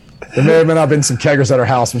call her. There may have not been some keggers at her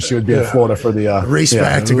house when she would be in Florida for the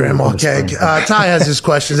respect to Grandma Keg. Ty has his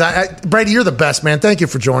questions. Brady, you're the best, man. Thank you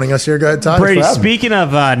for joining us here. Go ahead, Ty. Brady, speaking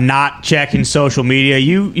of not checking social media,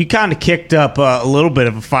 you kind of kicked up a little bit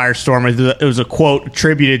of a firestorm. It was a quote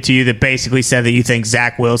attributed to you that basically said that you think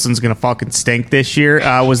Zach Wilson's going to fucking stink this year.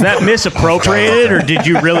 Was that misappropriated, or did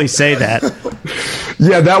you really say that?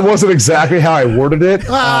 Yeah, that wasn't exactly how I worded it.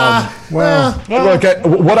 Look,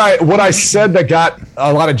 what I said that got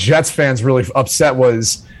a lot of Jets fans really upset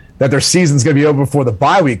was that their season's going to be over before the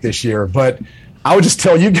bye week this year. But I would just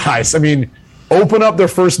tell you guys, I mean, open up their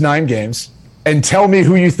first 9 games and tell me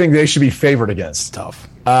who you think they should be favored against. Tough.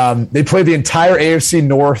 They played the entire AFC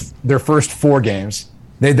North their first 4 games.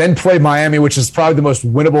 They then play Miami, which is probably the most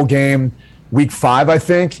winnable game, week 5, I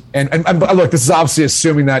think. And look, this is obviously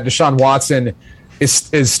assuming that Deshaun Watson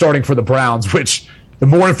is starting for the Browns, which the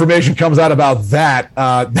more information comes out about that,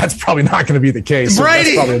 that's probably not going to be the case.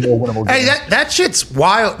 Brady, so that's probably a more winnable game. Hey, that shit's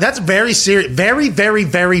wild. That's very serious, very, very,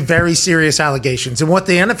 very, very serious allegations. And what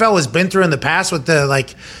the NFL has been through in the past with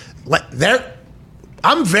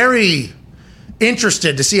I'm very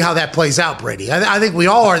interested to see how that plays out, Brady. I think we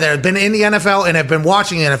all are there, have been in the NFL and have been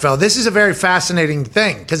watching the NFL. This is a very fascinating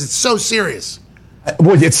thing because it's so serious.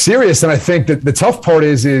 Well, it's serious, and I think that the tough part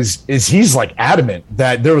is he's like adamant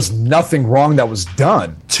that there was nothing wrong that was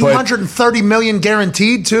done. $230 million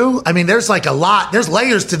guaranteed too. I mean, there's like a lot. There's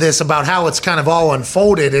layers to this about how it's kind of all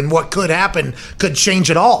unfolded and what could happen could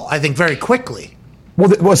change it all. I think very quickly.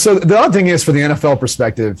 Well, so the other thing is, for the NFL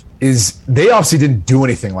perspective, is they obviously didn't do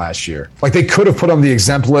anything last year. Like they could have put on the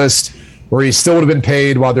exempt list where he still would have been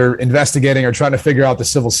paid while they're investigating or trying to figure out the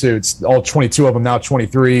civil suits. All 22 of them, now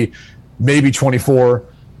 23. Maybe 24,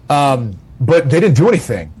 but they didn't do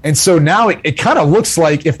anything. And so now it kind of looks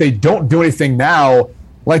like if they don't do anything now,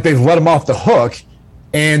 like they've let them off the hook.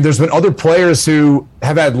 And there's been other players who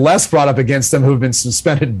have had less brought up against them who have been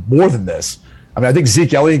suspended more than this. I mean, I think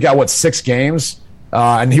Zeke Elliott got, 6 games,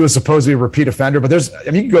 and he was supposed to be a repeat offender. But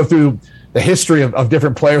you can go through the history of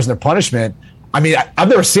different players and their punishment. I mean, I've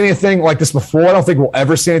never seen anything like this before. I don't think we'll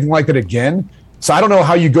ever see anything like that again. So I don't know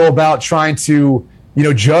how you go about trying to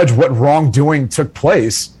judge what wrongdoing took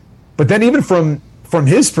place. But then even from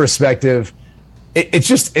his perspective,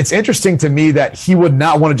 it's interesting to me that he would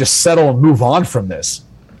not want to just settle and move on from this.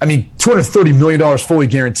 I mean, $230 million fully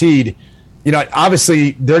guaranteed,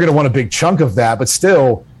 obviously they're going to want a big chunk of that, but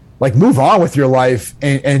still, like, move on with your life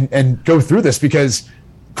and go through this, because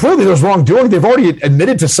clearly there's wrongdoing. They've already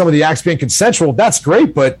admitted to some of the acts being consensual. That's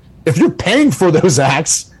great. But if you're paying for those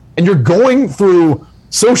acts and you're going through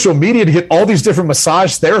social media to get all these different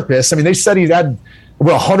massage therapists. I mean, they said he had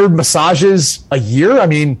 100 massages a year. I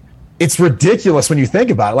mean, it's ridiculous when you think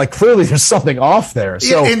about it. Like, clearly there's something off there.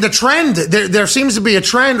 So in the trend, there seems to be a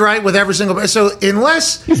trend, right, with every single. So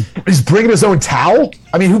unless he's bringing his own towel.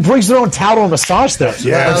 I mean, who brings their own towel to a massage therapist?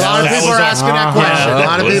 Yeah, a lot of people are asking that question. A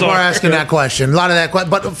lot of people are asking that question. A lot of that question.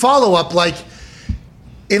 But follow up, like,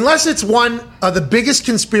 unless it's one of the biggest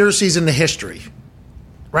conspiracies in the history,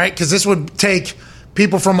 right? Because this would take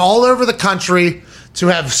people from all over the country to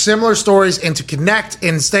have similar stories and to connect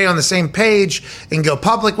and stay on the same page and go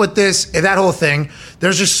public with this and that whole thing.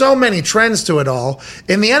 There's just so many trends to it all.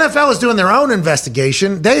 And the NFL is doing their own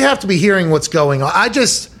investigation. They have to be hearing what's going on.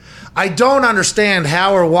 I don't understand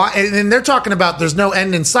how or why. And they're talking about there's no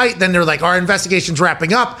end in sight. Then they're like, our investigation's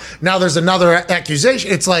wrapping up. Now there's another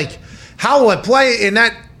accusation. It's like, how will it play in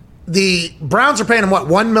that? the Browns are paying him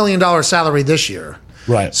 $1 million salary this year.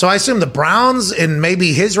 Right. So I assume the Browns and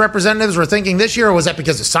maybe his representatives were thinking this year, or was that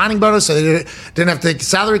because of signing bonus? So they didn't have to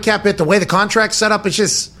salary cap it. The way the contract's set up, it's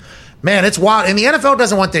just, man, it's wild. And the NFL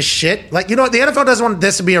doesn't want this shit. Like, the NFL doesn't want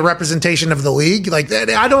this to be a representation of the league. Like,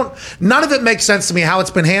 none of it makes sense to me how it's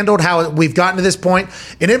been handled, how we've gotten to this point.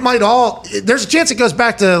 And it might there's a chance it goes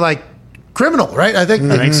back to like criminal, right? I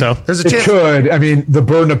think so. There's a chance. It could. I mean, the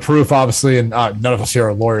burden of proof, obviously, and none of us here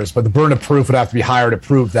are lawyers, but the burden of proof would have to be higher to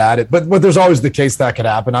prove that. But there's always the case that could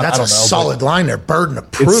happen. I don't know. Solid line there. Burden of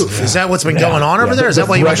proof. Is that what's been going on over there? Is that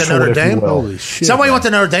why you went to Notre Dame? Holy shit. Is that why you went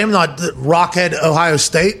to Notre Dame, not Rockhead, Ohio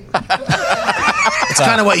State? It's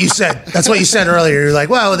kind of what you said. That's what you said earlier. You're like,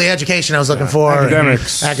 well, the education I was looking for.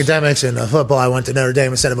 Academics and football, I went to Notre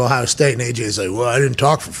Dame instead of Ohio State. And AJ's like, well, I didn't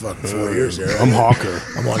talk for fucking 4 years there. I'm Hawker.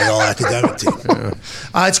 I'm on the all-academic team.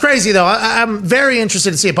 It's crazy, though. I'm very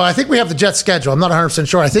interested to see it, but I think we have the Jets schedule. I'm not 100%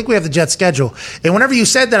 sure. I think we have the Jets schedule. And whenever you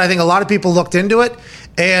said that, I think a lot of people looked into it.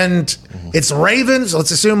 And it's Ravens.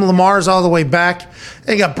 Let's assume Lamar's all the way back.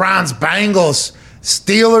 Then you got Browns, Bengals,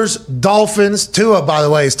 Steelers, Dolphins. Tua, by the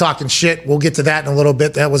way, is talking shit. We'll get to that in a little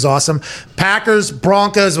bit. That was awesome. Packers,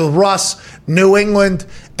 Broncos with Russ, New England,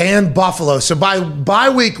 and Buffalo. So by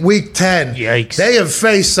week 10, yikes, they have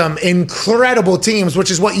faced some incredible teams,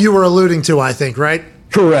 which is what you were alluding to, I think, right?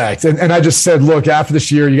 Correct. And I just said, look, after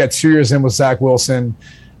this year, you got 2 years in with Zach Wilson.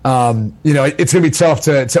 It's going to be tough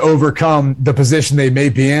to overcome the position they may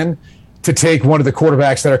be in to take one of the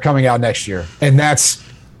quarterbacks that are coming out next year. And that's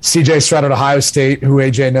CJ Stroud at Ohio State, who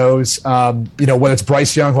AJ knows. Whether it's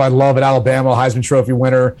Bryce Young, who I love at Alabama, Heisman Trophy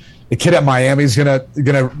winner. The kid at Miami is gonna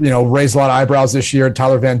raise a lot of eyebrows this year.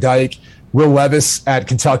 Tyler Van Dyke, Will Levis at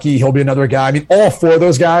Kentucky, he'll be another guy. I mean, all 4 of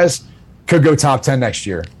those guys could go top 10 next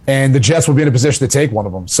year, and the Jets will be in a position to take one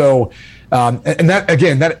of them. So,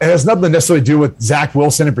 that has nothing to necessarily do with Zach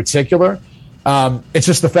Wilson in particular. It's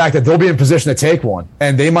just the fact that they'll be in position to take one,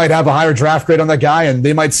 and they might have a higher draft grade on that guy, and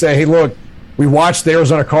they might say, hey, look, we watched the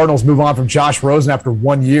Arizona Cardinals move on from Josh Rosen after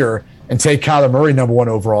 1 year and take Kyler Murray number 1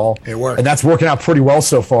 overall. It worked. And that's working out pretty well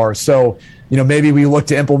so far. So, maybe we look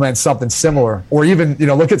to implement something similar. Or even,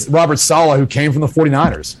 look at Robert Saleh, who came from the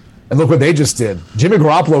 49ers. And look what they just did. Jimmy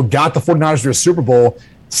Garoppolo got the 49ers to a Super Bowl.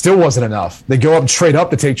 Still wasn't enough. They go up and trade up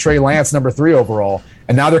to take Trey Lance, number 3 overall.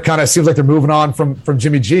 And now they're seems like they're moving on from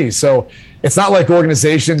Jimmy G. So it's not like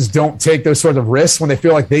organizations don't take those sorts of risks when they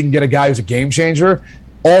feel like they can get a guy who's a game changer.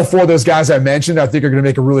 All 4 of those guys I mentioned, I think, are going to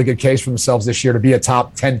make a really good case for themselves this year to be a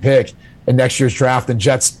top 10 pick in next year's draft. And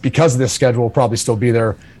Jets, because of this schedule, will probably still be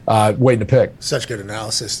there waiting to pick. Such good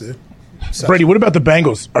analysis, dude. Brady, what about the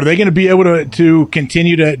Bengals? Are they going to be able to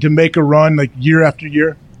continue to make a run like year after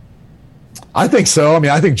year? I think so. I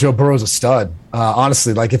mean, I think Joe Burrow's a stud.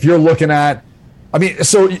 Honestly, like if you're looking at,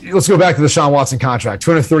 so let's go back to the Deshaun Watson contract,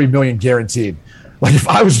 $230 million guaranteed. Like if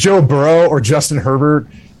I was Joe Burrow or Justin Herbert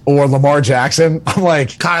or Lamar Jackson, I'm like,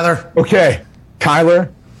 Kyler. Okay,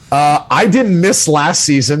 Kyler. I didn't miss last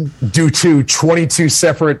season due to 22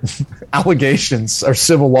 separate allegations or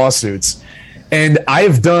civil lawsuits. And I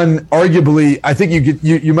have done, arguably, I think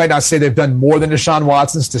you might not say they've done more than Deshaun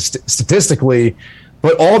Watson statistically,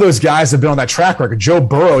 but all those guys have been on that track record. Joe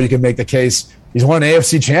Burrow, you can make the case, he's won an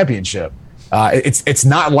AFC championship. It's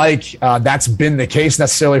not like that's been the case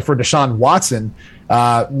necessarily for Deshaun Watson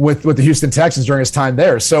with the Houston Texans during his time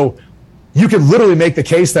there. So you can literally make the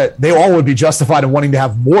case that they all would be justified in wanting to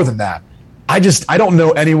have more than that. I don't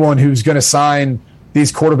know anyone who's going to sign these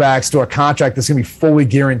quarterbacks to a contract that's going to be fully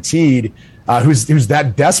guaranteed who's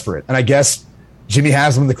that desperate. And I guess Jimmy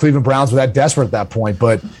Haslam and the Cleveland Browns were that desperate at that point.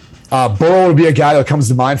 But Burrow would be a guy that comes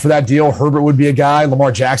to mind for that deal. Herbert would be a guy.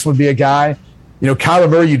 Lamar Jackson would be a guy. Kyler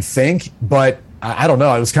Murray you'd think, but I don't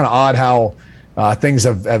know. It was kind of odd how things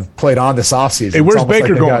have played on this offseason. Hey, where's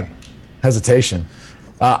Baker going? Hesitation.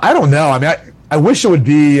 I don't know. I mean, I wish it would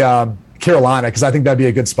be Carolina because I think that'd be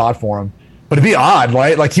a good spot for him. But it'd be odd,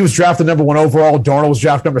 right? Like he was drafted number 1 overall. Darnold was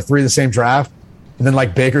drafted number 3 in the same draft. And then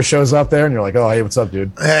like Baker shows up there and you're like, oh, hey, what's up,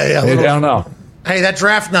 dude? Hey, I don't know. Hey, that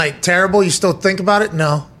draft night, terrible. You still think about it?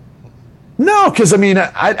 No, because I mean,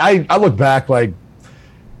 I look back like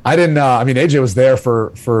I didn't. AJ was there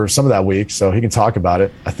for some of that week, so he can talk about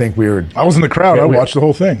it. I think I was in the crowd. I watched the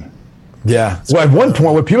whole thing. Yeah. So at one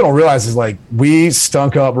point, what people don't realize is like we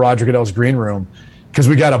stunk up Roger Goodell's green room because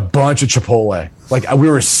we got a bunch of Chipotle. Like we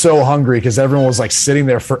were so hungry because everyone was like sitting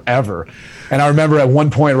there forever. And I remember at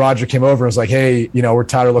one point Roger came over and was like, "Hey, we're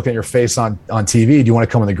tired of looking at your face on TV. Do you want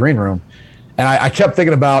to come in the green room?" And I kept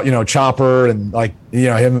thinking about Chopper and like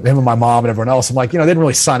him and my mom and everyone else. I'm like, they didn't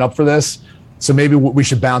really sign up for this, so maybe we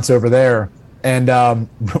should bounce over there. And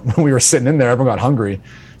when we were sitting in there, everyone got hungry.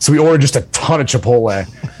 So we ordered just a ton of Chipotle.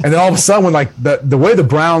 And then all of a sudden, when like the way the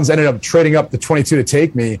Browns ended up trading up the 22 to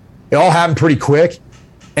take me, it all happened pretty quick.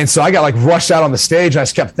 And so I got like rushed out on the stage. And I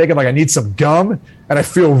just kept thinking like I need some gum, and I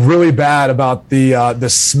feel really bad about the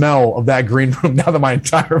smell of that green room now that my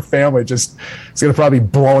entire family just is going to probably be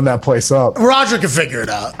blowing that place up. Roger can figure it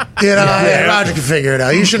out. Roger can figure it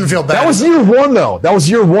out. You shouldn't feel bad. That was year one, though. That was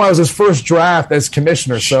year one. It was his first draft as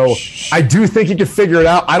commissioner. So I do think he could figure it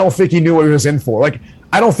out. I don't think he knew what he was in for. Like,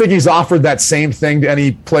 I don't think he's offered that same thing to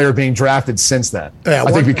any player being drafted since then. Yeah,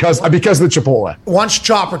 I think because of the Chipotle. Once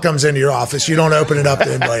Chopper comes into your office, you don't open it up to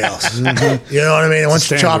anybody else. You know what I mean? Once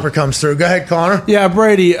Chopper comes through. Go ahead, Connor. Yeah,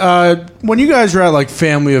 Brady, when you guys are at like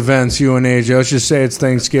family events, you and AJ, let's just say it's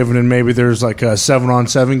Thanksgiving and maybe there's like a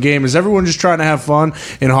 7-on-7 game. Is everyone just trying to have fun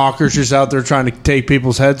and Hawker's just out there trying to take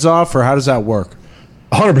people's heads off, or how does that work?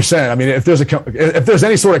 100%. I mean, if there's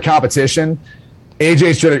any sort of competition,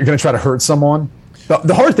 AJ's going to try to hurt someone.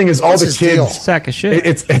 The hard thing is all the kids. Sack of shit.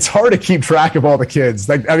 It's hard to keep track of all the kids.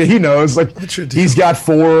 Like, I mean, he knows. Like, he's got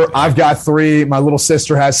 4. I've got 3. My little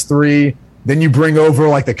sister has 3. Then you bring over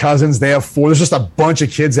like the cousins. They have 4. There's just a bunch of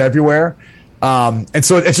kids everywhere, and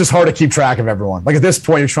so it's just hard to keep track of everyone. Like at this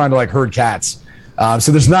point, you're trying to like herd cats.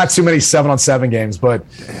 So there's not too many 7-on-7 games, but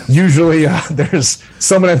usually there's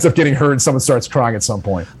someone ends up getting hurt and someone starts crying at some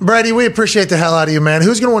point. Brady, we appreciate the hell out of you, man.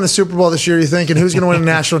 Who's going to win the Super Bowl this year, you think? And who's going to win a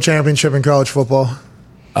national championship in college football?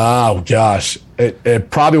 Oh, gosh.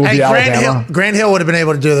 It probably will be Alabama. Grant Hill would have been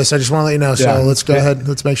able to do this. I just want to let you know. So let's go ahead.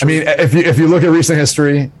 Let's make sure. I mean, if you look at recent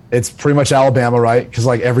history, it's pretty much Alabama, right? Because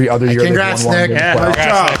like every other year congrats, they've won Nick.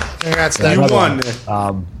 Congrats, Nick. You won,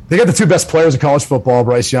 Nick. They got the 2 best players in college football,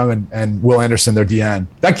 Bryce Young and Will Anderson, their DN.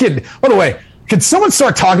 That kid, by the way, could someone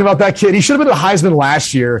start talking about that kid? He should have been a Heisman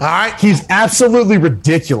last year. All right. He's absolutely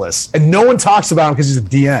ridiculous, and no one talks about him because he's a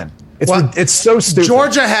DN. It's so stupid.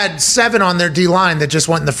 Georgia had 7 on their D-line that just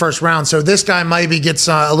went in the first round, so this guy maybe gets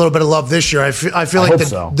a little bit of love this year. I feel like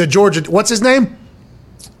the Georgia – what's his name?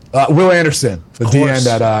 Will Anderson, the DN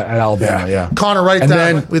at Alabama, yeah. Connor, write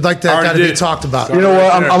down. We'd like that to be talked about. You know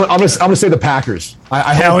what? I'm going to say the Packers.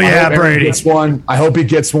 I hope Brady gets one. I hope he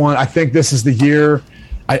gets one. I think this is the year.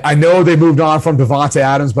 I know they moved on from Devontae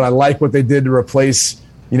Adams, but I like what they did to replace,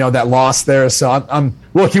 that loss there. So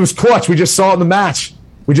look, he was clutch. We just saw it in the match.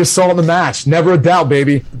 Never a doubt,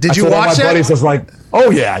 baby. Did you watch that? My buddies was like,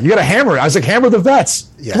 oh, yeah, you got to hammer it. I was like, hammer the vets.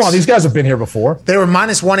 Yes. Come on, these guys have been here before. They were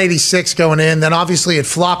minus 186 going in. Then obviously it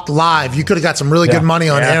flopped live. You could have got some really good money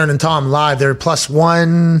on Aaron and Tom live. They're plus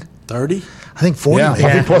 130. I think 40. Yeah, I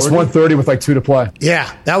think plus 130 with like 2 to play.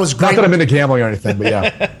 Yeah, that was great. Not that I'm into gambling or anything, but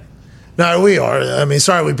yeah. No, we are. I mean,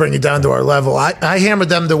 sorry we bring you down to our level. I hammered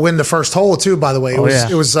them to win the first hole, too, by the way. It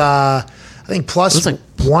was I think plus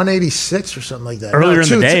 186 or something like that. Earlier in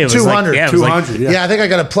the day, it was 200. Like, 200. Yeah, I think I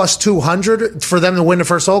got a plus 200 for them to win the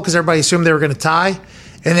first hole because everybody assumed they were going to tie.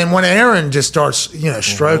 And then when Aaron just starts,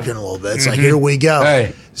 stroking a little bit, it's like, here we go.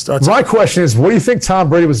 Hey, my question is, what do you think Tom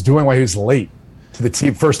Brady was doing while he was late to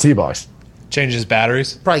the first tee box? Changing his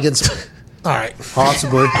batteries. Probably getting some. All right.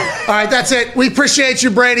 Possibly. All right, that's it. We appreciate you,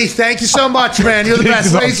 Brady. Thank you so much, man. You're the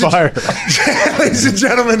best. Ladies and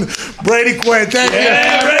gentlemen, Brady Quinn. Thank you.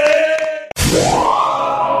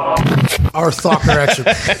 Our Thacker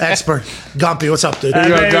expert. Gumpy, what's up, dude?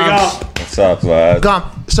 What's up, lad?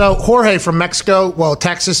 Gump. So Jorge from Mexico,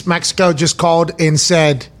 Texas, Mexico, just called and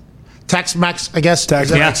said, Tex-Mex, I guess.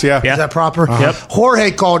 Tex-Mex, yeah. Is that proper? Yep.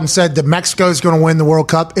 Jorge called and said that Mexico is going to win the World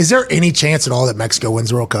Cup. Is there any chance at all that Mexico wins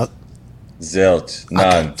the World Cup? Zilch.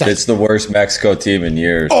 None. It's the worst Mexico team in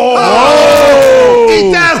years. Oh!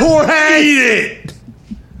 Eat that, Jorge! Eat it!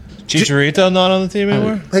 Chicharito not on the team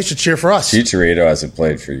anymore? They should cheer for us. Chicharito hasn't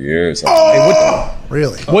played for years.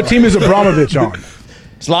 Really? What team is Abramovich on?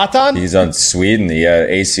 Zlatan? He's on Sweden.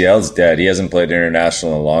 ACL's dead. He hasn't played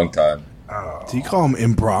international in a long time. Do you call him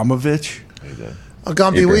Ibramovich?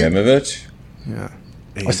 Gumpy, Ibrahimovic? Yeah.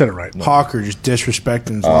 I said it right. Hawker just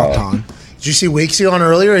disrespecting Zlatan. Did you see Weeksy on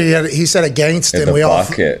earlier? He said against, and we all.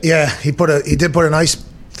 Yeah, he did put a nice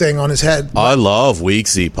thing on his head. I love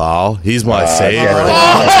Weeksy, pal. He's my favorite.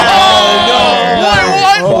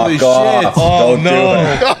 Holy shit! Don't do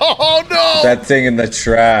it. Oh no! That thing in the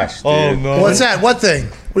trash, dude. Oh no! What's that? What thing?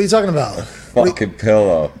 What are you talking about? Fucking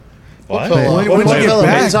pillow. What?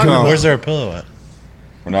 Where's there a pillow at?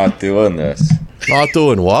 We're not doing this. Not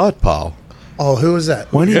doing what, pal? Oh, who is that?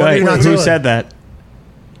 Who said that?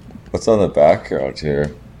 What's on the background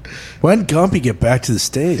here? When Gumpy get back to the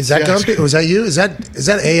stage? Is that Gumpy? Was that you? Is that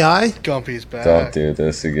AI? Gumpy's back. Don't do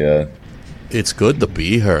this again. It's good to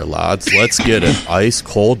be here, lads. Let's get an ice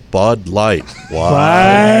cold Bud Light.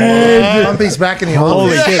 Wow. Gumpy's back in the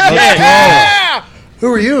Holy office. shit! Let's go.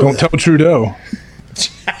 Who are you? Don't tell Trudeau.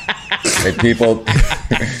 Hey, people.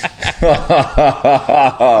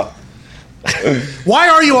 Why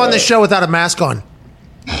are you on this show without a mask on?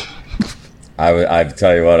 I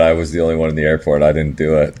tell you what, I was the only one in the airport. I didn't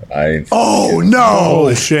do it. Oh no!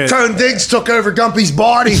 Holy shit! Tone Diggs took over Gumpy's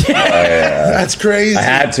body. That's crazy. I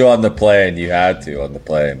had to on the plane. You had to on the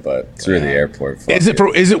plane, but through the airport. Is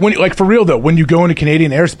it when like for real though? When you go into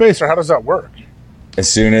Canadian airspace, or how does that work? As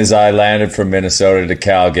soon as I landed from Minnesota to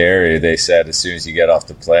Calgary, they said as soon as you get off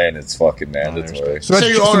the plane, it's fucking mandatory. So that's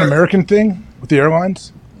just an American thing with the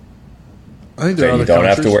airlines? I think So you don't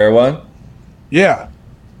have to wear one? Yeah.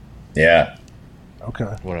 Yeah. Okay.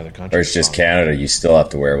 What other country? Or it's just Canada. You still have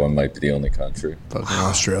to wear one. Might be the only country. Fucking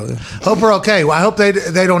Australia. Hope we're okay. Well, I hope they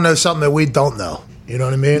don't know something that we don't know. You know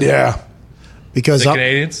what I mean? Yeah. Because The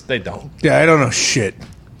Canadians, they don't. Yeah, I don't know shit.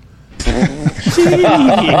 they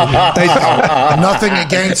don't. Nothing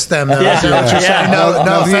against them. Though. Is that what you're saying? No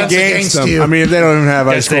Nothing offense against them. you. I mean, if they don't even have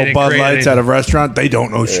ice they cold didn't Bud create Lights anything. at a restaurant, they don't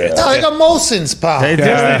know shit. It's like a Molson's, pal. They do.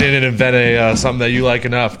 They didn't invent something that you like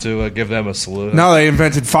enough to give them a salute. No, they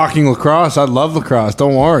invented fucking lacrosse. I love lacrosse.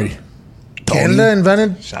 Don't worry. Canada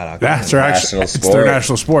invented. Shout out. Yeah, it's their, National it's sport. their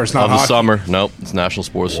national sport. It's not Of the hockey. summer. Nope, it's national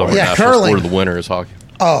sports summer. Yeah, national curling. sport of the winter is hockey.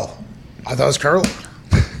 Oh, I thought it was curling.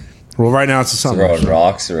 Well, right now it's the summer. Throwing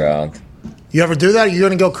rocks around. You ever do that? Are you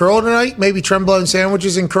going to go curl tonight? Maybe Tremblow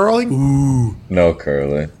sandwiches and curling? No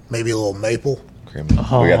curling. Maybe a little maple. We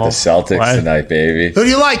got the Celtics tonight, baby. Who do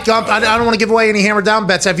you like, Gump? I don't want to give away any hammer down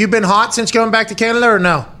bets. Have you been hot since going back to Canada or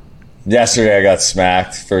no? Yesterday I got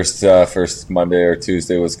smacked. First Monday or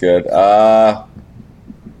Tuesday was good.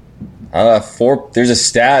 There's a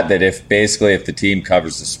stat that if the team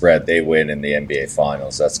covers the spread, they win in the NBA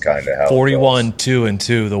Finals. That's kind of how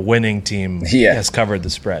 41-2-2. The winning team has covered the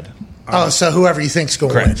spread. Oh, so whoever you think's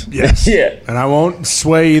going to win. Yes. Yeah. And I won't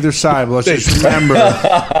sway either side, but let's just remember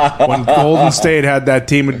when Golden State had that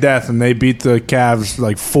team of death and they beat the Cavs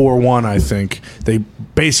like 4-1, I think. They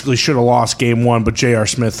basically should have lost game one, but J.R.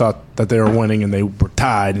 Smith thought that they were winning and they were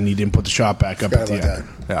tied and he didn't put the shot back up at the end.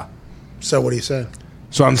 Yeah. So what do you say?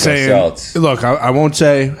 So I'm saying, look, I won't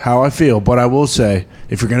say how I feel, but I will say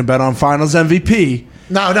if you're going to bet on Finals MVP.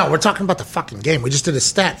 No, we're talking about the fucking game. We just did a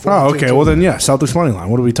stat. Oh, okay. Well, then, yeah, Celtics money line.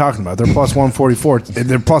 What are we talking about? They're plus 144.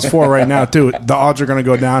 They're plus 4 right now, too. The odds are going to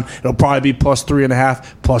go down. It'll probably be plus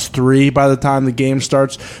 3.5, plus 3 by the time the game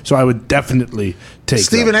starts. So I would definitely take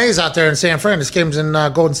Stephen A's out there in San Fran. This game's in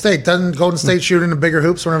Golden State. Doesn't Golden State shoot into bigger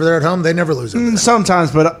hoops whenever they're at home? They never lose.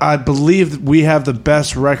 Sometimes, but I believe we have the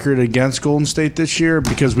best record against Golden State this year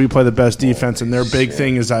because we play the best defense, and their big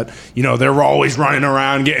thing is that, they're always running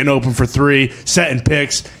around, getting open for 3, setting picks.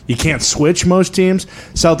 You can't switch most teams.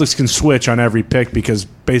 Celtics can switch on every pick because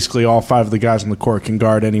basically all 5 of the guys on the court can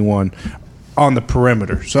guard anyone on the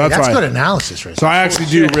perimeter. So that's good analysis, right? So I actually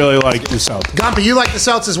do really like the Celtics. Gumpy, you like the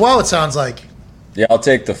Celtics as well, it sounds like. Yeah, I'll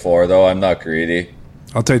take the 4, though. I'm not greedy.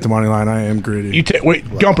 I'll take the money line. I am greedy.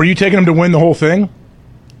 Wait, Gump, are you taking them to win the whole thing?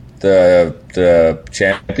 The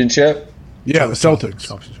championship? Yeah, the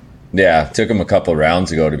Celtics. Yeah, took them a couple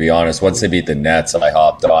rounds ago, to be honest. Once they beat the Nets, I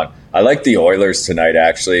hopped on. I like the Oilers tonight,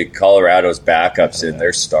 actually. Colorado's backups in,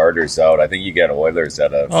 their starters out. I think you get Oilers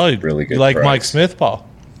at a really good You like price. Mike Smith, Paul?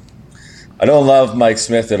 I don't love Mike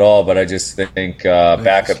Smith at all, but I just think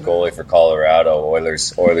backup goalie for Colorado,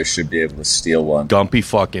 Oilers should be able to steal one. Gumpy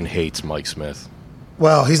fucking hates Mike Smith.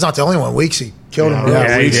 Well, he's not the only one. Weeksy killed him. Yeah,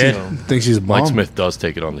 Really. he did. Thinks he's a bum. Mike Smith does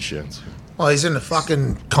take it on the shins. Well, he's in the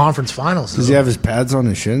fucking conference finals. Does he have his pads on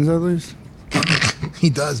his shins at least? He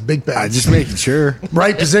does. Big pads. Just making sure.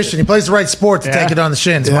 Right position. He plays the right sport to take it on the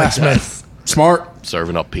shins, Mike Smith. Smart.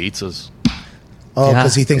 Serving up pizzas. Oh,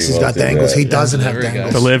 because he thinks he's got dangles. He doesn't have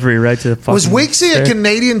dangles. Delivery right to the fucking... Was Weeksy a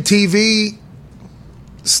Canadian TV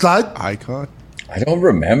stud? Icon? I don't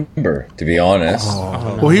remember, to be honest.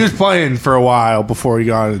 Well, he was playing for a while before he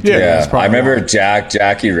got it. Yeah, I remember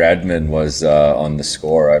Jackie Redmond was on the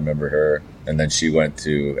Score. I remember her, and then she went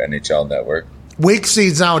to NHL Network.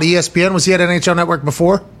 Weeksy's now at ESPN. Was he at NHL Network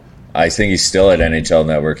before? I think he's still at NHL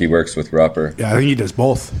Network. He works with Rupper. Yeah, I think he does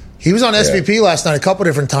both. He was on SVP last night a couple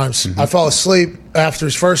different times. I fell asleep after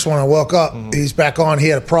his first one. I woke up. He's back on. He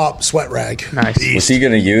had a prop, sweat rag. Nice. Was he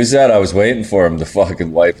going to use that? I was waiting for him to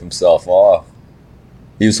fucking wipe himself off.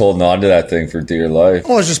 He was holding on to that thing for dear life.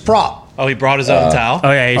 Oh, it's just prop. Oh, he brought his own towel?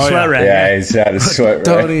 Oh, yeah, he's sweat rag. Yeah, he's had his sweat rag.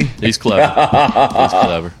 Tony. He's clever. He's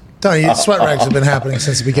clever. Tony, sweat rags have been happening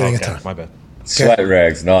since the beginning of time. My bad. Sweat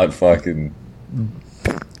rags, not fucking...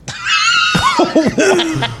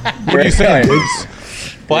 What are you saying, Diggs?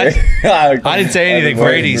 What? I didn't say anything.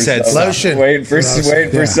 Brady said lotion. Waiting for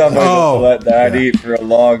somebody to let that eat for a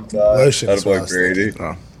long time. Lotion. That's like Brady.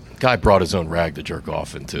 Guy brought his own rag to jerk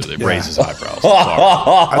off into. They raised his eyebrows.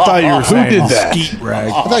 I thought you were saying did that? skeet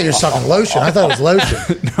rag. I thought you were talking lotion. I thought it was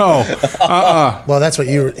lotion. No. Well, that's what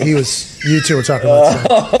you two were talking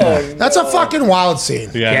about. Today. That's a fucking wild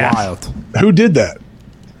scene. Yeah. Wild. Who did that?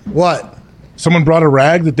 What? Someone brought a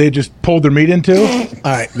rag that they just pulled their meat into? All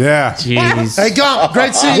right. Yeah. Jeez. Hey, Gump,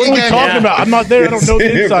 great seeing What you are we again. talking about? I'm not there. I don't know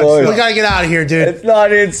the inside boys. We stuff. gotta get out of here, dude. It's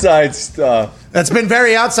not inside stuff. That's been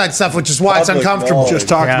very outside stuff, which is why it's Public uncomfortable. knowledge. Just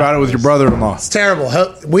talked Yeah. about it with your brother-in-law. It's terrible.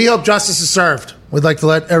 We hope justice is served. We'd like to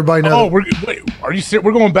let everybody know. Oh, wait, are you serious?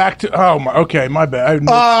 We're going back to. Oh, okay, my bad.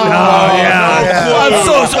 I'm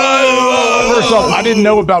so sorry. First off, I didn't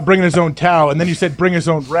know about bringing his own towel, and then you said bring his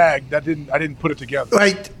own rag. I didn't put it together.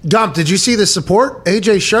 Wait, Gump, did you see the support?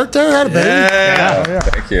 AJ's shirt there had a baby. Yeah.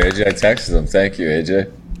 Thank you, AJ. I texted him. Thank you,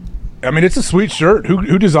 AJ. I mean, it's a sweet shirt.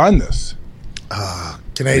 Who designed this?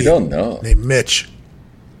 Canadian. We don't know. Named Mitch.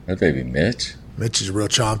 That baby Mitch. Mitch is a real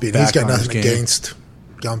champion. Back He's got on his nothing game. against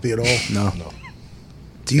Gumpy at all. No.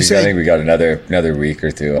 Do you I say think we got another week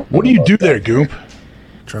or two. What do you do there, Goop?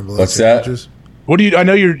 trembling What's that? sandwiches? What do you? I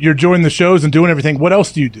know you're joining the shows and doing everything. What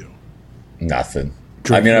else do you do? Nothing.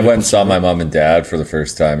 I mean, I went and saw my mom and dad for the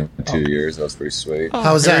first time in 2 years. That was pretty sweet.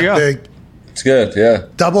 How was that? Big It's good, yeah.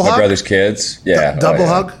 Double my hug? brother's kids. Yeah. double yeah.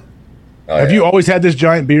 hug? Oh, Have yeah. you always had this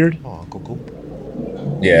giant beard?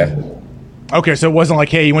 Yeah. Okay, so it wasn't like,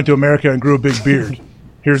 hey, you went to America and grew a big beard.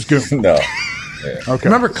 Here's Goop. No. Okay.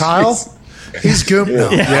 Remember Kyle? He's Goop now.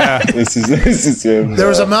 Yeah. This is him. There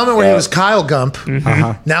was a moment where he was Kyle Gump.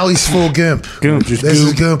 Now he's full Goop. Goop. This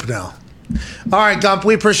is Goop now. All right, Gump,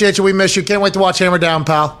 we appreciate you. We miss you. Can't wait to watch Hammer Down,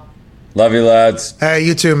 pal. Love you, lads. Hey,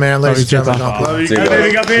 you too, man. Ladies and gentlemen. Gump. See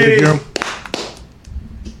you guys.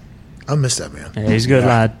 I miss that man. Yeah, he's a good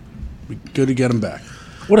lad. Good to get him back.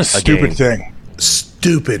 What a stupid thing.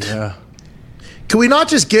 Stupid. Yeah. Can we not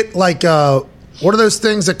just get like what are those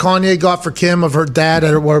things that Kanye got for Kim of her dad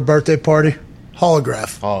at her birthday party?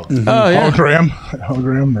 Holograph. Oh, yeah.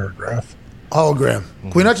 Hologram or graph. Hologram.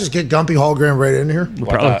 Can we not just get Gumpy hologram right in here? We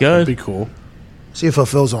probably That'd be could. cool. See if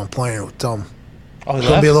Phil's on plane. Tell him. Oh, It's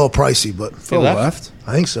gonna be a little pricey, but Phil left.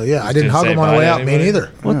 I think so. Yeah, I didn't didn't hug say him on the bye way to out. Me anybody? neither.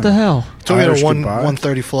 What the hell? So we had Irish a goodbye.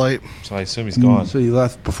 1:30 flight. So I assume he's gone. So you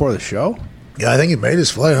left before the show? Yeah, I think he made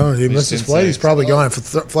his flight. Huh? He missed his didn't flight. say. He's probably gone for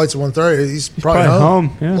flights at 1:30. He's probably, Probably home.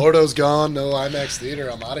 home. Yeah. Lordo's gone. No IMAX theater.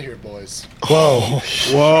 I'm out of here, boys. Whoa,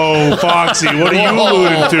 Whoa, Foxy, what are you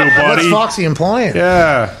alluding to, what's buddy? Foxy implying?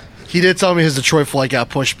 Yeah. He did tell me his Detroit flight got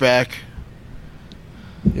pushed back.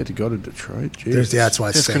 You had to go to Detroit? Jeez. That's why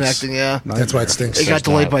it stinks. Disconnecting, yeah. That's why it stinks. It got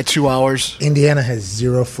delayed by 2 hours. Indiana has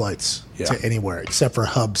 0 flights Yeah. to anywhere except for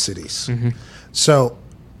hub cities. So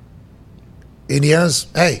Indiana's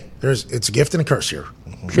it's a gift and a curse here.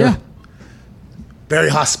 Sure. Yeah. Very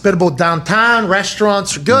hospitable downtown.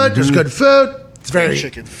 Restaurants are good. There's good food. It's very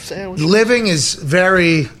Chicken sandwich. living is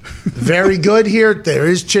very, very good here. There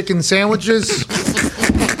is chicken sandwiches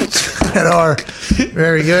that are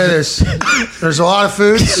very good. There's a lot of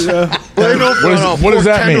foods. What does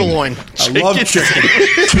that mean? tenderloin. I love chicken.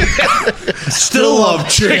 Still love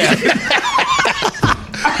chicken.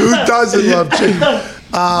 Who doesn't love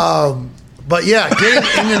chicken? But yeah,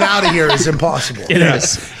 getting in and out of here is impossible. It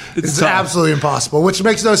is. It's absolutely impossible, which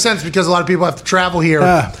makes no sense because a lot of people have to travel here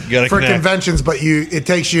gotta for connect. conventions, but it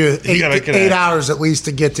takes you gotta eight connect. hours at least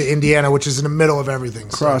to get to Indiana, which is in the middle of everything.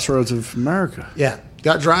 So, Crossroads of America. yeah,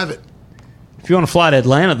 got to drive it. If you want to fly to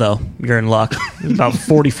Atlanta, though, you're in luck. There's about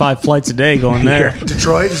 45 flights a day going there.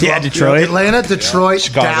 Detroit, as Yeah, well. Detroit. Atlanta, Detroit,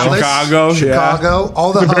 Dallas, Chicago,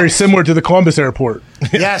 all the They're very hubs. similar to the Columbus airport.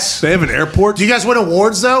 Yes. They have an airport? Do you guys win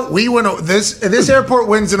awards though? We win this airport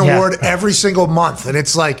wins an Yeah. award every single month, and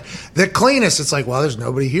it's like the cleanest. It's like, well, there's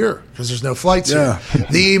nobody here because there's no flights here.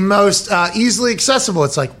 The most easily accessible.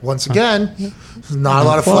 It's like once again, there's not a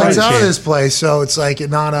lot of flights out of this place, so it's like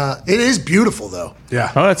it is beautiful though.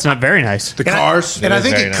 Yeah. Oh, that's not very nice. The cars. And I is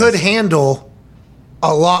think very it could nice. handle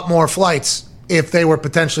a lot more flights if they were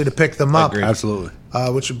potentially to pick them up, Absolutely.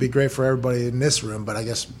 which would be great for everybody in this room. But I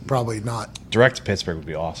guess probably not. Direct to Pittsburgh would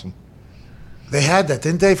be awesome. They had that,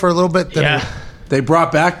 didn't they, for a little bit? Then Yeah. They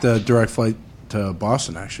brought back the direct flight to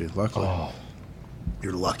Boston, actually, luckily.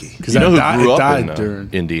 you're lucky. Because You know who that grew up died in during.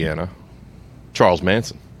 Indiana? Charles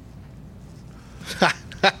Manson.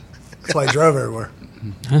 That's why I drove everywhere.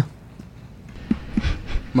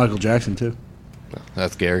 Michael Jackson, too.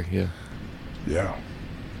 That's Gary, yeah. Yeah.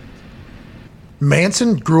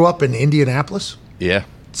 Manson grew up in Indianapolis Yeah.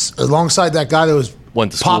 alongside that guy that was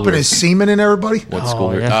Went to school popping there. his semen in everybody. Went to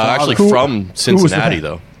school here. yeah. Actually, Who- from who was Cincinnati, that?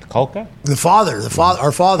 though. The Cult guy? Our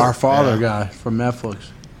father. Our father guy from Netflix.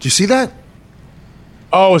 Did you see that?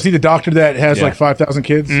 Oh, is he the doctor that has like 5,000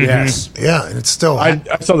 kids? Yes. Yeah, and it's still. I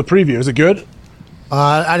saw the preview. Is it good?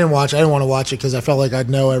 I didn't watch. I didn't want to watch it because I felt like I'd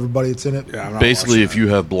know everybody that's in it. Yeah, I'm not Basically, watching if you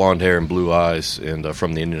have blonde hair and blue eyes and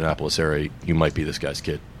from the Indianapolis area, you might be this guy's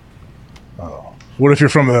kid. What if you're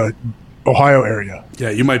from the Ohio area? that. Yeah,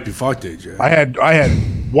 you might be fucked, AJ. I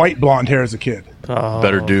had white blonde hair as a kid.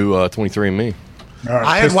 Better do 23andMe. All right,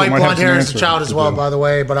 I had Pistol white might have blonde some hair as a answer child as to well, do. by the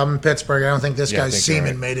way, but I'm in Pittsburgh. I don't think this Yeah, I guy's think you're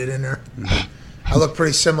semen right. made it in there. I look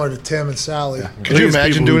pretty similar to Tim and Sally. Could you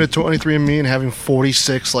imagine people doing a 23andMe and having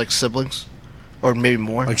 46 like siblings, or maybe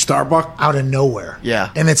more? Like Starbuck? Out of nowhere.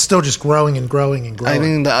 Yeah. And it's still just growing and growing and growing. I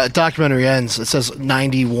mean, the documentary ends. It says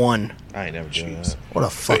 91. I ain't never doing that. What a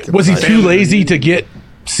fucking. Was he too lazy to get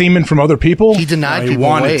semen from other people? He denied No, he people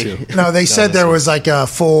wanted away. to. No, they said there was like a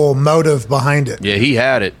full motive behind it. Yeah, he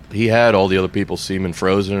had it. He had all the other people's semen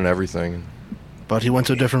frozen and everything. But he went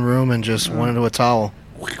to a different room and just went into a towel.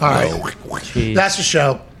 All right. That's the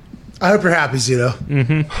show. I hope you're happy, Zito.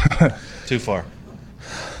 Too far.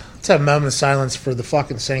 Let's have a moment of silence for the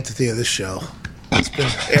fucking sanctity of this show. It's been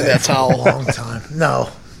And that a towel. long time. No,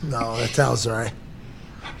 that towel's all right.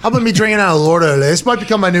 How about me drinking out of Lordo today? This might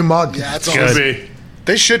become my new mug. Yeah, that's Good.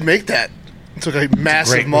 They should make that. It's like a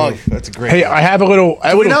massive Great mug. move. That's a great. Hey, I have a little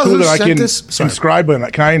we know tool who that I sent can this? Sorry. inscribe on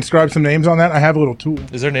that. Can I inscribe some names on that? I have a little tool.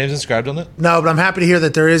 Is there names inscribed on it? No, but I'm happy to hear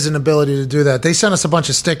that there is an ability to do that. They sent us a bunch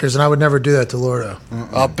of stickers, and I would never do that to Lordo.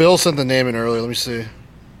 Bill sent the name in earlier. Let me see.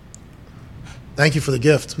 Thank you for the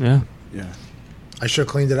gift. Yeah. Yeah. I sure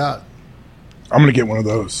cleaned it out. I'm gonna get one of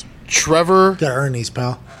those. Trevor Got to earn these,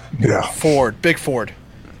 pal. Yeah. Ford. Big Ford.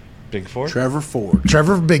 Big Four. Trevor Ford.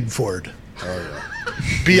 Trevor Bigford.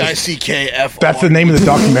 BICKF. That's the name of the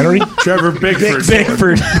documentary. Trevor Bigford.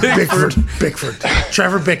 Bigford.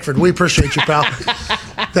 Trevor Bigford. We appreciate you, pal.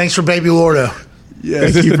 Thanks for baby Lordo. Yeah,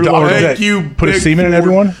 Is this the doctor Thank that you, put a Big semen in Ford.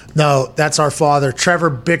 everyone? No, that's our father.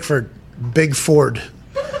 Trevor Bigford. Big Ford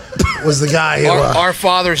was the guy who. Our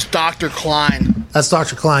father's Dr. Klein. That's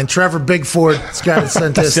Dr. Klein. Trevor Bigford. This guy that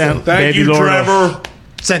sent this. Sent Thank Baby you, Lordo. Trevor.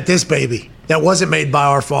 Sent this baby. That wasn't made by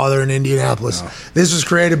our father in Indianapolis. This was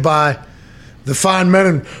created by the fine men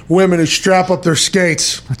and women who strap up their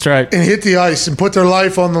skates That's right. and hit the ice and put their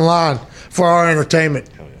life on the line for our entertainment.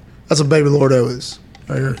 That's what Baby Lordo is.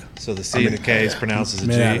 Right here. So the C and the K is pronounced as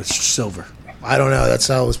a G. Man, it's silver. I don't know. That's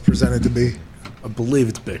how it was presented to be. I believe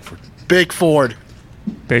it's Bigford. Big Ford.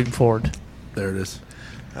 Big Ford. There it is.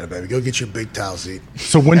 All right, baby, go get your big towel seat.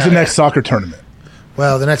 So when's the next soccer tournament?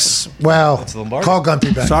 Well, Lombardi. call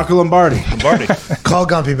Gumpy back. Soccer Lombardi. Lombardi. Call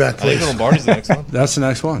Gumpy back, I think please. Lombardi's the next one. That's the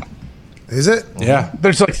next one. Is it? Yeah.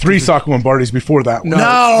 There's like 3 soccer Lombardis before that one.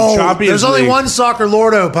 No, Champions there's only League. one soccer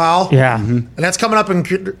Lordo, pal. Yeah. And that's coming up in.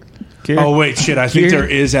 Oh, wait, shit. I think Here. there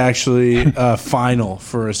is actually a final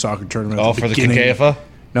for a soccer tournament. at Oh, for the beginning- KKFA?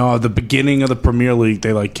 No, the beginning of the Premier League,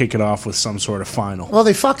 they like kick it off with some sort of final. Well,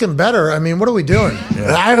 they fucking better. I mean, what are we doing?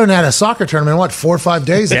 I haven't had a soccer tournament in, what, 4 or 5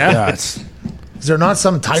 days? Yeah. Yeah, it's Is there not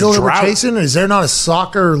some title that we're drought. chasing? Is there not a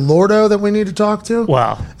soccer Lordo that we need to talk to?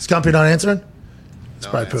 Wow. Is Gumpy not answering? It's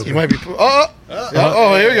probably He pooping. might be.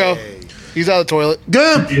 Oh, here we go. He's out of the toilet.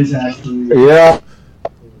 Gump! Yeah.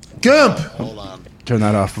 Gump! turn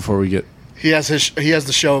that off before we get. He has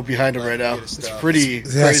the show behind him right now. It's pretty It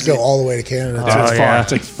has to crazy. go all the way to Canada. It's far. yeah.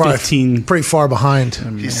 It's like Probably 15. Pretty far behind.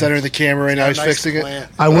 He's centering the camera right now. He's Nice fixing it. plant.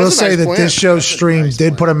 I will That's a say nice that plant. this show's stream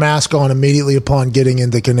did put a mask on immediately upon getting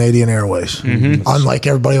into Canadian Airways. Unlike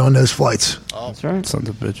everybody on those flights. That's right. Sons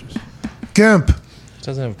of bitches. Gump!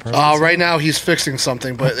 Doesn't have a permit. Right now he's fixing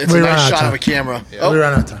something, but it's We a ran nice out of shot time. of a camera. We Oh,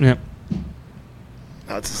 ran out of time. Yep.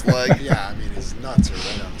 that's his leg. Yeah, I mean, his nuts are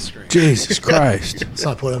right on the screen. Jesus Christ. Let's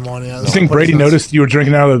not put him on yet. You think Brady noticed you were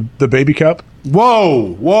drinking out of the baby cup?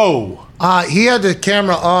 Whoa, whoa. He had the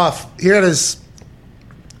camera off. He had his.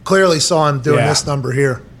 Clearly saw him doing Yeah. this number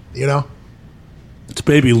here. You know? It's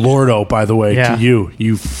baby Lordo, by the way, Yeah. to you,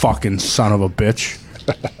 you fucking son of a bitch.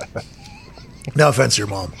 No offense to your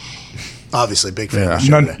mom. Obviously, big family Yeah.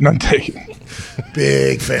 show today. None taken.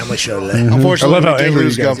 Big family show today. Unfortunately, I love how we did angry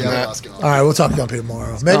lose you guys Gump in Yeah, that. All right, we'll talk Gumpy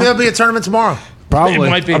tomorrow. Maybe there'll be a tournament tomorrow. Probably. It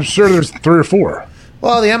might be. I'm sure there's 3 or 4.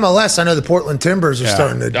 Well, the MLS, I know the Portland Timbers are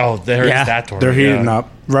starting to. Oh, there's Yeah. that tournament. They're heating yeah. up.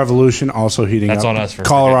 Revolution also heating That's up. on us for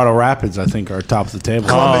Colorado Rapids, I think, are top of the table.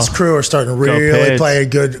 Columbus Oh. Crew are starting to really Pitt. play a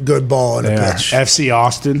good ball on the Yeah. pitch. FC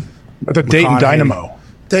Austin. But the Dayton McConaughey. Dynamo.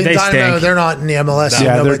 They They Dynamo, stink. they're not in the MLS. So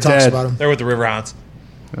Yeah, nobody they're talks dead. about them. They're with the River Hounds.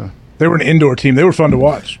 They were an indoor team. They were fun to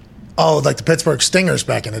watch. Oh, like the Pittsburgh Stingers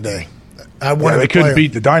back in the day. I wanted Yeah, they to play couldn't 'em.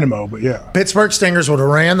 beat the Dynamo, but yeah. Pittsburgh Stingers would have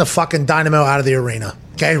ran the fucking Dynamo out of the arena.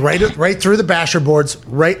 Okay, right through the basher boards,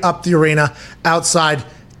 right up the arena, outside,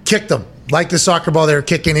 kicked them. Like the soccer ball they were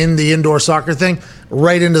kicking in the indoor soccer thing,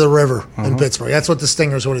 right into the river in Pittsburgh. That's what the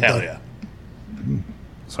Stingers would have done. Yeah.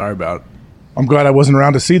 Sorry about it. I'm glad I wasn't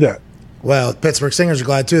around to see that. Well, Pittsburgh Stingers are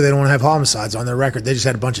glad, too. They don't want to have homicides on their record. They just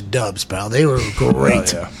had a bunch of dubs, pal. They were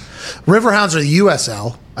great. Riverhounds are the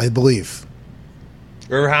USL, I believe.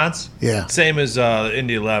 Riverhounds? Yeah. Same as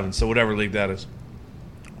Indy 11, so whatever league that is.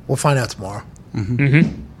 We'll find out tomorrow.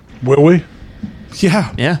 Will we?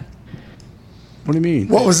 Yeah. Yeah. What do you mean?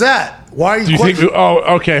 What was that? Why are you Do you think?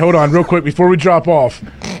 Oh, okay. Hold on, real quick before we drop off.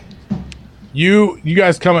 You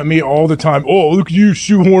guys come at me all the time. Oh, look at you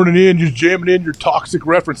shoehorning in, just jamming in your toxic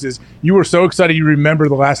references. You were so excited you remember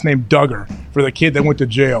the last name Duggar for the kid that went to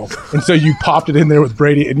jail. And so you popped it in there with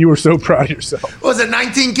Brady, and you were so proud of yourself. What was it,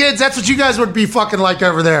 19 kids? That's what you guys would be fucking like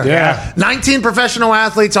over there. Yeah. 19 professional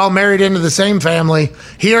athletes all married into the same family.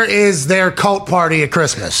 Here is their cult party at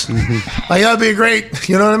Christmas. Like, that'd be great.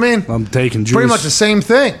 You know what I mean? I'm taking juice. Pretty much the same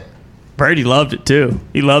thing. Brady loved it too.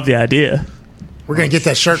 He loved the idea. We're going to get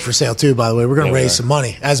that shirt for sale, too, by the way. We're going to raise some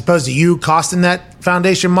money. As opposed to you costing that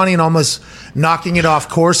foundation money and almost knocking it off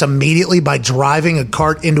course immediately by driving a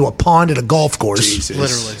cart into a pond at a golf course. Jesus.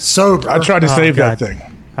 Literally. Sober. I tried to save God. that thing.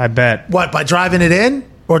 I bet. What, by driving it in?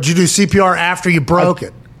 Or did you do CPR after you broke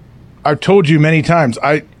it? I've told you many times.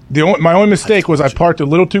 My only mistake was I parked a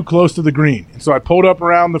little too close to the green. And so I pulled up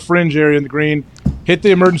around the fringe area in the green, hit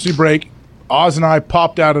the emergency brake. Oz and I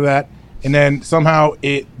popped out of that. And then somehow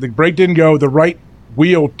the brake didn't go. The right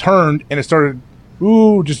wheel turned, and it started,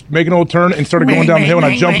 just making a little turn and started going down the hill. And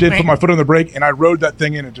I jumped in, put my foot on the brake, and I rode that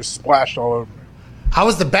thing in and just splashed all over me. How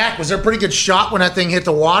was the back? Was there a pretty good shot when that thing hit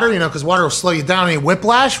the water? You know, because water will slow you down. Any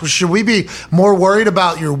whiplash? Should we be more worried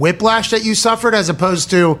about your whiplash that you suffered as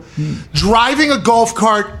opposed to driving a golf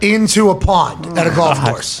cart into a pond at a golf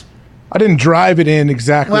course? I didn't drive it in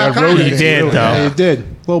exactly. Well, I rode kinda it You in. did, though. Yeah, It did. A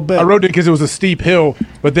little bit. I rode it because it was a steep hill,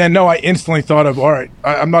 but then I instantly thought of, all right,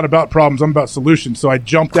 I'm not about problems, I'm about solutions. So I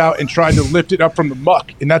jumped out and tried to lift it up from the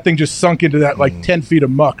muck, and that thing just sunk into that 10 feet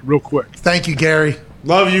of muck real quick. Thank you, Gary.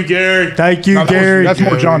 Love you, Gary. Thank you, Now, that's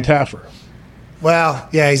more John Taffer. Well,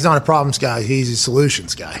 yeah, he's not a problems guy. He's a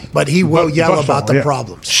solutions guy. But he will yell about the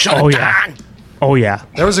problems. Shut Oh it yeah. down. Oh yeah.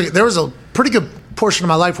 There was a pretty good portion of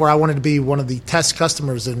my life where I wanted to be one of the test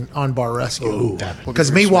customers on Bar Rescue.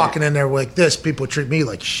 Because me walking in there like this, people treat me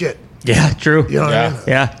like shit. Yeah. True. You know what I mean?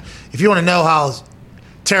 Yeah. If you want to know how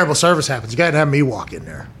terrible service happens, you got to have me walk in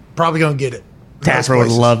there. Probably going to get it. Taffer would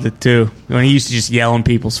have loved it too. When he used to just yell in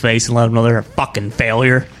people's face and let them know they're a fucking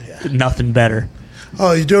failure. Nothing better.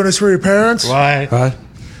 Oh, you doing this for your parents? Why?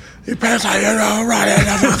 Your parents are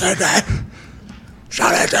running.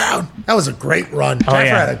 Shut it down. That was a great run. Taffer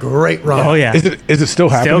yeah. had a great run. Oh yeah. Is it still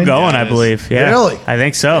happening? Still going, I believe. Yeah. Really? I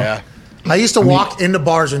think so. Yeah. I used to walk into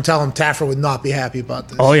bars and tell him Taffer would not be happy about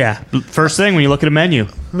this. Oh yeah. First thing when you look at a menu.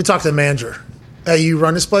 Let me talk to the manager. Hey, you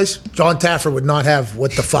run this place? John Taffer would not have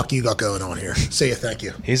what the fuck you got going on here. Say you thank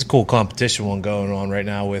you. He's a cool competition one going on right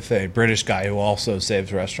now with a British guy who also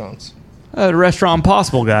saves restaurants. The Restaurant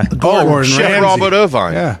Impossible guy. Oh, Chef Ramsay. Robert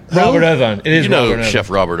Irvine. Yeah. Robert Irvine. It is You know Robert Irvine. Chef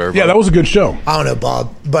Robert Irvine. Yeah, that was a good show. I don't know,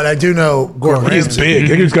 Bob, but I do know Gordon He's Ramsay. big. I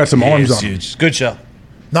think he's got some arms on him. Huge. Good show.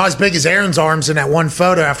 Not as big as Aaron's arms in that one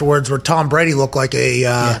photo afterwards where Tom Brady looked like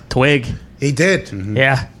a... Twig. He did.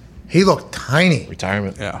 Yeah. He looked tiny.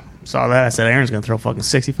 Retirement. Yeah. Saw that. I said Aaron's going to throw fucking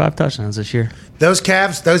 65 touchdowns this year. Those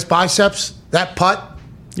calves, those biceps, that putt,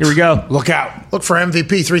 Here we go. Look out. look for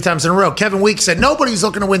MVP 3 times in a row. Kevin Weeks said nobody's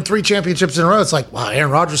looking to win 3 championships in a row. It's like, wow,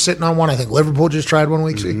 Aaron Rodgers sitting on one. I think Liverpool just tried 1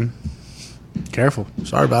 week. See? Careful.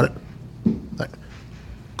 Sorry about it.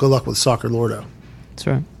 Good luck with Soccer Lordo. That's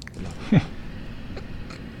right.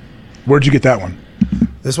 Where'd you get that one?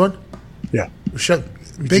 This one? Yeah. Just said it,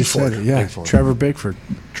 Bigfoot. yeah. Bigfoot. Trevor Bigford.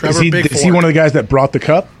 Trevor Is he Bigford. one of the guys that brought the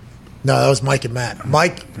cup? No, that was Mike and Matt.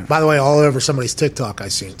 Mike, by the way, all over somebody's TikTok I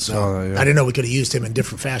seen. So Oh, yeah. I didn't know we could have used him in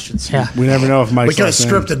different fashions. Yeah. We never know if Mike's We could have last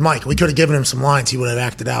name. scripted Mike. We could have given him some lines. He would have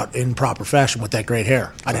acted out in proper fashion with that great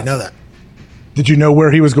hair. I didn't know that. Did you know where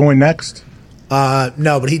he was going next? No,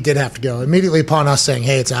 but he did have to go. Immediately upon us saying,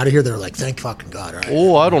 hey, it's out of here, they were like, thank fucking God. All right.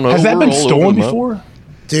 Oh, I don't know. Has that We're been all over stolen the map. before?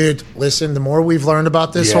 Dude, listen, the more we've learned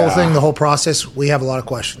about this whole Yeah. thing, the whole process, we have a lot of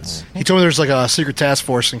questions. He told me there's like a secret task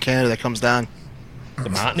force in Canada that comes down. The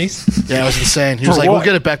Montneys? Yeah, it was insane. He For was like, what? we'll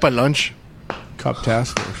get it back by lunch. Cup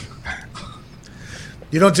task force.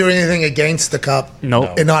 You don't do anything against the cup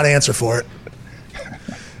Nope. and not answer for it.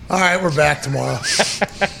 All right, we're back tomorrow.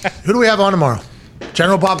 Who do we have on tomorrow?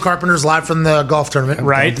 General Bob Carpenter's live from the golf tournament.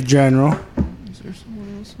 Right. The general.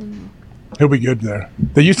 He'll be good there.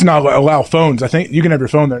 They used to not allow phones. I think you can have your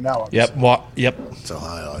phone there now. Yep. Yep. It's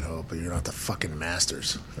Ohio, I'd hope, but you're not the fucking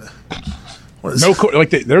Masters.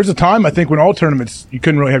 There was a time, I think, when all tournaments, you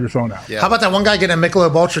couldn't really have your phone out. How about that one guy getting a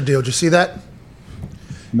Michelob Ultra deal? Did you see that?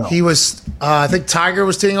 No. He was, I think Tiger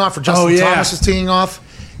was teeing off or Justin Thomas was teeing off.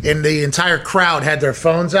 And the entire crowd had their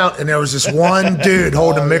phones out, and there was this one dude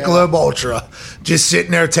holding a Michelob Ultra, just sitting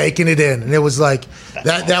there taking it in. And it was like,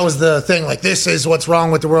 that was the thing. Like, this is what's wrong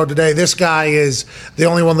with the world today. This guy is the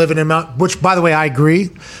only one living in Mount, which, by the way, I agree.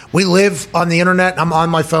 We live on the internet. I'm on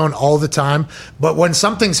my phone all the time. But when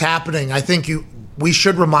something's happening, I think we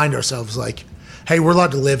should remind ourselves, like, hey, we're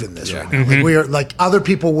allowed to live in this right now. Like, we are, like, other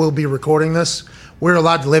people will be recording this. We're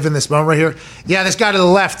allowed to live in this moment right here. Yeah, this guy to the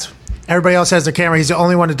left. Everybody else has their camera. He's the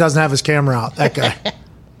only one that doesn't have his camera out. That guy.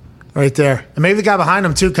 Right there. And maybe the guy behind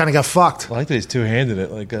him, too, kind of got fucked. I like that he's two-handed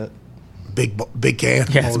it like that. Big can.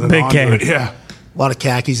 Yeah, it's a big can. Yeah. A lot of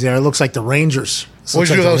khakis there. It looks like the Rangers. What would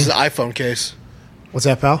you do if that was his iPhone case? What's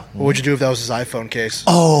that, pal? What would you do if that was his iPhone case?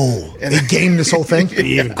 Oh, and they gamed this whole thing? It'd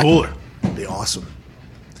be even cooler. It'd be awesome.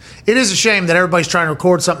 It is a shame that everybody's trying to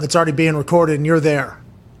record something that's already being recorded and you're there.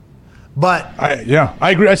 But I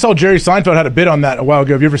agree. I saw Jerry Seinfeld had a bit on that a while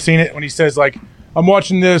ago. Have you ever seen it? When he says, like, I'm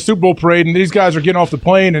watching the Super Bowl parade and these guys are getting off the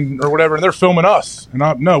plane or whatever, and they're filming us.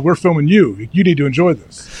 And no, we're filming you. You need to enjoy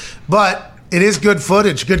this. But it is good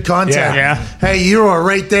footage, good content. Yeah. Hey, you are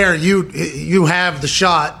right there. You have the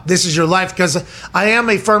shot. This is your life. Because I am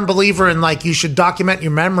a firm believer in, like, you should document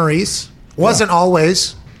your memories. Wasn't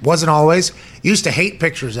always. Used to hate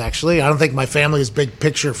pictures, actually. I don't think my family is a big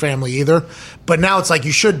picture family either. But now it's like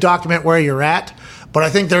you should document where you're at. But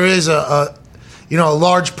I think there is a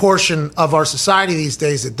large portion of our society these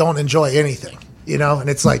days that don't enjoy anything, And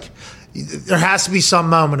it's like there has to be some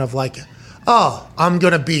moment of like, oh, I'm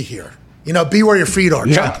going to be here. Be where your feet are.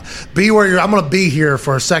 Yeah. I'm going to be here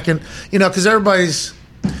for a second, because everybody's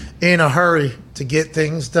in a hurry to get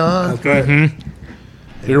things done. Okay.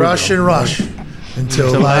 Rush and rush.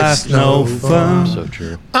 Until life's no fun. So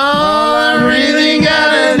true. All I really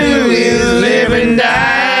gotta do is live and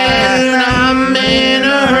die. And I'm in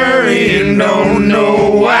a hurry and don't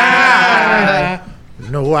know why.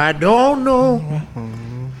 No, I don't know.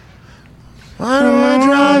 Why do I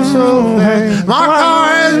drive so fast? My car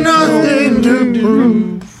has nothing to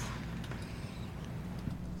prove.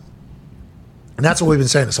 And that's what we've been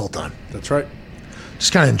saying this whole time. That's right.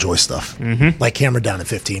 Just kind of enjoy stuff. Like Hammer Down in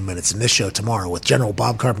 15 Minutes, and this show tomorrow with General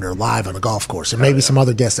Bob Carpenter live on a golf course, and maybe some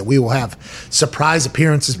other guests that we will have surprise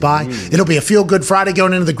appearances by. It'll be a feel-good Friday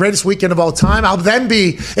going into the greatest weekend of all time. I'll then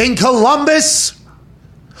be in Columbus,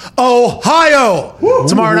 Ohio,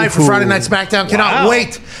 tomorrow night for Friday Night SmackDown. Cannot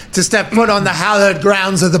wait to step foot on the hallowed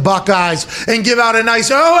grounds of the Buckeyes and give out a nice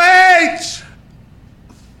OH!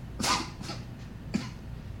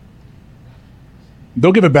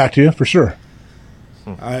 They'll give it back to you, for sure.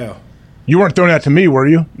 You weren't throwing that to me, were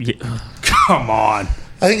you? Yeah. Come on.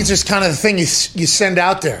 I think it's just kind of the thing you send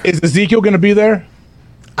out there. Is Ezekiel going to be there?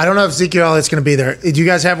 I don't know if Ezekiel Elliott's going to be there. Do you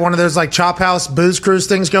guys have one of those like Chop House booze cruise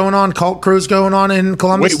things going on, cult cruise going on in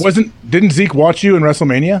Columbus? Wait, didn't Zeke watch you in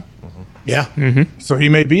WrestleMania? Yeah. So he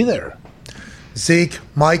may be there. Zeke,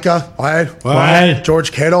 Micah, Wyatt.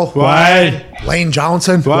 George Kittle, Lane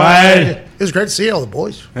Johnson. It was great to see all the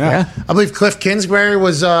boys. Yeah. I believe Cliff Kingsbury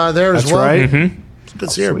was there as That's well. right. It's good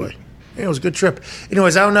to see everybody. Yeah, it was a good trip.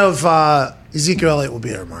 Anyways, I don't know if Ezekiel Elliott will be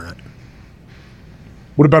there tomorrow night.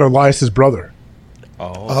 What about Elias's brother?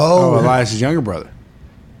 Oh, Elias' younger brother.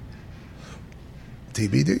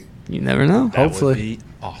 TBD. You never know. That Hopefully. would be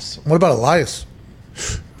awesome. What about Elias?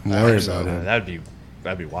 Worries about him.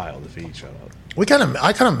 That'd be wild if he showed up.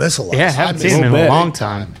 I kind of miss Elias. Yeah, haven't I miss seen him in bit. a long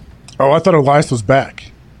time. Oh, I thought Elias was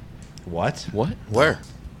back. What? Where?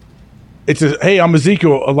 Hey, I'm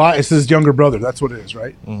Ezekiel, Elias's younger brother. That's what it is,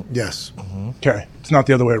 right? Yes. Okay. It's not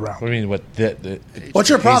the other way around. What do you mean? What's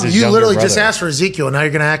your he's problem? his You younger literally just brother. asked for Ezekiel, and now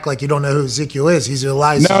you're going to act like you don't know who Ezekiel is. He's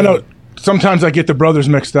Elias. No. Sometimes I get the brothers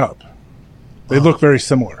mixed up. They look very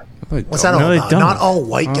similar. What's that all No, they about? don't. Not all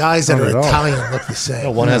white guys that not are at all. Italian look the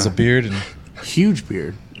same. One has a beard and Huge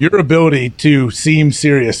beard. Your ability to seem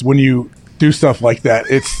serious when you do stuff like that,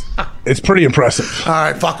 it's pretty impressive. All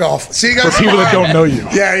right, fuck off. See you guys. For people that don't know you.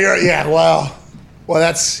 Yeah. Well,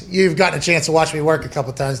 you've gotten a chance to watch me work a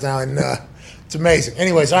couple times now, and it's amazing.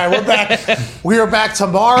 Anyways, all right, we're back. We are back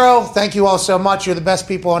tomorrow. Thank you all so much. You're the best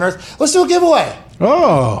people on earth. Let's do a giveaway.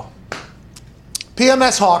 Oh.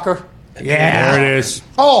 PMS Hawker. Yeah. There it is.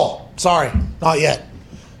 Oh, sorry, not yet.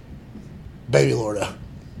 Baby Lordo.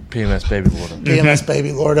 PMS Baby Water. PMS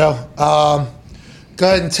Baby Lordo. Go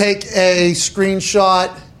ahead and take a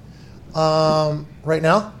screenshot right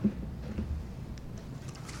now.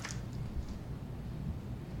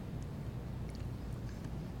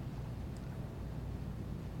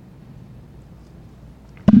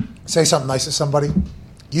 say something nice to somebody,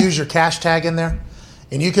 use your cash tag in there,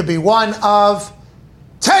 and you could be one of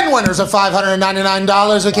 10 winners of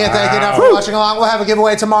 $599. We can't thank you enough for watching along. We'll have a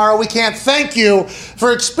giveaway tomorrow. We can't thank you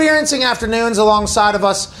for experiencing afternoons alongside of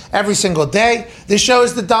us every single day. This show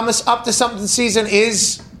is the dumbest. Up to Something season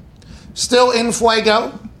is still in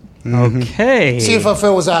fuego. Okay. CFO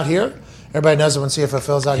Phil was out here. Everybody knows that when CFO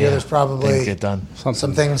Phil's out here, there's probably Things get done.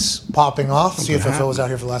 some things popping off. CFO Phil was out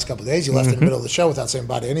here for the last couple of days. He left in the middle of the show without saying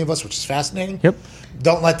bye to any of us, which is fascinating. Yep.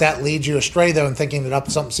 Don't let that lead you astray, though, in thinking that Up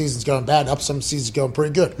to Something season's going bad. Up to Something season's going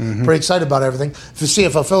pretty good. Pretty excited about everything. If the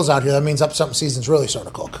CFO Phil's out here, that means Up to Something season's really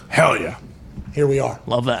starting to cook. Hell yeah. Here we are.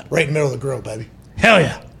 Love that. Right in the middle of the grill, baby. Hell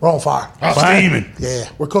yeah. We're on fire. Steaming. Yeah,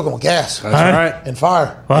 we're cooking with gas. That's right. And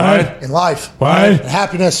fire. What? And life. What? And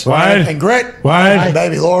happiness. What? And grit. What? And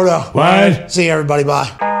baby Lordo. What? See you, everybody. Bye.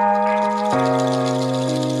 Bye.